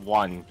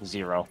 1,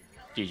 0.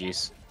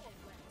 GG's.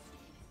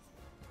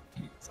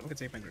 Someone can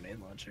take my grenade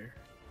launcher.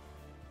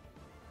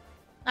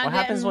 What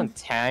happens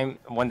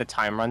when the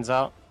time runs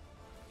out?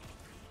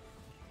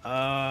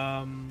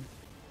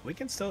 We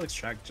can still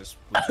extract, just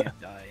we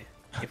can't die.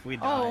 If we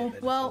die, Oh,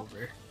 then well. it's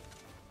over.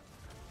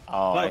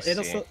 Oh, I see.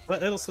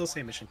 It'll still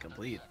say mission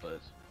complete, but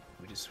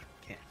we just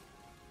can't.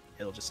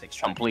 It'll just say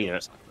extract. Complete or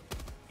it. something.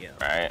 Yeah.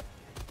 Right.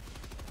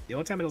 The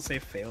only time it'll say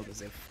failed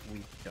is if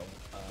we don't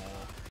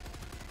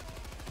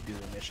do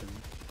the mission.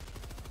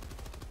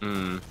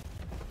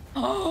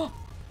 Oh,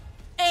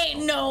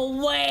 ain't no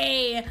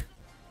way.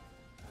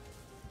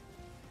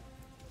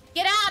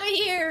 Get out of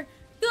here.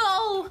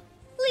 Go.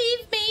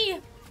 Leave me.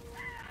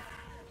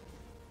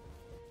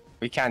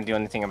 We can't do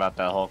anything about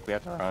that Hulk. We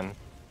have to run.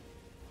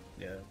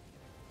 Yeah.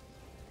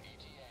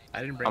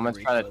 I didn't bring I'm the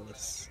gonna try to-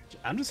 recoilless.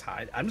 I'm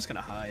just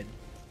gonna hide.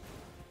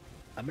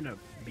 I'm gonna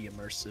be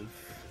immersive.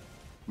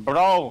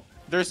 Bro,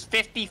 there's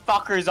 50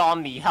 fuckers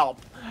on me. Help.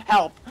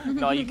 Help.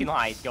 No, you can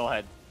hide. Go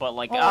ahead. But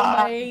like, Oh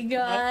my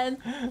god.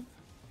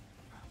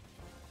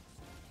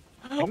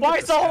 Why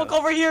is the Hulk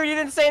over here? You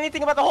didn't say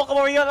anything about the Hulk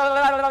over here.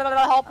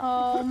 Help.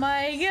 Oh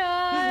my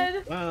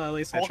god. Well, at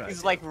least I Hulk tried.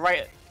 is like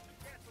right.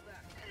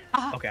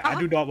 Okay, I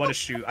do not want to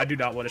shoot. I do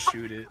not want to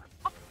shoot it.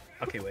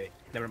 Okay, wait.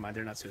 Never mind.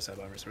 They're not suicide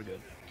bombers. We're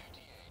good.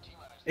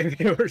 If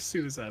they were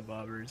suicide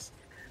bombers,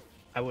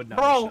 I would not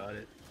Bro. have shot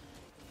it.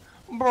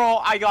 Bro,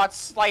 I got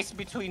sliced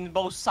between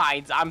both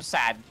sides. I'm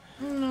sad.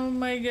 Oh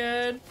my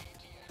god.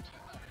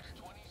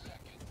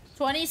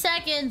 20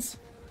 seconds.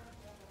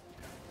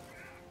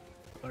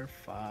 We're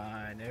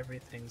fine.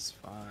 Everything's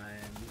fine.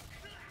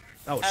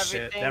 Oh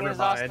shit! Everything Never is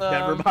mind. awesome.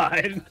 Never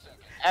mind.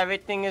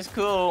 Everything is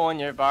cool when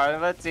you're part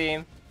of a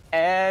team.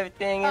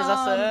 Everything is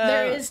awesome.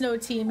 There is no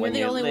team. You're when the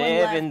you only one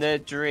live left. in the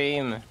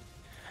dream.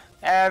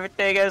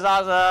 Everything is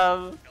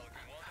awesome.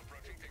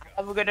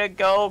 I'm gonna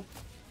go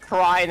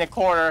cry in the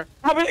corner.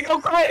 I'm gonna go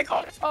cry in the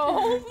corner.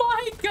 Oh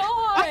my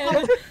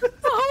god!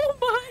 Oh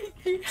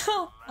my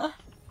god!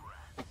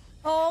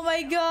 Oh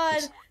my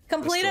god!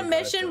 Complete a still got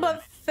mission it,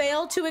 but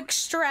fail to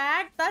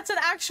extract? That's an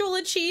actual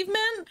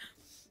achievement?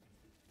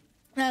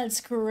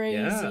 That's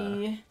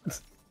crazy.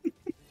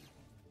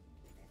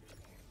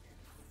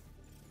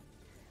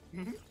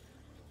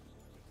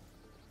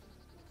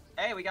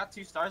 Hey, we got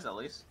 2 stars at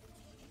least.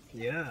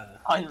 Yeah.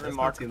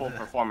 Unremarkable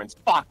performance.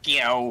 Fuck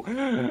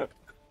you.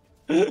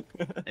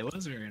 It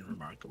was very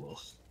unremarkable.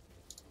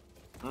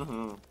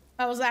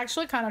 That was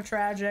actually kind of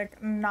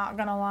tragic, not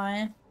gonna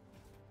lie.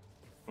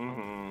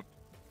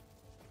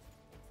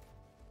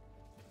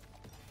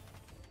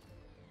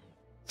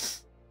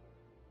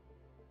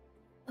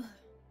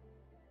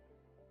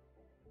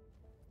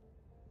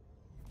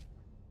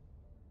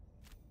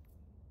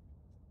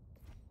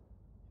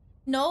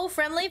 No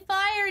friendly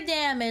fire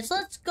damage.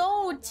 Let's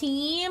go,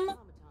 team.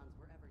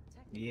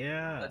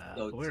 Yeah, Let's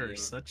go, we're team.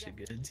 such a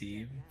good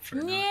team for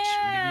not shooting each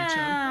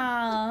other.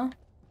 Yeah.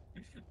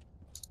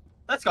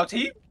 Let's go,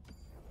 team.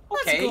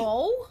 Let's Okay.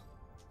 go.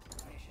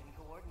 Mission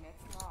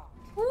coordinates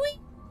locked.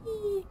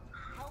 Whee!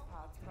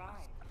 Hellpods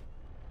prime.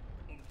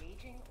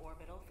 Engaging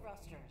orbital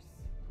thrusters.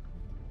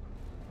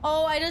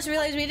 Oh, I just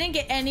realized we didn't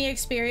get any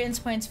experience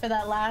points for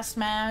that last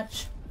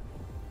match.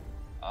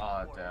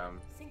 Oh,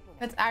 damn.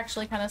 That's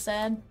actually kind of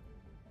sad.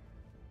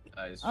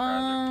 That is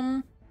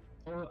tragic.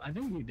 Well, I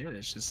think we did.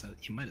 It's just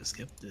that you might have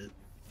skipped it.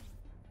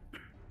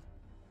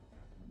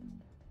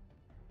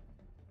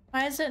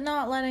 Why is it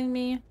not letting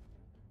me?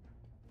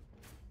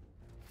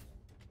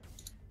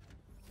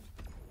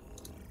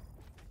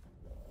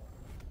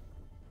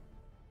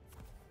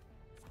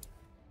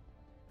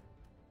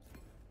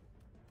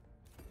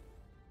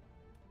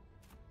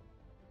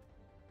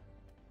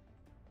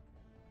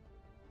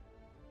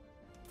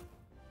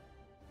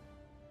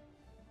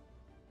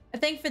 I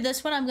think for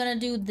this one, I'm gonna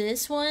do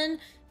this one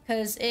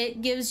because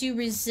it gives you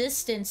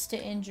resistance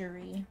to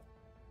injury.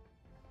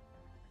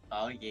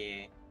 Oh,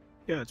 yeah.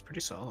 Yeah, it's pretty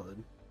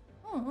solid.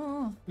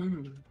 Oh. I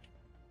don't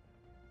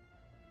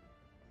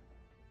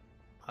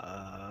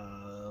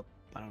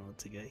know what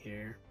to get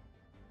here.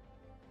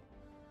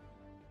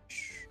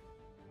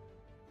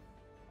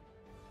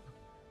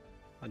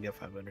 I'll get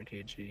 500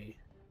 kg.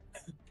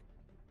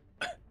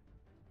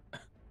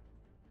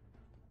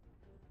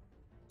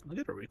 I'll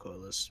get a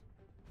recoilless.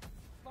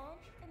 Launch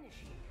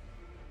initiated.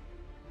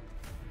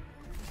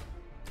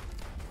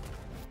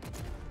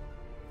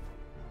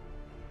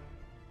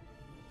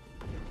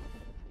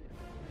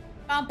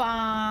 Bum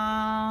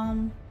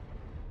bum.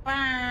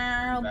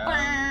 Bow,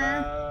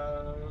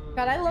 bow.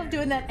 God, I love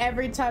doing that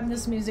every time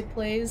this music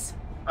plays.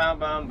 Bum,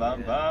 bum,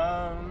 bum,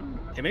 bum.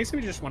 It makes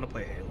me just want to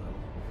play Halo.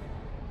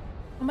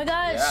 Oh my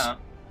gosh. Yeah.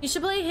 You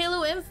should play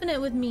Halo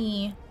Infinite with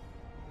me.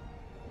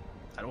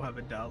 I don't have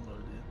it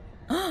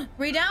downloaded.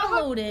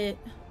 Re-download it.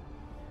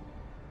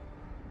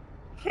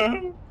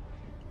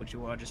 Would you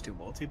want to just do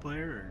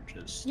multiplayer or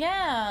just?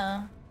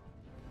 Yeah.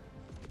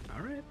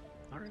 All right,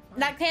 fine.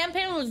 That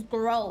campaign was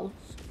gross.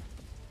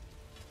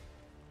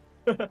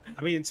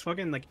 I mean, it's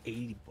fucking like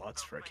 $80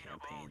 for a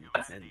campaign.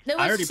 And It I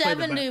was already played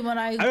the 70 when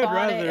I would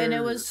got it, and it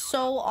rather- was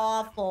so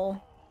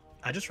awful.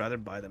 I just rather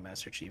buy the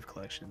Master Chief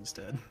Collection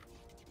instead,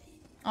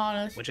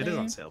 Honestly. which it is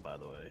on sale by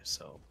the way.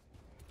 So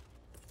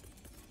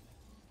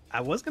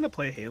I was gonna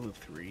play Halo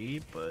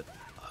 3, but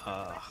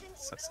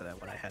sucks that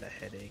when I had a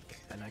headache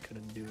and I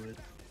couldn't do it.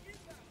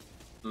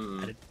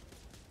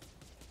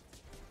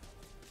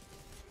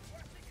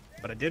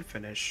 But I did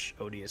finish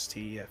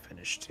ODST, I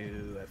finished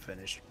 2, I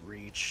finished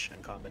Reach,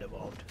 and Combat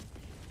Evolved.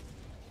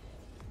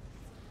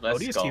 Let's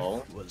ODST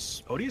go.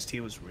 ODST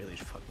was really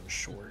fucking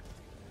short.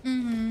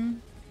 Mm-hmm.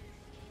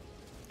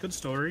 Good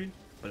story,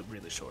 but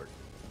really short.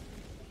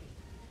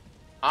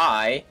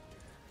 I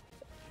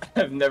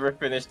have never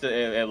finished a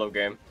Halo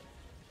game.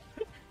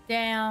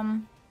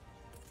 Damn.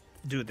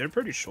 Dude, they're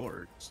pretty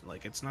short.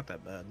 Like, it's not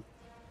that bad.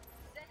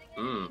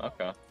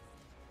 Okay.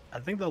 I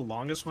think the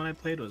longest one I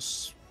played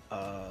was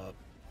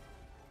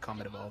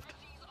Combat Evolved.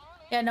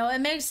 Yeah, no, it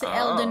makes the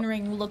Elden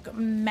Ring look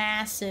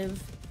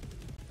massive.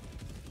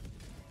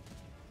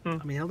 I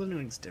mean, Elden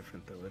Ring's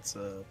different though. It's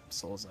a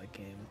Souls-like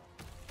game.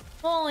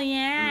 Oh,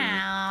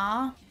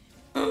 yeah.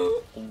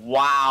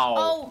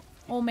 Wow.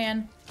 Oh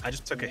man. I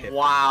just took a hit.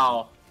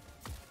 Wow.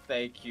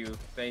 Thank you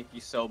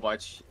so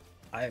much.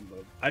 I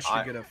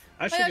should get a.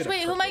 I Oh should my get gosh, a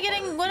wait, who am I purple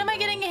getting? heart, What you am I know?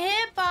 getting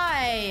hit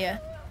by?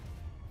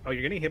 Oh,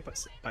 you're getting hit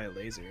by a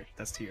laser.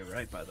 That's to your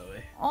right, by the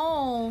way.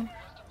 Oh.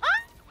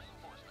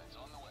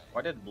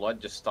 Why did Blood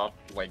just stop,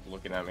 like,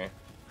 looking at me?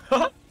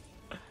 Oh,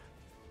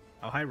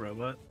 hi,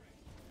 robot.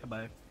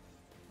 Goodbye.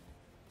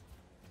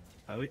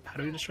 How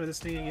do we destroy this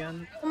thing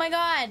again? Oh my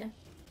god!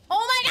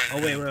 Oh my god!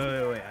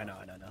 Oh, wait. I know.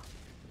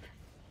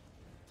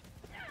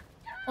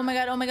 Oh my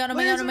god, oh my god, oh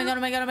my god, oh my god, oh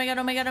my god, oh my god,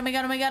 oh my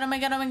god, oh my god, oh my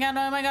god, oh my god,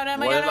 oh my god, oh my god, oh my god, oh my god, oh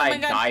my god. What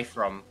did I die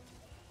from?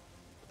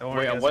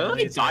 Wait, what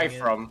did I die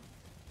from?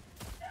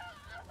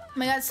 Oh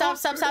my god, stop.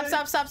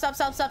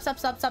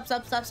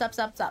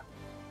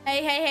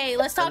 Hey,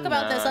 let's talk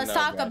about this. Let's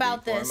talk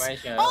about this.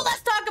 Oh,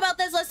 let's talk about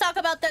this. Let's talk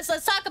about this.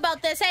 Let's talk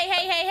about this.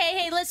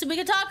 Hey, listen, we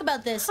can talk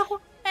about this.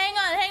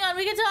 Hang on,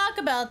 we can talk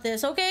about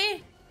this,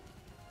 okay?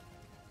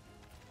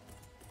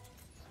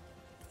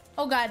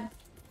 Oh god.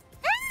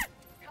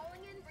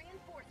 Calling in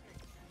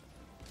reinforcements.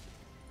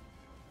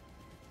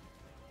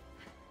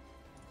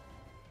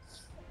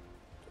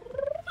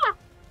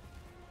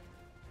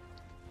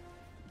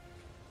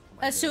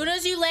 As soon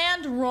as you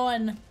land,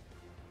 run.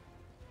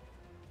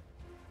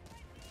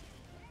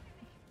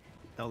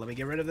 Oh, let me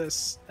get rid of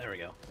this. There we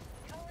go.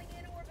 Calling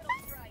in orbital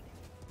strike.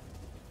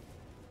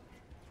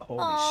 Holy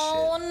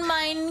Oh shit.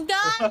 my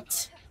god.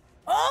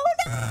 Oh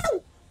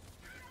no!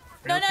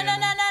 No.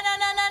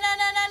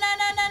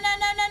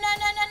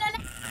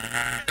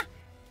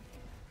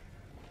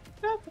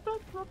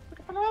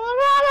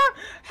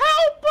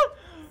 Help!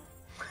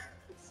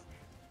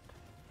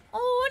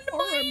 Oh my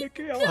Alright,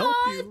 Mickey, I'll god. help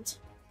you.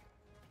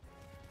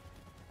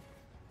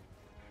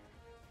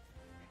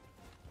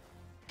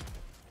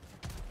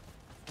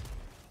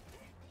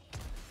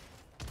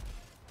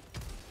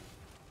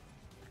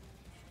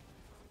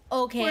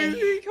 Okay.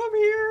 Wizzy, come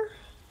here.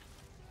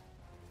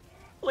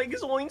 Like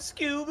Zoink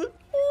Scoob.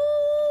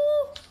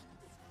 Ooh.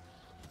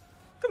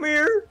 Come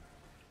here.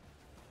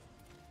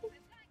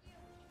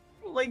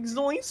 Like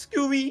Zoink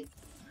Scooby.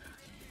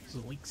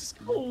 Zoinks.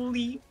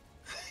 Holy.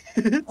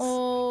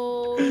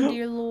 Oh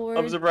dear lord.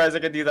 I'm surprised I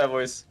could do that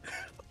voice.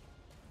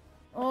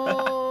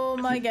 Oh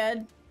my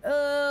god.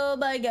 Oh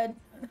my god.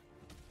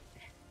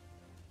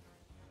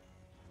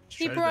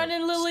 Keep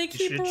running, Lily. Keep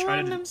You should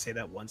try running. to say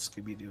that one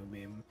Scooby-Doo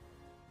meme.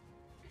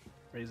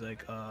 Where he's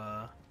like,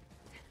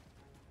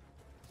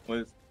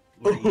 What?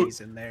 where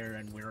he's in there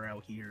and we're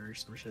out here or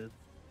some shit.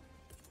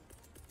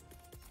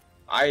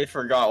 I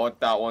forgot what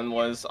that one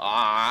was.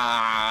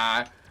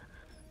 Ah.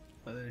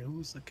 But then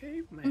who's the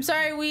caveman? I'm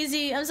sorry,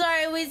 Wheezy. I'm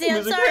sorry, Wheezy. I'm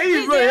Who's the sorry,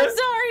 Wheezy. caveman? I'm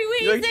sorry,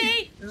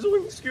 Wheezy.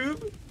 Zoink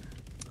Scoob.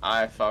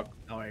 I fuck.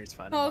 Oh, it's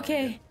fine.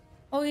 Okay.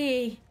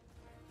 Okay.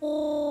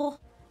 Oh.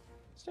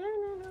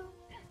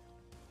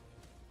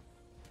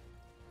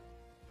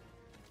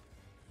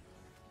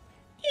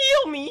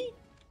 Heal me.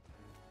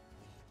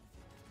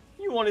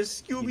 You want a You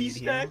Scooby need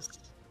snack? heals?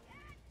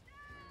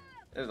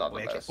 It's not the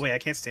Wait, best. I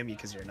can't stand you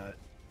because you're not.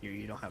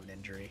 You don't have an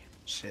injury.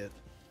 Shit.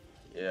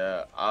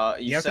 Yeah.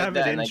 You You have to said have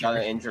that an and I got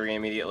an injury. injury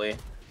immediately.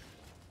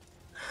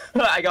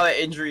 I got an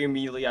injury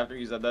immediately after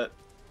you said that.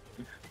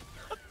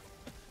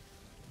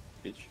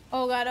 Bitch.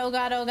 Oh god, oh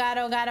god, oh god,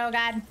 oh god, oh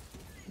god.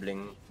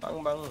 Bling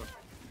bang bang.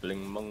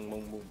 Bling bang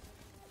bang boom.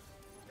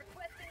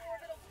 Requesting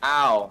orbital.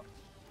 Ow.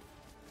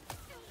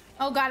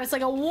 Oh god, it's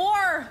like a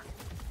war.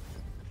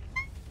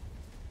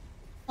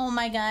 Oh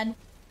my god.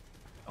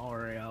 Don't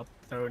worry, I'll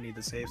throw need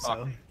the save Fuck.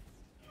 zone.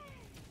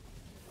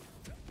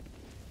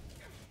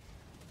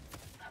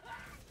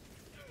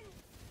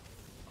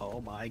 Oh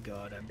my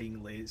god, I'm being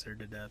lasered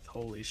to death.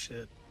 Holy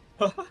shit.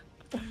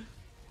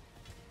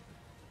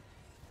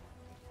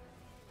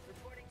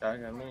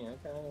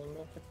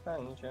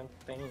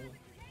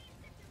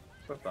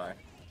 Goodbye.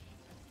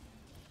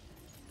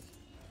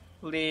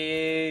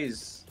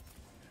 Please.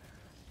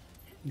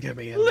 Get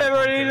me in.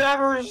 Liberty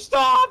never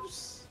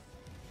stops.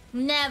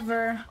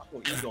 Never.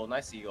 Oh, eagle,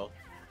 nice eagle.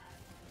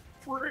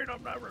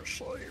 Freedom never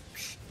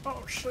sleeps.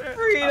 Oh shit.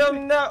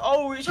 Freedom no.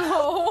 Oh,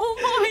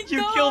 Oh my you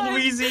god. killed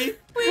Wheezy.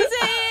 Wheezy!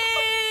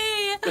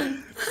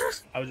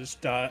 I was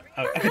just I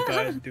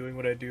died doing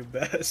what I do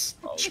best.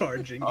 Oh.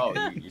 Charging. Oh,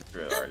 in. you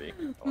threw it already.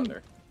 I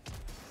wonder.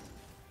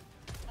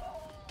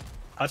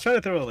 I was trying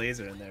to throw a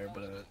laser in there,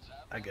 but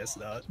I guess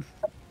not.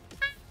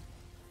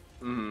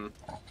 Hmm.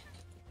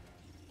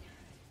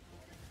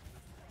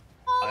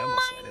 I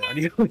almost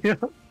landed on you. Yeah.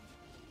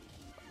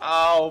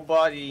 Oh,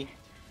 buddy.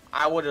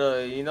 I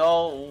would've, you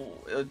know,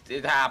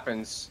 it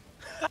happens.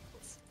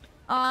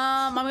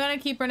 I'm gonna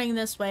keep running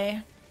this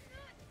way.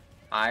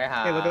 I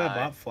have. Hey, look at that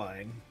bot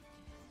flying.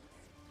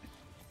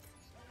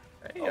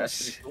 Hey, Oh, that's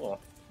pretty shit. cool.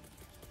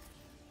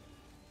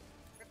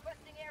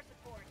 Requesting air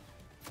support.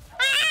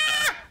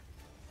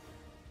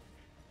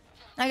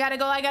 I gotta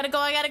go, I gotta go,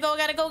 I gotta go,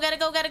 gotta go, gotta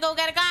go, gotta go,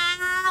 gotta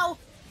go!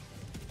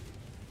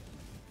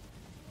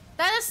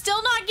 That is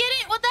still not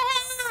getting. What the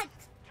heck?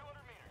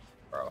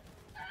 Bro.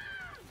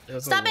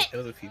 Stop it! It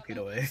was a few feet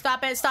away.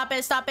 Stop it, stop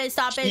it, stop it,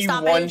 stop it, He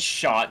stop it.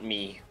 one-shot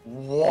me.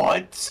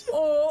 What?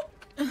 Oh.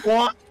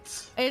 What?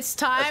 It's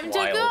time That's to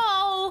wild.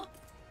 go.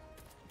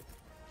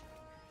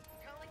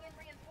 Calling in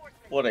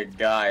reinforcements. What a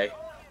guy.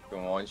 He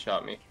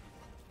one-shot me.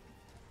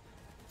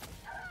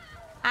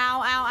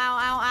 Ow, ow, ow,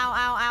 ow, ow,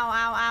 ow, ow,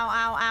 ow, ow,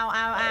 ow, ow,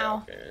 ow,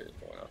 ow. Okay, it's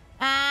going up.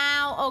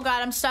 Ow. Oh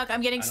god, I'm stuck.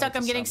 I'm getting I know stuck. what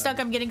I'm to getting summon.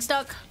 stuck. I'm getting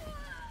stuck.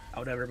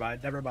 Oh, never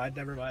mind. Never mind.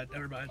 Never mind.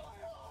 Never mind.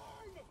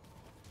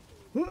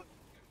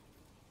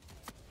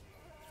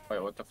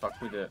 Wait, what the fuck?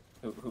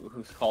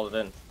 Who's called it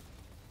in?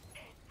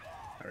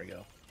 There we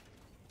go.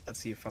 Let's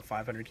see if a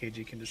 500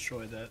 kg can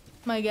destroy that.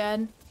 My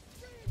god.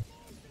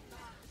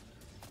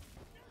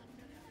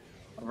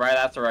 Right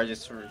after I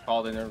just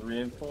called in a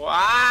reinforce.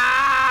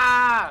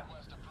 Ah!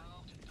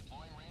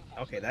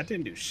 Okay, that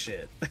didn't do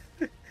shit.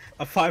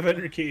 A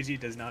 500 kg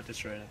does not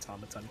destroy an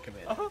automaton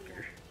command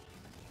bunker.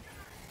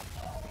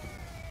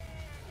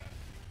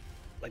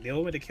 Like, the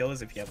only way to kill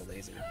is if you have a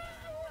laser.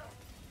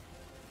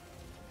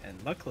 And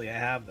luckily I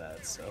have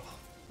that, so...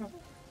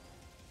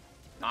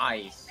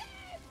 Nice.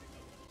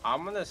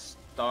 I'm gonna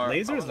start.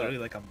 Laser is literally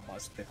like a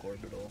must-pick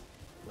orbital.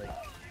 Like,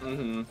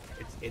 Mm-hmm.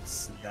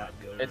 it's that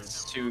good.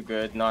 It's too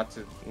good not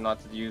to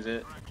use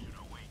it.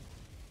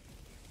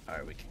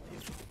 Alright, we can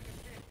use it.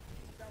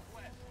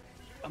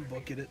 I'm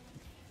booking it.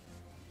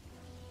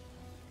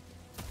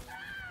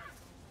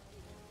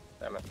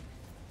 Damn it.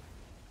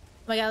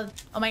 Oh my god.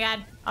 Oh my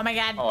god. Oh my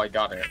god. Oh, I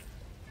got it.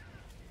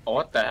 Oh,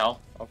 what the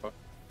hell? Okay.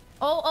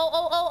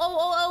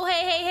 Oh,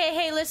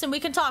 hey, listen, we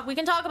can talk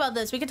about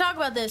this.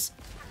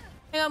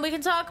 Hang on, we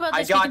can talk about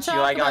this. I got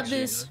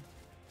you.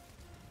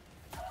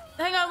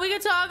 Hang on, we can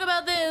talk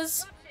about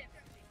this.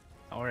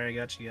 Alright, I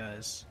got you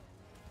guys.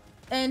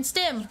 And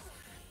Stim.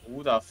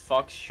 Who the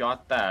fuck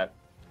shot that?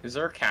 Is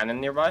there a cannon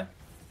nearby?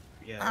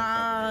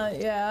 Yeah.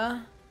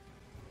 Yeah.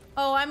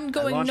 Oh, I'm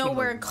going launched one of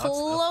nowhere those nuts,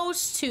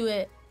 close to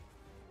it.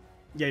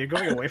 Yeah, you're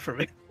going away from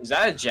it. Is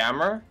that a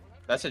jammer?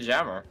 That's a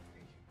jammer.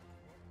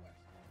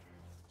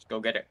 Let's go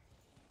get it.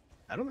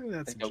 I don't think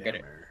that's Let's a go get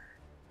it. jammer.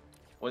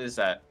 What is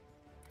that?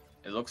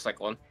 It looks like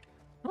one.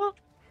 Huh?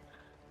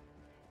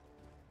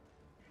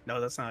 No,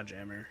 that's not a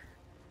jammer.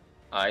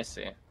 I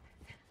see.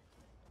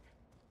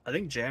 I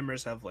think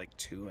jammers have like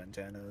 2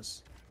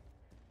 antennas.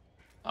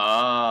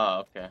 Ah,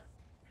 okay.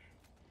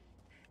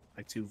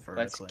 Like 2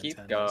 Let's vertical keep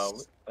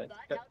antennas. going. Let's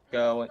keep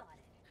going.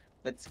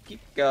 Let's keep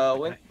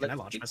going. Can I Let's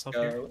launch keep myself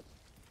here? going.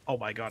 Oh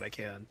my god, I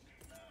can.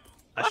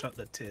 I shot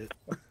the tit.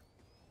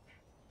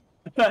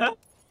 Sending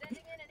in an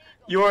eagle.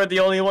 You are the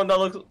only one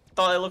that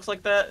thought it looks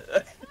like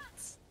that.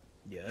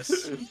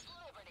 Yes.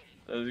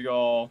 Let's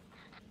go.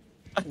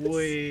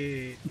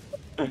 Wait.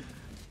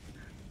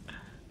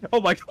 Oh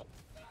my god.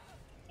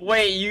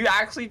 Wait, you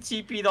actually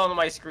TP'd on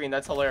my screen.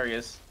 That's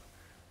hilarious.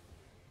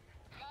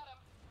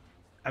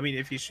 I mean,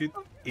 if you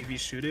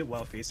shoot it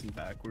while facing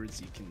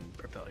backwards, you can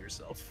propel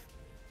yourself.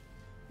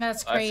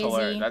 That's That's crazy.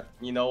 hilarious.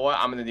 You know what?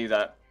 I'm gonna do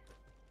that.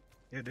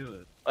 Yeah, do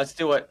it. Let's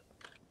do it.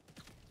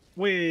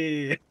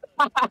 Wait.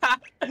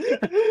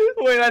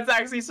 Wait, that's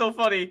actually so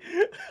funny.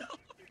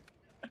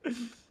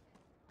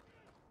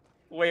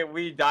 Wait,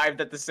 we dived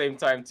at the same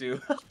time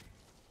too.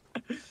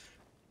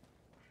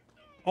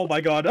 Oh my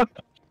god. Calling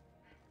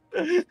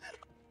in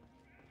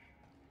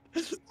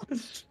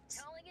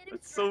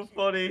It's so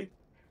funny.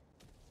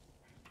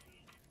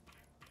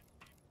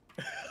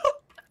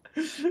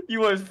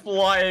 You was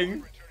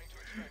flying.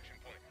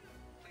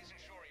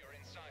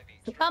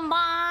 Come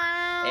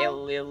on. Hey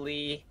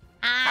Lily,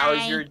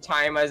 how's your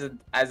time as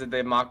a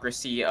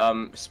democracy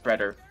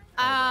spreader?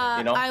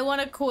 You know? I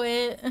want to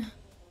quit.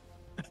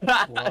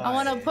 Why? I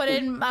want to put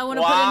in for Why?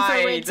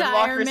 Democracy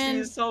retirement.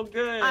 is so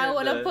good. I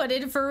want to put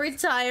in for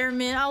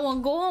retirement. I want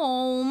to go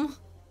home.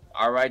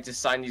 All right,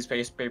 just sign these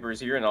papers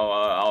here, and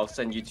I'll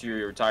send you to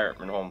your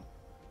retirement home.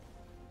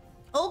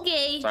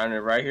 Okay. Sign it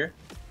right here.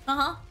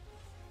 Uh-huh.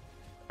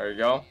 There you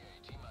go.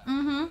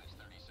 Mm-hmm.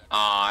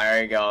 Ah,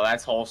 there you go.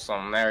 That's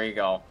wholesome. There you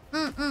go.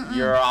 Mm-mm-mm.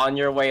 You're on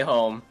your way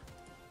home.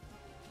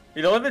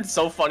 You know, it'd been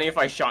so funny if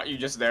I shot you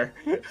just there.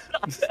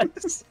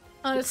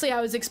 Honestly, I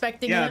was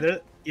expecting Yeah,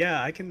 it.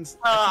 yeah, I can.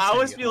 I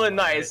was feeling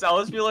nice. I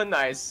was feeling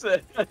nice.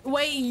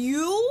 Wait,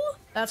 you?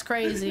 That's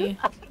crazy.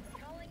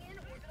 calling in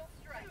orbital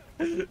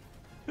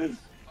strike.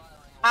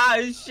 Ah,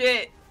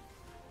 shit.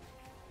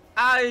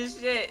 Ah,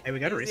 shit. Hey, we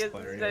got a Easy as resupply the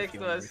area if sex you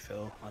want to was.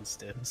 refill on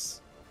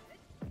stims.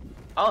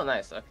 Oh,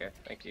 nice. Okay,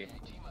 thank you.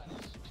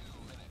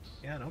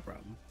 Yeah, no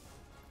problem.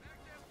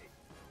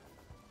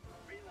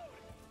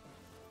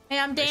 Hey,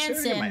 I'm I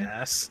should've hit my dancing.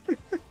 ass.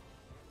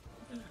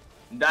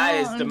 That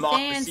is I'm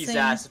democracy's dancing.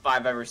 ass if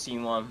I've ever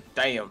seen one.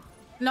 Damn.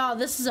 No,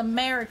 this is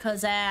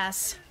America's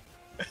ass.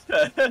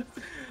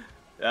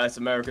 That's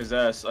America's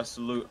ass. I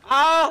salute.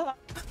 Ah!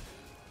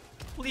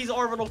 Please,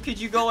 Orbital, could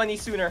you go any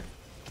sooner?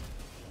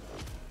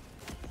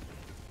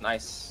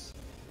 Nice.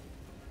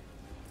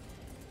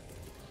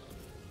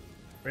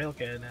 Rail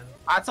cannon.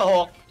 That's a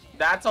Hulk.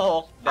 That's a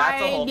Hulk.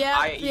 That's a Hulk.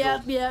 I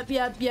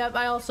Yep.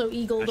 I also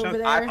eagled I over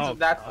shot- there. Oh,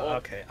 That's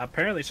okay.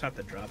 Apparently shot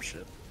the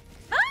dropship.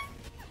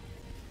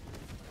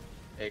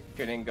 It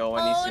couldn't go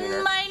any Oh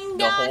sooner. my The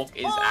God. Hulk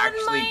is Oh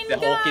actually. my The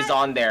Hulk is God.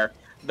 on there.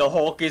 The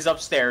Hulk is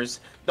upstairs.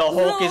 The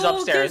Hulk is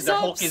upstairs. The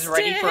Hulk is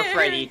ready for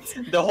Freddy.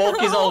 The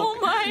Hulk is Oh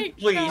on. my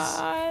Please.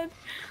 God.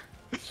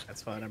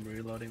 That's fine. I'm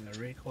reloading the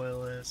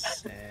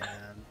recoilless and.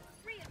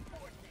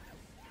 Reinforcement.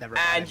 Never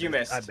mind. And you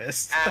missed. I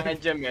missed.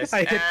 And you missed.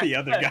 I hit the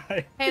And- other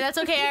guy. Hey, that's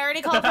okay. I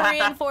already called for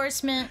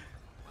reinforcement.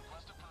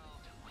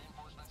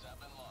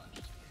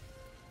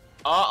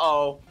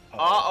 Uh-oh.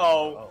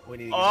 Uh-oh. We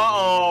need to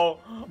Uh-oh.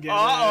 get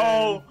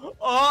Uh-oh.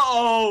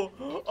 Uh-oh.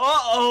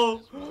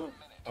 Uh-oh.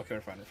 Okay,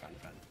 we're fine.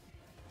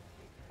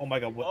 Oh my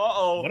god,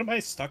 Uh-oh. what am I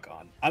stuck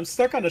on? I'm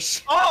stuck on a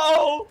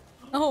Uh-oh.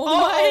 Oh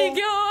my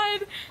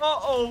god!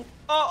 Uh-oh.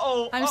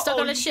 Uh-oh. I'm stuck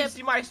on a You ship. should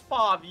see my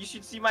pub. You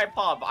should see my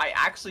pub. I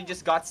actually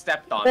just got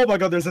stepped on. Oh my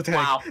god, there's a tank.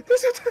 Wow.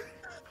 There's a tank.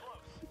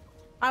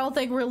 I don't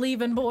think we're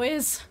leaving,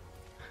 boys.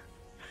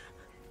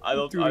 I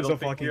don't Dude, there's a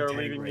think fucking we are tank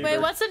leaving right Wait,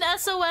 either. what's an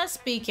SOS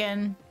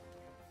beacon?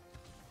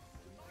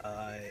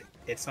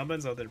 It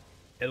summons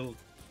it'll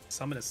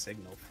summon a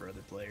signal for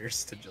other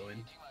players to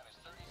join.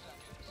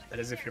 That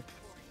is if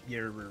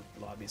your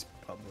lobby's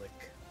public.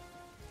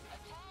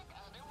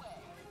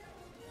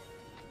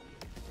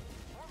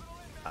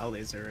 I'll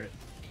laser it.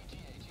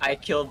 I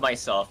killed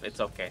myself. It's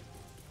okay.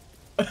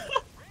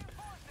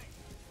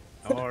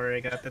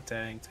 Alright, got the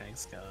tank.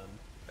 Tank's gone.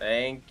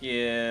 Thank you.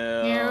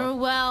 You're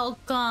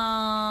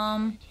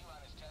welcome.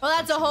 Oh,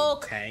 that's a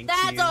Hulk. Thank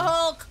That's you. a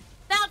Hulk.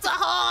 That's a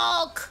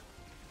Hulk.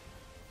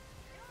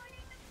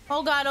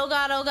 Oh god, oh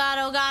god, oh god,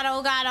 oh god,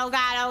 oh god, oh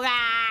god, oh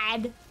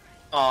god.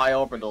 Oh, I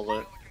overbuilt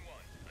it.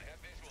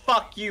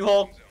 Fuck you,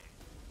 Hulk.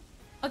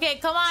 Okay,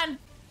 come on.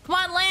 Come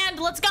on, land.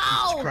 Let's Jesus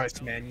go.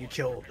 Christ, man, you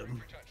killed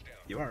him.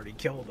 You already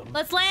killed him.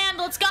 Let's land.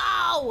 Let's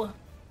go.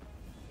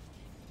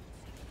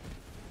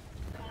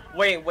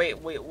 Wait.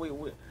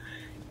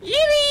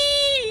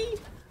 Yippee!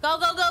 Go, go,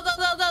 go, go,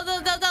 go, go,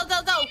 go, go, go,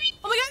 go, go.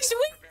 Oh my gosh,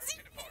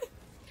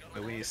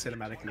 Wait, we need a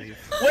cinematic leave.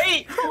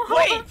 Wait!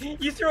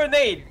 You threw a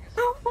nade!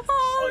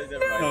 Oh,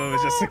 never mind. No, it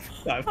was just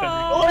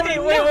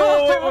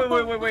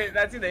 500. Wait,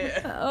 that's an nade.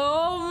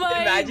 Oh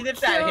my Imagine if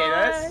that hit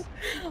us.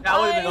 That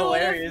would have been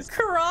hilarious.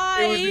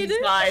 Cried. It was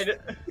inside.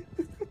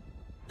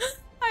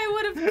 I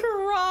would have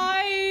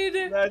cried.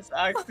 That's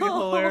actually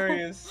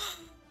hilarious.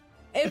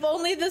 If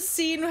only the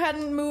scene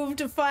hadn't moved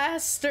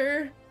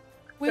faster,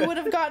 we would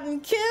have gotten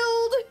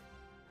killed.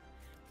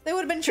 They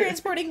would have been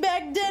transporting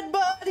back dead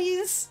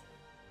bodies.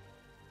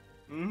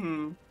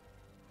 Mm-hmm.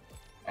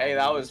 Hey,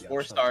 that was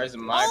 4 stars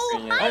in my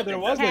opinion. Oh, there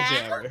was a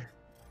Cat. jammer.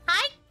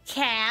 Hi,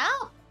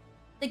 Cap.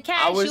 The I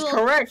casual was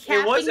correct.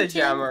 It was a Cappington.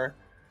 jammer.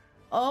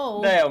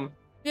 Oh. Damn.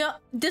 Yeah.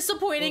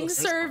 Disappointing Oh, this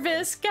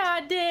service.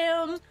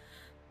 Goddamn.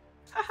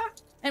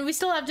 And we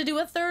still have to do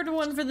a third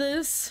one for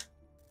this.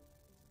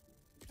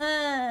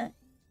 Yes,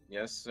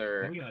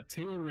 sir. We got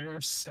 2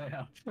 rare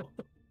samples.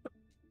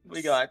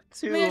 We got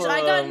 2. Gosh,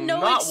 I got no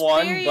not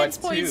experience 1, but 2.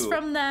 points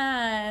from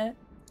that.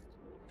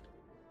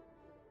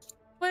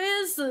 What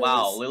is this?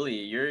 Wow, Lily,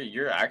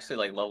 you're actually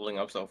like leveling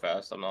up so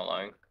fast. I'm not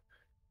lying.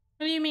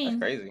 What do you That's mean?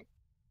 crazy.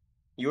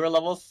 You were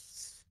level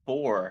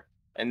 4,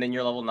 and then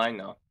you're level 9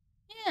 now.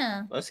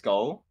 Yeah. Let's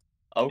go.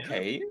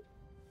 Okay.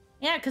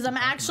 Yeah, because I'm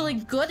actually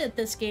good at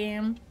this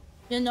game.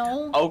 You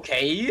know?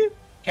 Okay.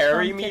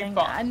 Carry I'm me. kidding.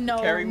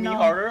 Carry me no.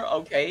 harder.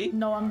 Okay.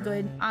 No, I'm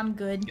good. I'm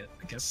good.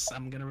 I guess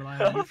I'm gonna rely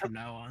on you from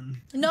now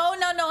on.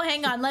 No,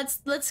 hang on.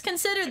 Let's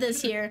consider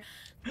this here.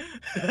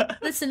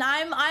 Listen,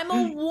 I'm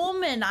a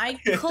woman. I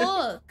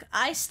cook.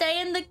 I stay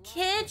in the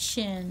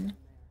kitchen.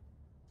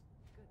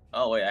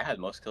 Oh wait, I had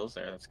most kills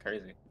there. That's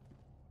crazy.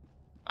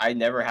 I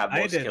never have I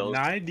most did kills.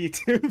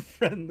 92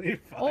 friendly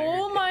fire.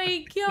 Oh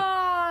my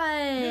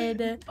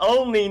god.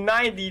 Only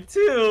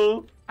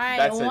 92. Alright,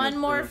 That's an one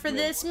more for improvement.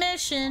 this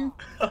mission.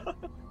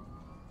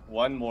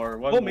 One more.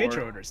 Oh,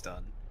 major order's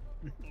done.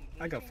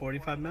 I got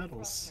 45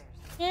 medals.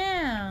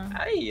 Yeah.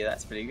 Hey,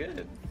 that's pretty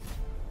good.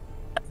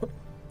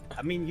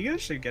 I mean, you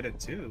guys should get it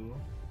too.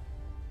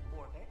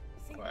 Orbit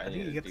Well, I I think need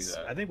you to get. do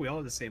that. I think we all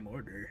have the same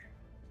order.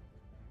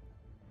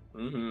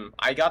 Mm-hmm.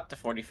 I got the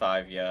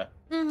 45. Yeah.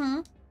 Mm-hmm.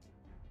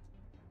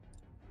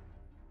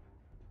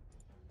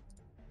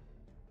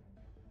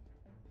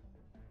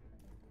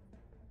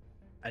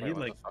 I Wait, need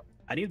what like the fuck?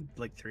 I need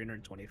like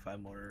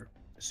 325 more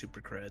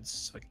super creds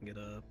so I can get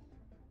a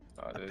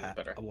Oh, this is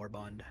better. war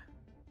bond.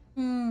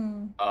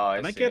 Hmm. Oh, I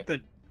I might see. get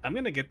the. I'm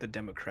gonna get the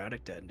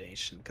democratic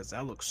detonation because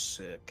that looks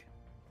sick.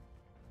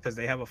 Because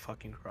they have a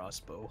fucking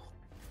crossbow.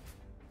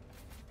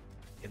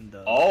 In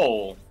the.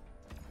 Oh,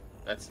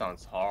 that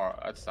sounds hard.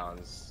 That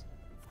sounds.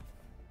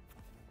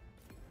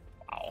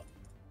 Wow.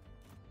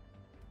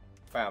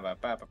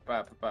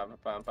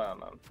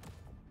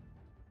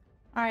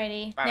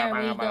 Alrighty, there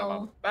we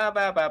go.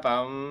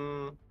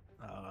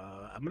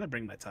 I'm gonna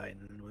bring my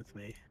Titan with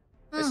me.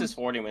 This Hmm. is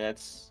 40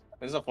 minutes.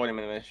 This is a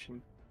 40-minute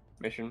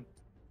mission.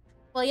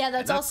 Well, yeah,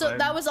 that's That's also fine.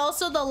 that was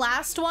also the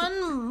last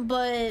one,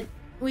 but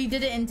we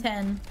did it in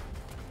 10.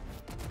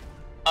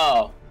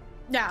 Oh,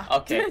 Yeah.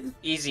 okay.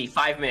 Easy.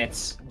 5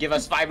 minutes. Give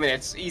us 5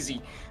 minutes.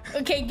 Easy.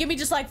 Okay, give me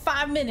just like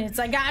 5 minutes.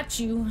 I got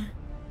you.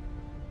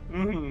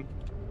 Mm-hmm.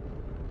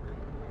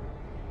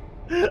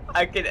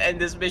 I can end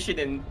this mission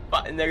in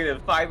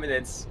negative 5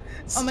 minutes.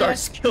 Oh my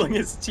Starts gosh. killing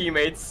his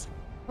teammates.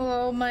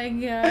 Oh my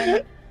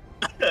god.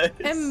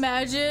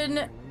 Imagine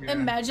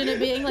it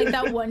being like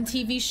that one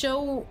TV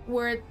show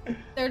where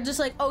they're just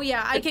like, oh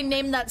yeah, I can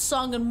name that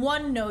song in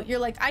 1 note. You're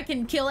like, I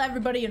can kill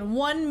everybody in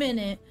 1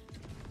 minute.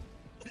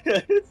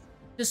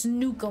 Just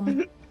nuke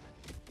them.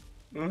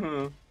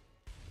 Mm-hmm.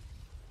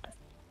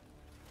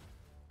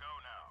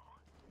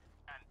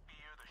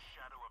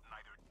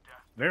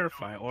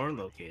 Verify our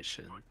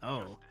location.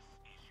 Oh.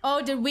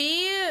 Oh, did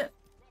we? It's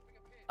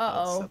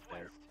Uh-oh. up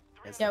there.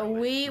 It's Yeah, that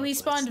way, we northwest.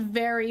 spawned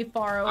very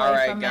far away All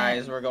right, from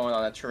guys, it. we're going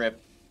on a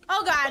trip.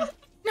 Oh god.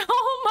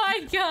 Oh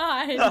my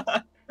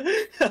god.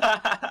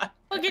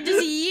 Look, it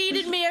just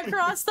yeeted me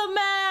across the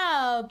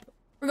map.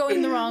 We're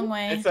going the wrong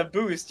way. It's a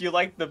boost. You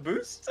like the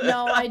boost?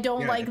 No, I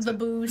don't Yeah, like it's the a-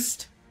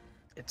 boost.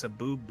 It's a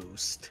boob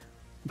boost.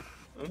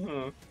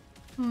 Mm-hmm.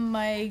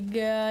 My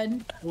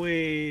god.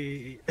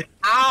 Wait.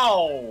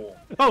 Ow!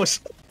 Oh, sh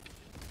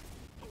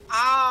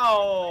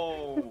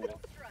Ow!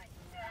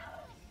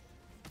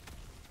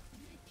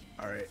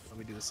 Alright, let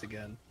me do this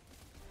again.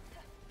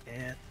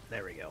 And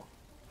there we go.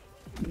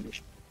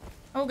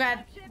 Oh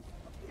god.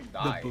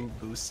 Die. The boob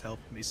boost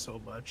helped me so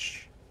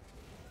much.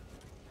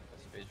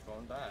 This bitch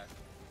won't die.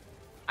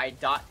 I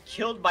got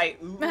killed by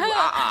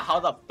How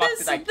the fuck This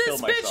did I kill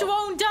bitch myself?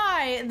 won't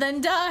die,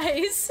 then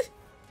dies.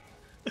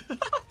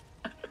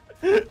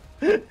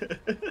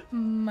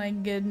 My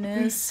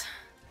goodness.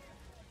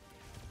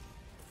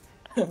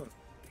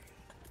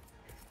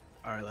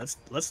 Alright,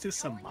 let's do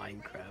some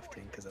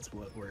Minecrafting because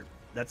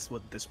that's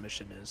what this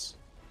mission is.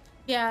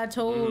 Yeah,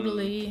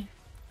 totally.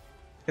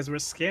 Because we're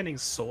scanning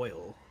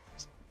soil.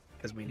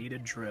 Because we need a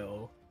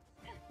drill,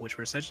 which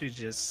we're essentially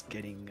just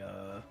getting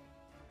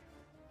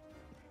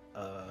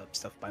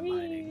stuff by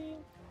mining.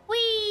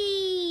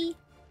 Whee!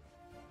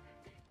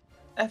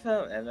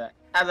 We're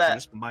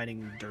just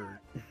mining dirt.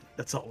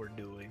 That's all we're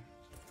doing.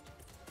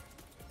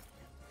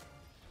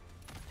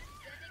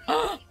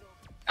 Oh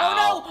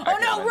no! Oh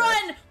no!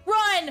 Run!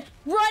 Run!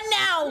 Run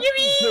now! What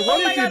Oh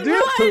did my you god, do?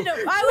 run!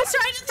 I was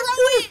trying to throw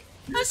it!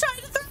 I was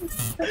trying to throw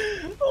it!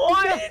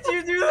 Why did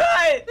you do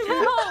that?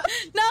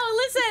 No,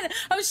 listen!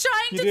 I was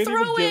trying to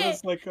throw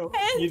it!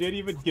 You didn't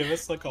even give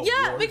us like a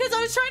Yeah, because I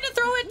was trying to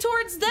throw it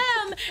towards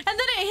them, and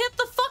then it hit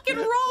the fucking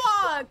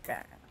rock!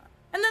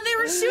 And then they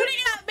were shooting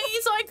at me,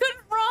 so I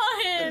couldn't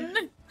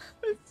run!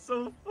 It's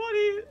so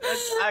funny.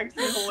 That's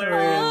actually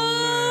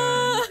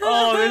hilarious.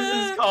 Oh,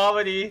 this is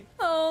comedy.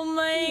 Oh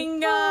my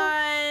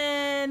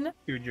god!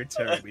 Dude, you're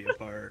tearing me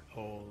apart.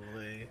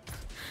 Holy.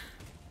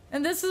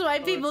 And this is why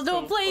people it's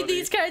don't so play funny.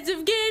 these kinds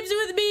of games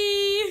with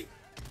me!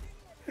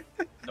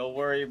 Don't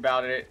worry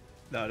about it.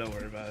 No, don't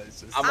worry about it. It's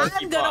just... I'm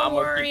gonna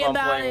worry keep on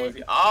about playing it. with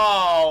you.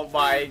 Oh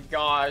my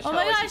gosh. Oh how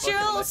my I gosh, keep on killing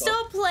you'll myself.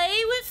 still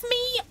play with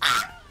me?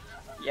 Ah!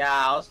 Yeah,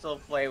 I'll still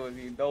play with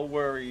you. Don't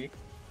worry.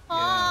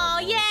 Oh,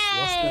 we'll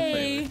still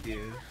play yay! with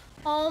you.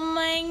 Oh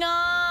my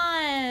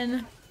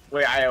god!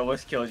 Wait, I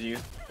almost killed you.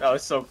 That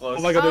was so close.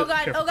 Oh my Oh god,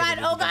 god, careful, oh god,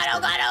 careful, oh god,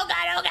 careful. oh god, oh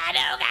god, oh god,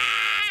 oh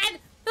god!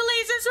 The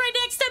laser's right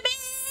next to me!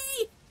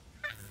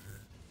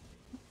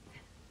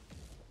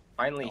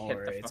 Finally Don't hit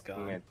worry, the it's fucking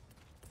gone. end.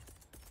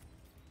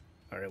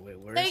 Alright, wait,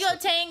 where's There you go,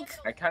 tank!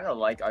 I kind of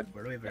like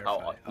Where do we verify?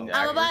 how Oh.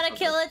 I'm about to accurate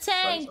kill a some of the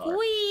tank! guns are.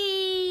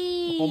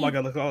 Whee! Oh my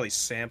god, look at all these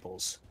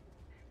samples.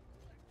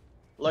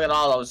 Look at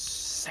all those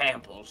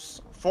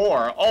samples.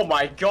 4. Oh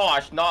my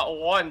gosh, not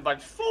 1,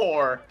 but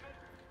 4.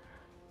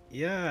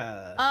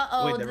 Yeah.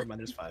 Uh-oh, Wait, never mind,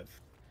 there's 5.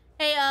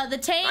 Hey, the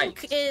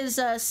tank Nice.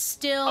 is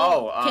still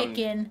Oh,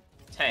 kicking.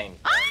 Tank.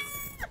 Ah!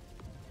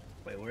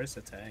 Wait, where's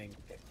the tank?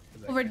 Is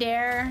that Over good?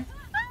 there.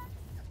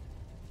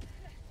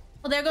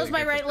 Well, there goes Did my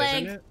it get right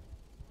precision leg.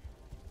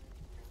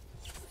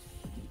 yet?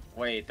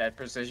 Wait, that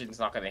precision's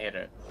not gonna hit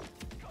it.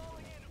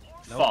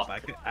 Nope,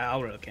 Fuck.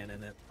 I'll roll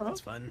cannon it.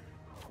 That's fun.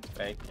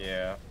 Thank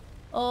you.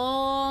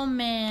 Oh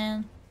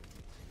man.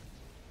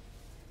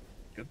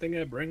 Good thing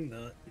I bring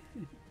that.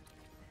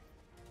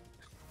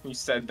 You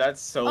said that's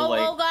so Oh,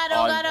 like oh god,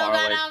 oh on god, oh par,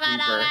 god, like, oh god,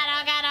 oh Creeper. god,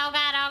 oh god, oh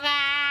god, oh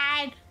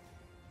god.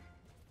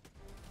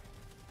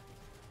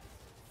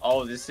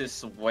 Oh, this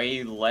is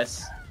way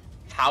less.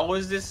 How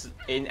is this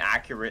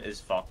inaccurate as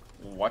fuck?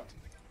 What?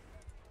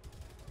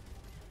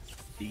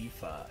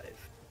 D5.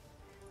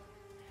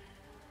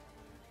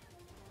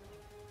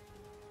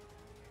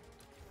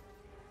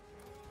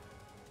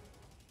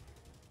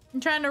 I'm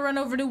trying to run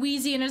over to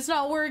Wheezy and it's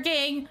not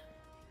working.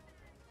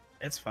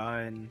 It's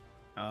fine.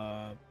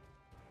 Our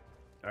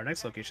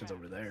next location's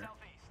over there.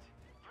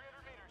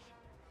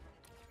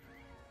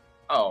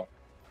 Oh.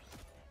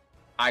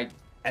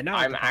 And now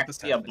I'm the compass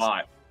actually a tab is-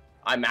 bot.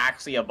 I'm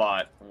actually a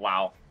bot.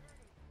 Wow.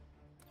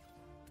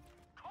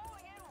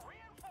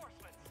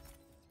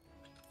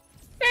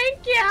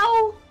 Thank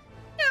you.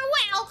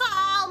 You're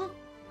welcome.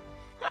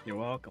 You're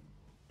welcome.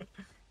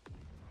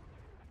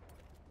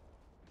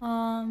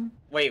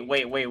 Wait.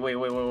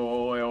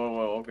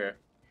 Okay.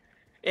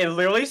 It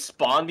literally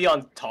spawned me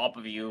on top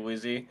of you,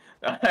 Wizzy.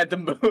 At the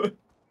moon.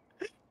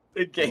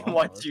 The game Wow.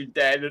 wants you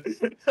dead.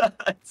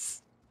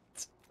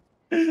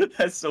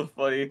 That's so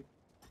funny.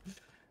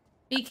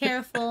 Be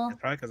careful. It's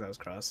probably because I was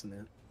crossing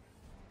it.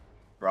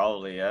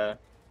 Probably, yeah.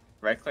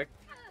 Right click?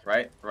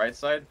 Right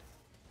side?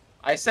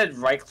 I said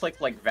right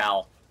click like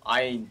Val.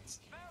 You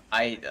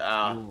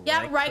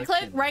Yeah, right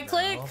click, and right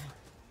click. Val?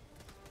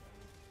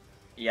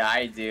 Yeah,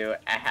 I do.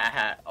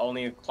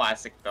 Only a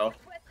classic though.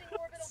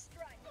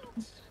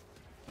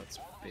 That's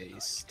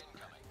based.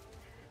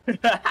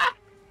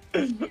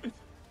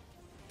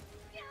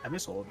 I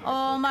miss old.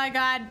 Oh my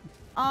god.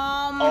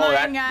 Oh Oh, my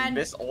that god.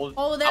 this old.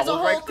 Oh, there's a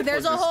Apple right Hulk. click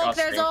There's was a Hulk.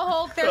 There's a disgusting.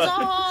 Hulk. There's a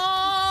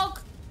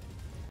Hulk.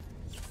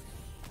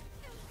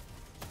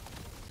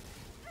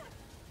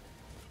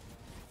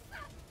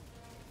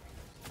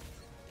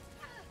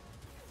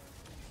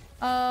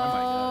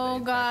 Oh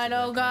god,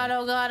 oh god,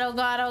 oh god, oh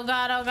god, oh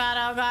god, oh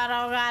god, oh god,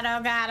 oh god,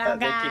 oh god, oh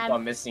They keep god.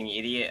 on missing,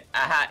 idiot.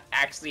 Aha,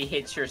 actually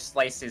hit your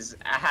slices.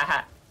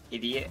 Aha,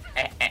 idiot.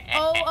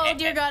 Oh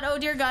dear god, oh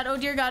dear god, oh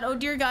dear god, oh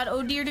dear god,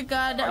 oh dear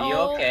god. Are you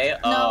okay?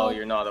 No. Oh,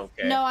 you're not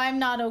okay. No, I'm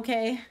not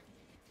okay.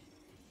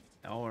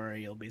 Don't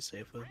worry, you'll be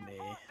safe with me.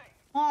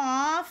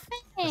 Aw,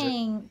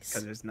 thanks.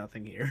 Because there's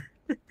nothing here.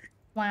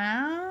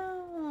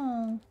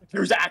 Wow.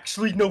 There's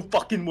actually no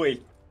fucking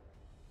way.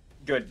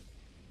 Good.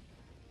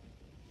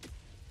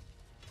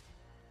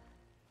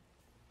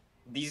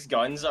 These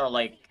guns are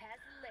like,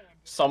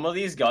 some of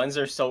these guns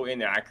are so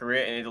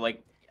inaccurate, and it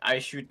like, I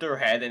shoot their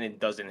head and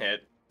it doesn't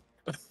hit.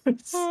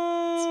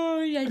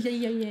 Oh, yeah.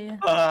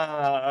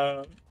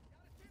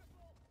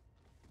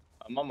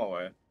 I'm on my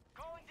way.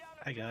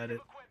 I got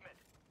it.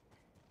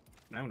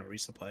 I'm gonna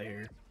resupply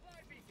here.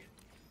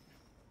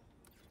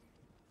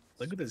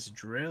 Look at this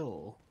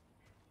drill.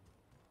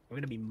 We're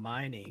gonna be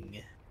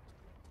mining.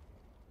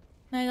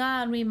 My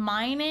god, we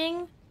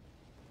mining?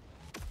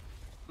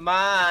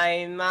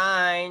 Minecraft.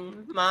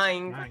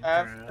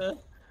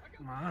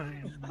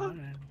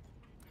 Mine.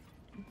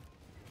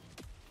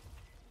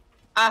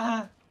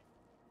 Ah.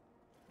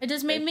 It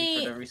just made Thank you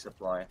me. for the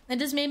resupply. It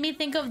just made me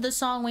think of the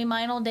song "We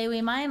Mine All Day,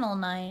 We Mine All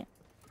Night."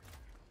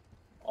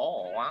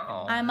 Oh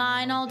wow. I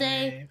mine all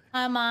day,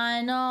 I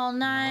mine all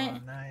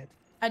night.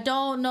 I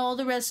don't know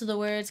the rest of the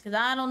words because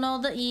I don't know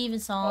the even Oh,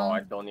 song. I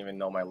don't even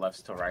know my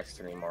lefts to rights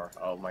anymore.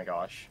 Oh my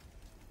gosh.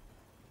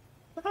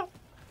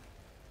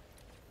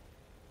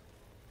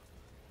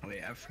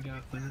 Wait, I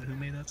forgot who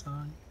made that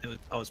song. It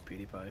was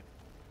PewDiePie.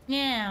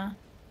 Yeah.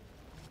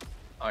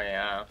 Oh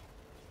yeah.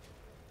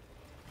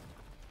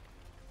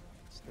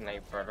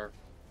 Sniper.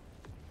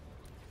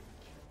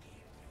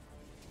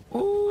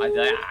 Ooh. I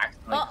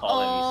accidentally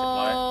called it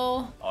resupply.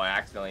 Uh-oh. Oh, I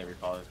accidentally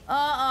recalled it.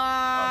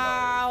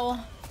 Uh-oh.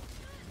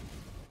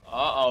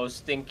 Uh-oh,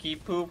 stinky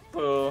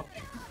poo-poo. Uh-oh.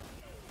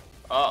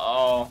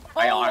 Oh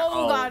god,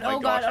 oh god, oh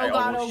god, I oh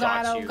god, almost oh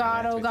god, shot oh you.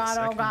 god, oh Take the god,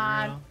 oh second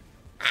god. drill.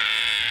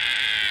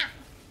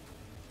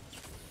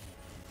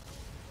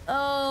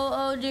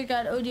 Oh dear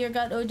god, oh dear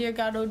god, oh dear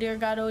god, oh dear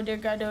god, oh dear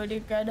god, oh dear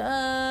god.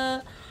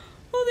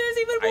 Oh, there's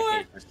even more. I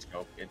hate this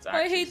scope. It's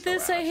I actually hate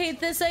this, so I ass. hate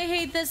this, I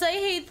hate this, I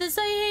hate this,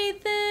 I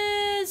hate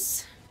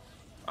this.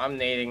 I'm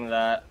nading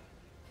that.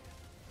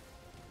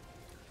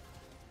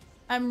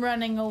 I'm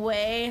running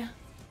away.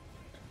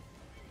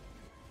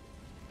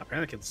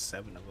 Apparently I killed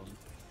 7 of them.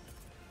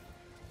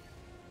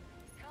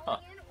 Huh.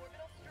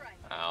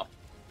 Ow.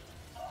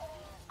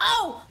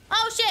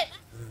 Oh shit.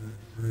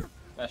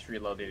 Nice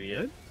reload,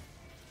 idiot.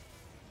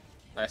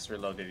 Nice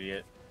reload,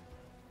 idiot.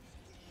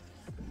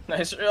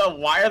 Nice.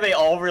 Why are they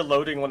all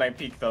reloading when I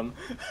peek them?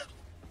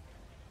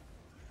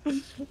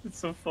 It's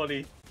so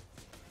funny.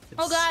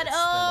 Oh god,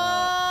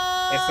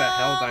 It's the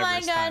oh my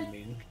Helldivers god.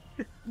 timing.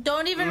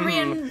 Don't even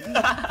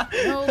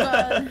oh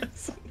god.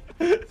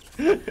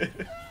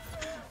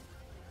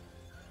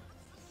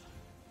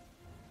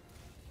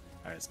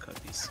 Alright, let's cut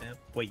these samp.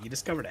 Wait, you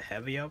discovered a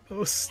heavy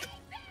outpost?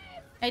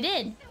 I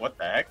did. What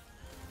the heck?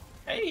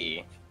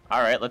 Hey.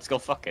 Alright, let's go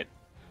fuck it.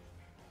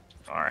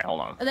 Alright, hold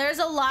on. There's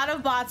a lot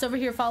of bots over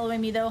here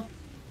following me though.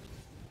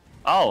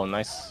 Oh,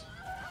 nice.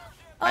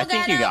 Oh I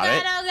think god, you got oh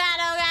it. god, oh god,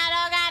 oh god,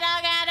 oh god,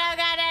 oh god, oh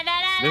god, oh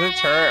god. There's a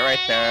turret right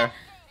there.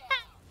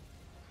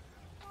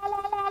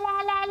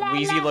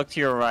 Wheezy, look to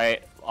your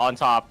right. On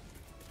top.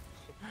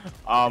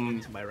 To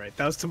my right.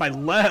 That was to my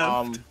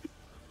left.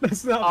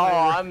 That's not Oh, my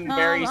right. I'm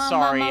very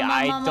sorry.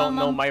 I don't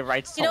know my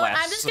rights to You know what?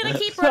 left. I'm just gonna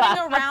keep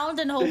running around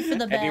and hope for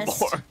the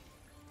best. Anymore.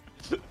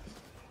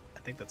 I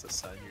think that's a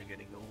sign you're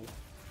getting old.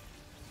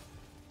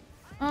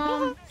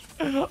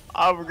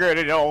 I'm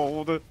getting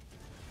old.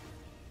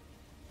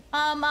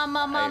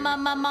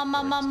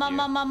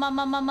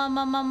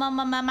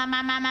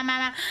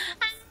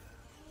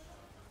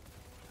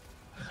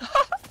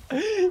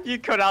 You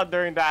cut out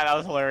during that. That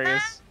was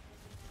hilarious.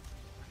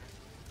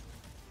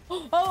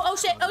 Oh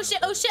shit, oh shit,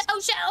 oh shit, oh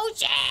shit, oh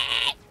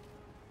shit!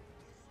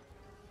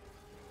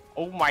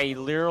 Oh my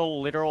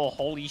literal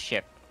holy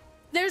shit.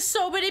 There's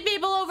so many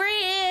people over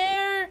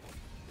here!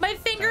 My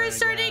finger is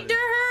starting to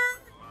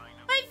hurt!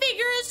 My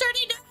finger is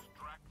starting to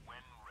hurt! 1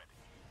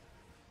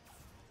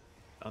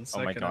 Oh my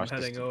second, gosh,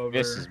 I'm heading over.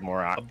 this is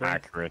more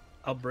accurate.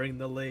 I'll bring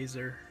the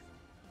laser.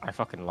 I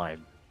fucking lied.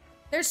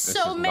 There's This so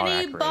is not many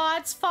accurate.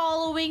 bots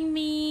following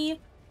me.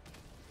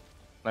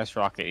 Nice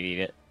rocket, eat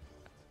it.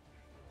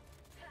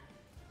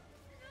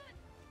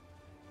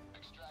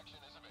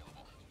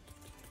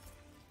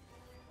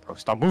 Bro,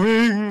 stop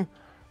moving!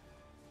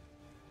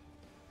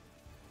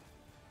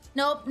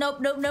 Nope,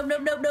 nope, nope, nope,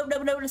 nope, nope, nope,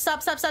 nope, nope.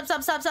 Stop, stop, stop,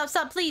 stop, stop, stop,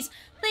 stop, please.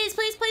 Please,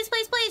 please, please,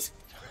 please, please.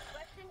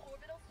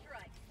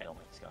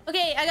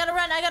 Okay, I gotta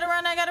run, I gotta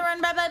run, I gotta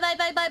run. Bye, bye, bye,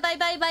 bye, bye, bye,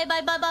 bye, bye,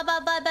 bye, bye, bye, bye,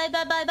 bye, bye,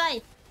 bye, bye,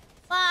 bye.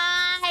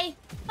 Bye.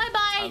 Bye,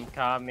 bye. I'm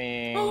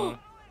coming. Oh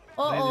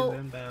Uh-oh.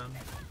 Inbound.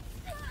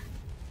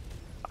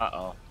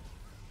 Uh-oh.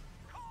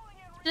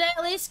 Did I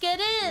at least get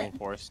it?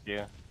 Reinforced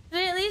you. Did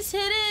I at least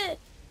hit it?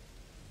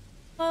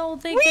 I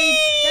don't think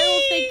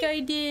I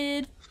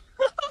did.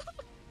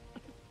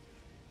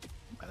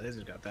 My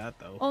laser got that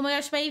though. Oh my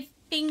gosh, my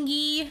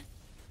fingy.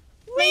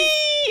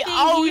 Whee!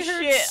 Oh hurts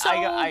shit! so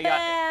I got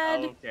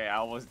bad. okay, I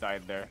almost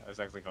died there. That was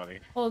actually funny.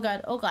 Oh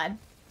god, oh god.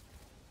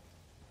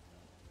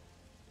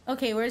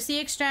 Okay, where's the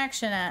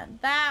extraction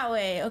at? That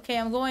way. Okay,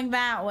 I'm going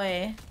that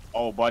way.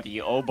 Oh buddy,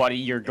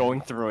 you're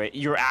going through it.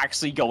 You're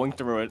actually going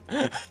through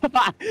it.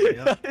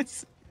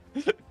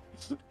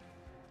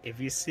 If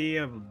you see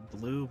a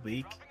blue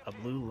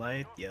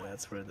light, yeah,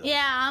 that's where the.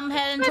 Yeah, I'm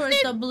heading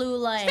towards the blue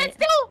light. Stand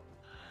still!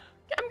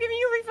 I'm giving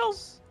you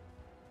refills.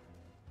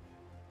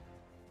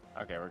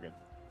 Okay, we're good.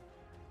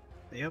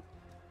 Yep.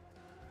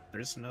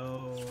 There's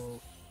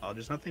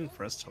nothing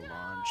for us to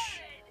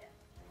launch.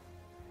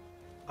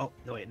 Oh,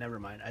 no wait, never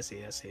mind. I see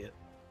it.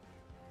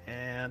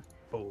 And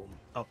boom.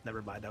 Oh,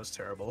 never mind. That was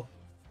terrible.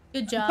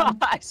 Good job.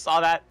 I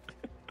saw that.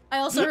 I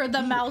also heard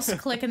the mouse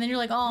click, and then you're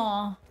like,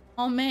 oh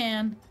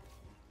man.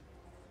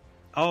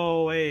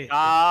 Oh wait.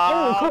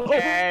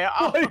 Okay.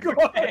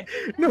 Okay.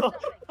 No.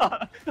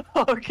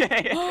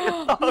 Okay.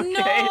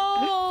 Okay.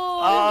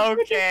 No.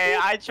 Okay.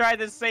 I tried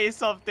to say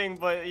something,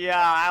 but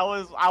yeah,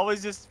 I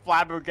was just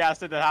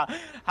flabbergasted at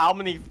how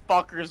many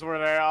fuckers were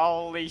there.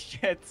 Holy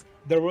shit.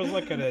 There was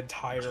like an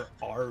entire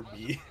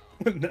army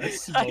when that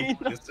smoke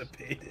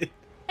dissipated.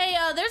 Hey,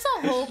 there's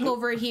a Hulk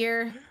over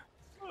here.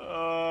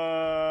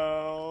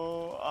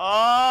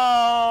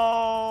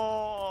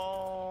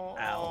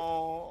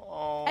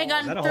 I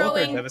got Is that a throwing. Hulk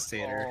or a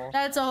Devastator?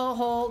 That's a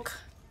Hulk.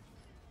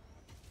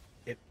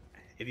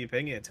 If you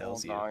ping it, it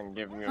tells you. Hold on,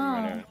 give me a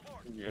Oh. minute.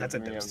 That's a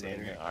Give me Devastator.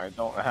 minute. I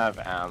don't have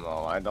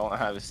ammo. I don't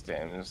have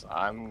stims.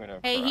 I'm gonna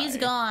Hey, cry. he's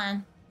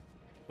gone.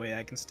 Wait,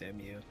 I can stem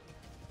you.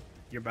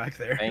 You're back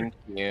there. Thank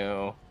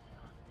you.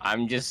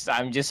 I'm just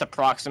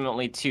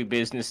approximately 2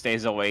 business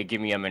days away.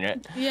 Give me a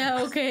minute.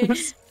 Yeah, okay.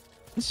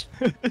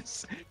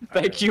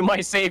 Thank you,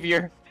 my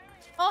savior.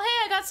 Oh,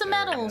 hey, I got some There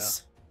we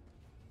medals.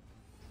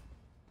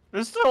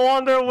 They're still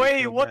on their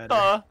way. feel What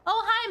better.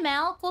 Oh, hi,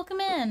 Malk. Welcome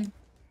in.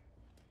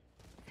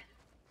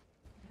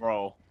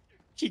 Bro,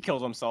 he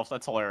killed himself.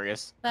 That's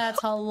hilarious.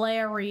 That's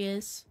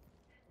hilarious.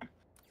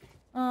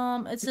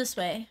 It's this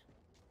way.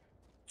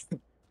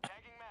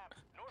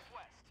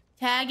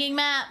 Tagging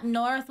map,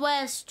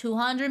 northwest,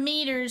 200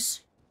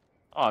 meters.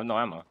 Oh, no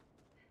ammo.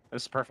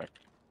 This is perfect.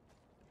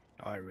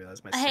 Oh, I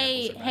realized my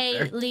Hey, samples are back hey,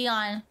 there.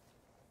 Leon.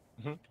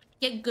 Mhm.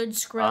 Get good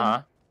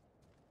scrub.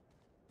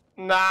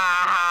 No.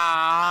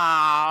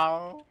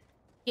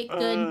 Get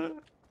good.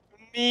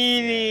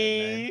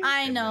 Meanie.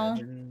 I know.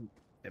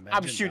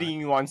 I'm shooting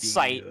you on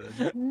sight.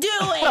 Do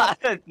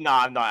it! No,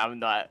 I'm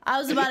not. I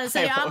was about to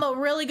say, I'm a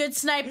really good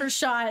sniper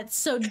shot,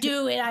 so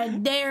do it. I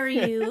dare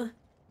you.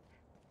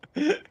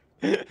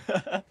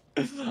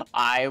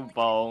 I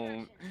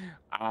won't.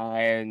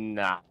 I'm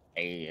not.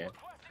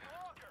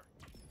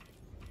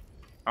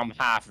 I'm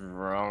half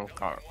drunk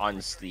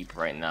on sleep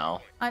right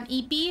now. On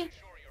EP?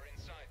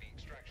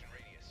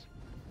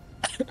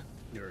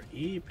 Your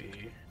EP.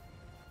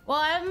 Well,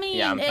 I mean,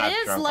 Yeah, I'm it half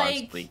is drunk on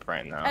like... sleep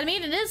right now. I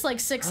mean, it is like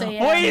 6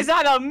 a.m. Wait, is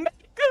that a mecha?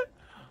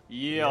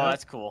 Yeah, Yeah.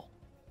 that's cool.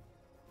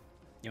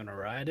 You wanna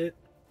ride it?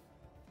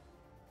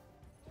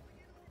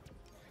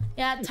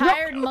 Yeah,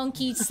 tired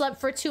monkey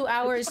slept for 2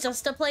 hours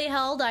just to play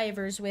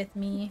Helldivers with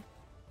me.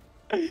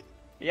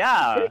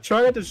 Yeah.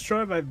 Trying to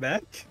destroy my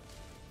mech?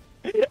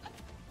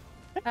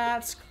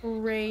 That's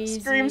crazy.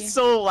 Screamed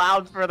so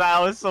loud for that.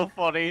 It was so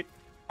funny.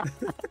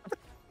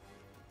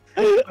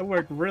 I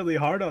worked really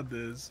hard on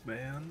this,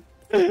 man.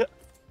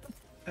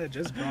 I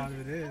just brought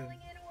it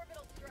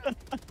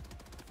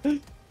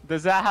in.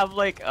 Does that have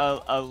like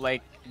a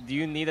like? Do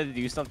you need to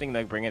do something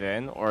to bring it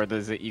in, or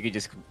does it? You could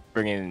just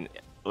bring it in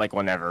like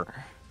whenever.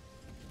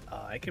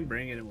 I can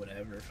bring it in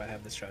whatever if I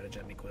have the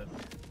stratagem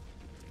equipped.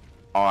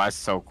 Oh, that's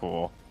so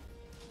cool.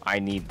 I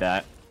need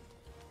that.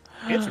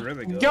 It's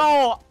really good.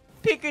 Yo,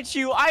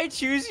 Pikachu, I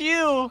choose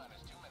you.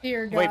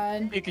 Dear Wait,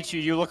 God.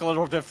 Pikachu, you look a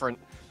little different.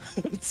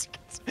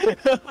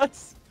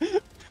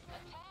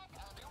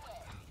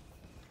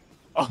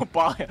 Oh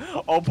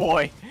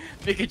boy,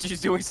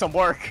 Pikachu's doing some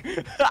work.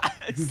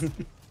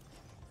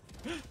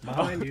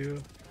 Behind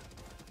you.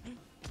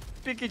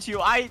 Pikachu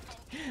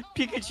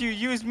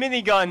used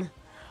minigun.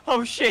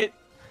 Oh shit.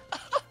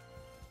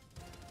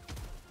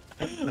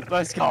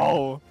 Let's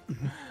go.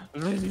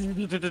 Actually, I'm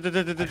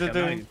not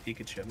even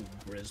Pikachu, I'm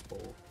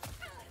Grizzbolt.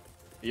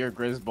 You're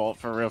Grizzbolt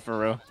for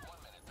real.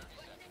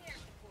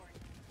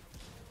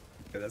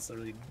 Yeah, that's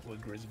literally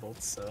what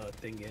Grizzbolt's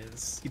thing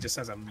is. He just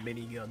has a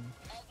minigun.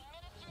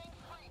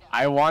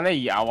 I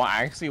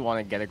actually want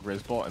to get a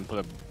Grizzbolt and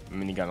put a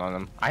minigun on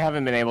him. I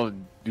haven't been able to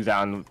do that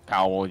on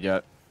Power World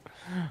yet.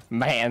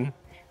 Man.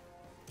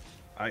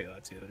 I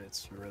got to,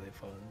 it's really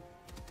fun.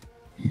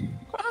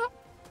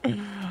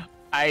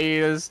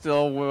 I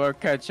still will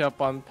catch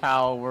up on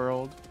Power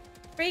World.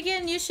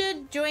 Regan, you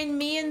should join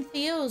me in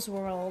Theo's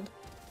world.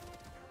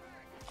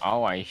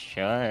 Oh, I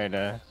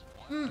should.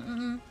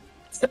 Mm-mm.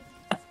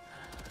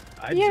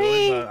 I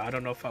joined, but I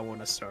don't know if I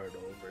want to start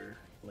over.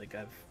 Like,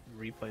 I've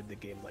replayed the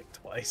game like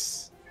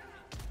twice.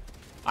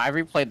 I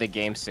replayed the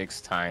game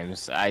 6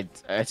 times.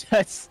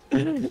 That's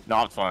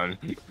not fun.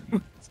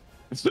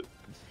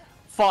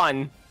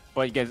 Fun,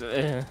 but you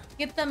guys.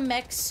 Get the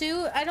mech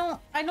suit. I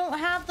don't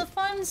have the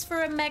funds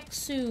for a mech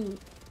suit.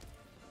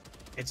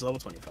 It's level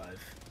 25.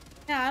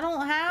 Yeah, I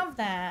don't have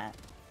that.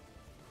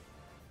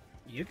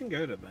 You can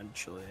get it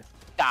eventually.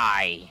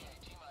 Die.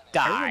 I remember they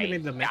Die.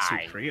 made the mech suit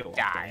Die. free at one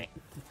Die. point.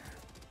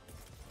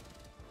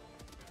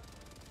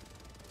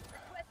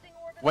 Requesting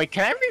orbital Wait,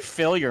 can I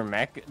refill your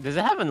mech? Does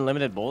it have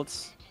unlimited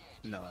bullets?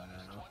 No.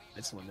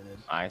 It's limited.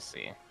 I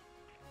see.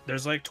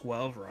 There's like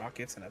 12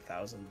 rockets and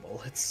 1,000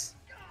 bullets.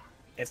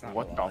 It's not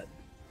What a the- lot.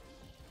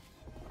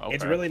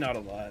 It's Okay. really not a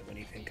lot when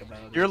you think about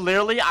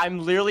it. I'm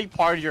literally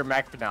part of your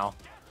mech now.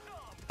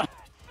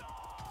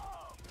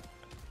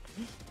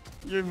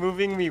 You're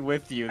moving me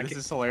with you. This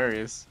is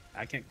hilarious.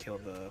 I can't kill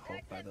the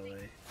Hulk, by the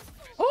way.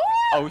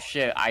 Oh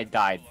shit, I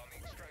died.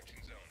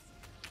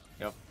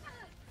 Yep.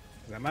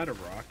 'Cause I'm out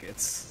of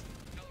rockets.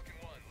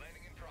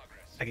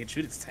 I can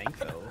shoot its tank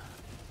though.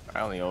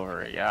 Finally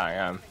over it. Yeah, I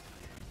am.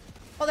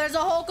 Oh, there's a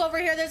Hulk over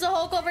here. There's a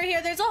Hulk over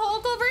here. There's a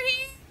Hulk over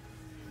here.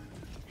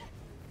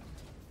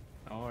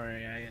 Don't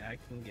worry, I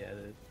can get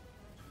it.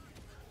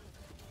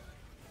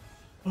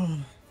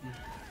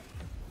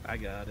 I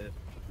got it.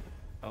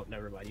 Oh,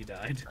 never mind, you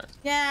died.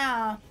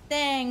 Yeah.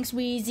 Thanks,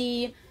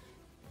 Wheezy.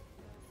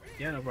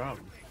 Yeah, no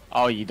problem.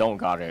 Oh, you don't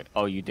got it.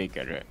 Oh, you did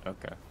get it.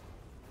 Okay.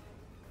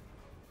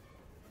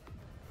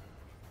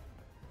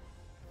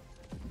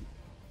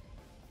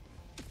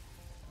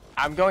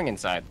 I'm going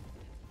inside.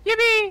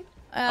 Yippee!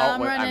 I'm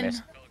wait, I running.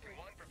 missed.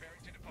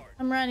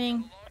 I'm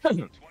running.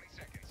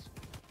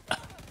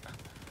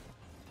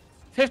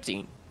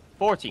 15,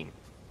 14,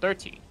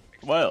 13,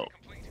 12.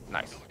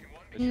 Nice.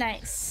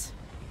 Nice.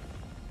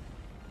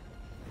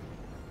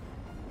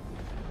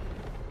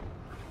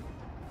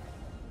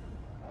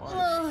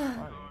 Ugh.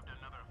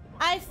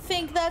 I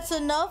think that's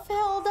enough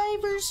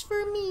Helldivers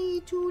for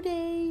me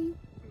today.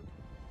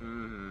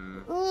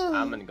 Ugh.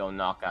 I'm gonna go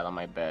knock out on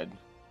my bed.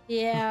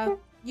 Yeah,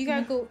 you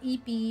gotta go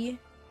eepy.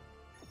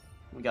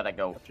 We gotta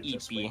go After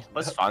just EP. waking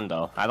Was up. fun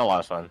though. I had a lot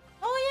of fun.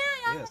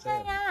 Oh yeah, Yeah, yeah,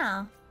 same.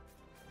 yeah,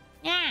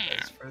 yeah.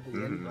 Thanks for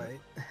the invite.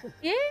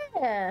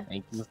 Yeah.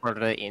 Thank you for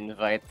the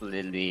invite,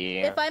 Lily.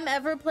 If I'm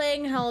ever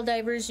playing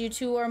Helldivers, you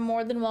two are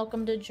more than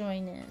welcome to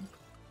join in.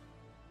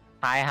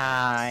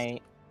 Hi.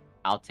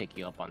 I'll take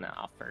you up on that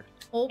offer.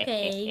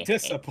 Okay.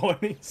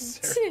 Disappointing,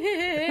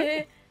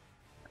 sir.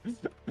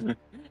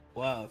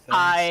 Wow,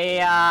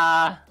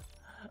 thanks.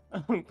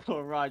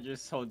 Uncle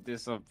Roger's so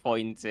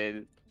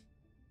disappointed.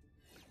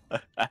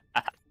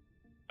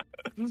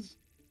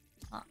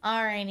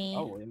 Alrighty.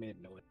 Oh, we made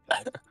no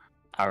impact.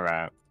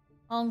 Alright.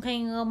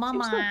 Okay,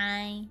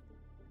 bye-bye.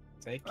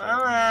 Take care.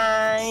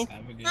 Alright.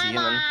 Have a good See you, man.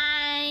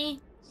 Bye-bye.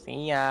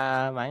 See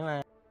ya. Bye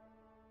bye.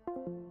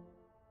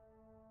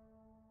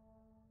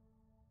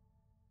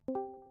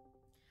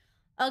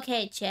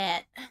 Okay,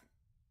 chat.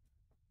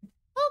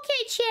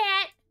 Okay,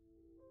 chat.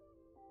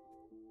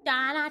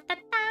 Da, da, da, da.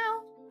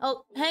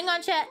 Oh, hang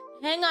on, chat.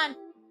 Hang on.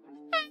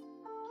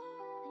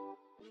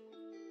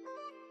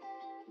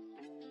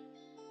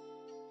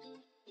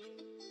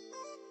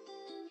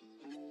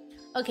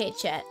 Okay,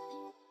 chat.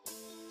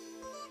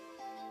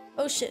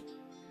 Oh, shit.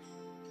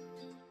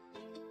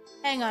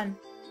 Hang on.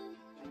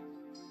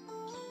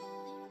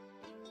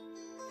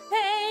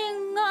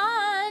 Hang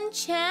on,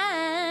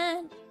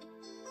 chat.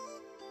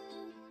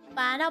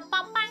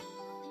 Ba-da-ba-ba.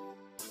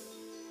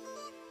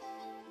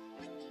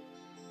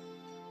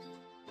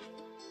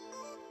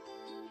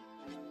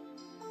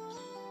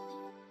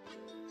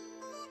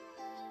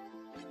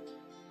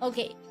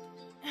 Okay.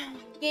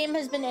 Game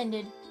has been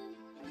ended.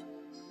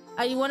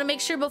 I want to make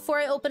sure before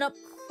I open up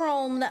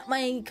Chrome that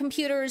my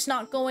computer is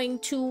not going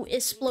to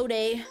explode.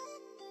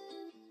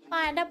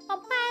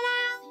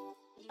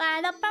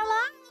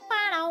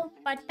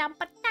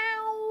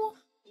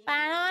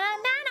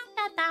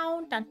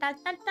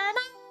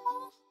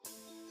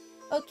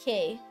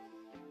 Okay.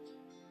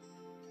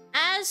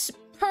 As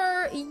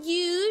per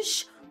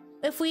usual,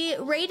 if we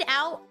raid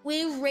out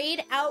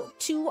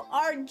to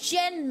our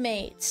gen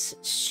mates.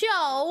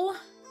 So,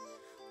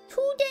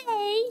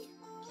 today,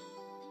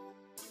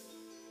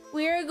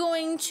 we're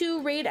going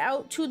to raid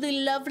out to the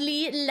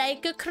lovely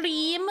Leica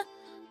Cream.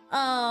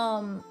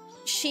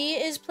 She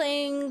is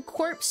playing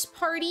Corpse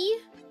Party.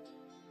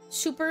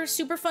 Super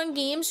fun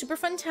game, super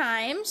fun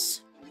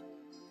times.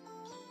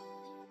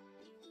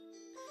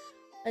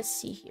 Let's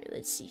see here.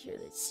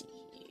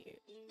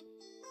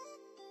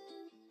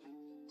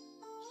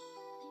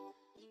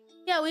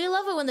 Yeah, we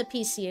love it when the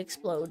PC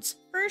explodes.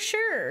 For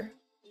sure.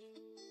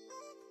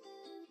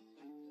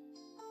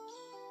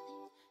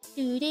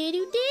 Do do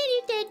do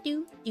do do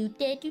do do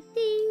do do do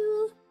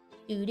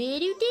do do do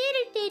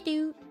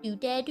do do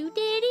do do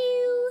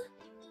do.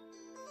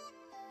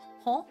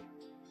 Huh?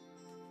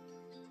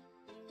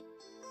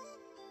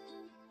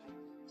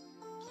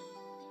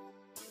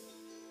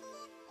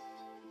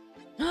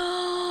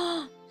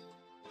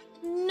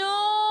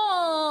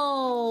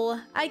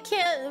 I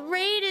can't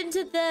raid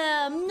into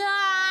them.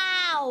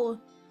 No.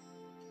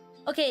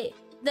 Okay,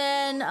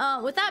 then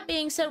with that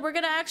being said, we're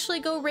gonna actually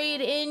go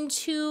raid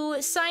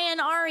into Cyan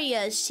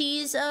Aria.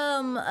 She's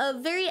a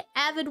very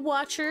avid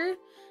watcher,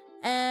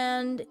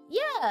 and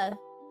yeah.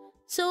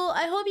 So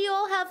I hope you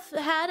all have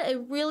had a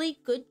really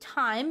good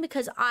time,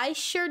 because I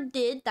sure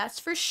did.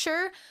 That's for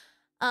sure.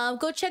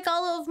 Go check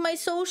all of my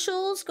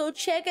socials. Go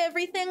check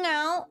everything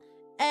out.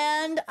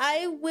 And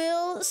I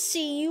will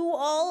see you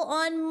all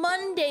on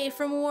Monday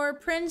for more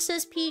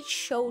Princess Peach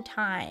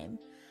Showtime.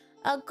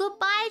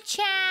 Goodbye,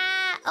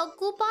 chat.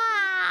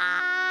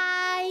 Goodbye.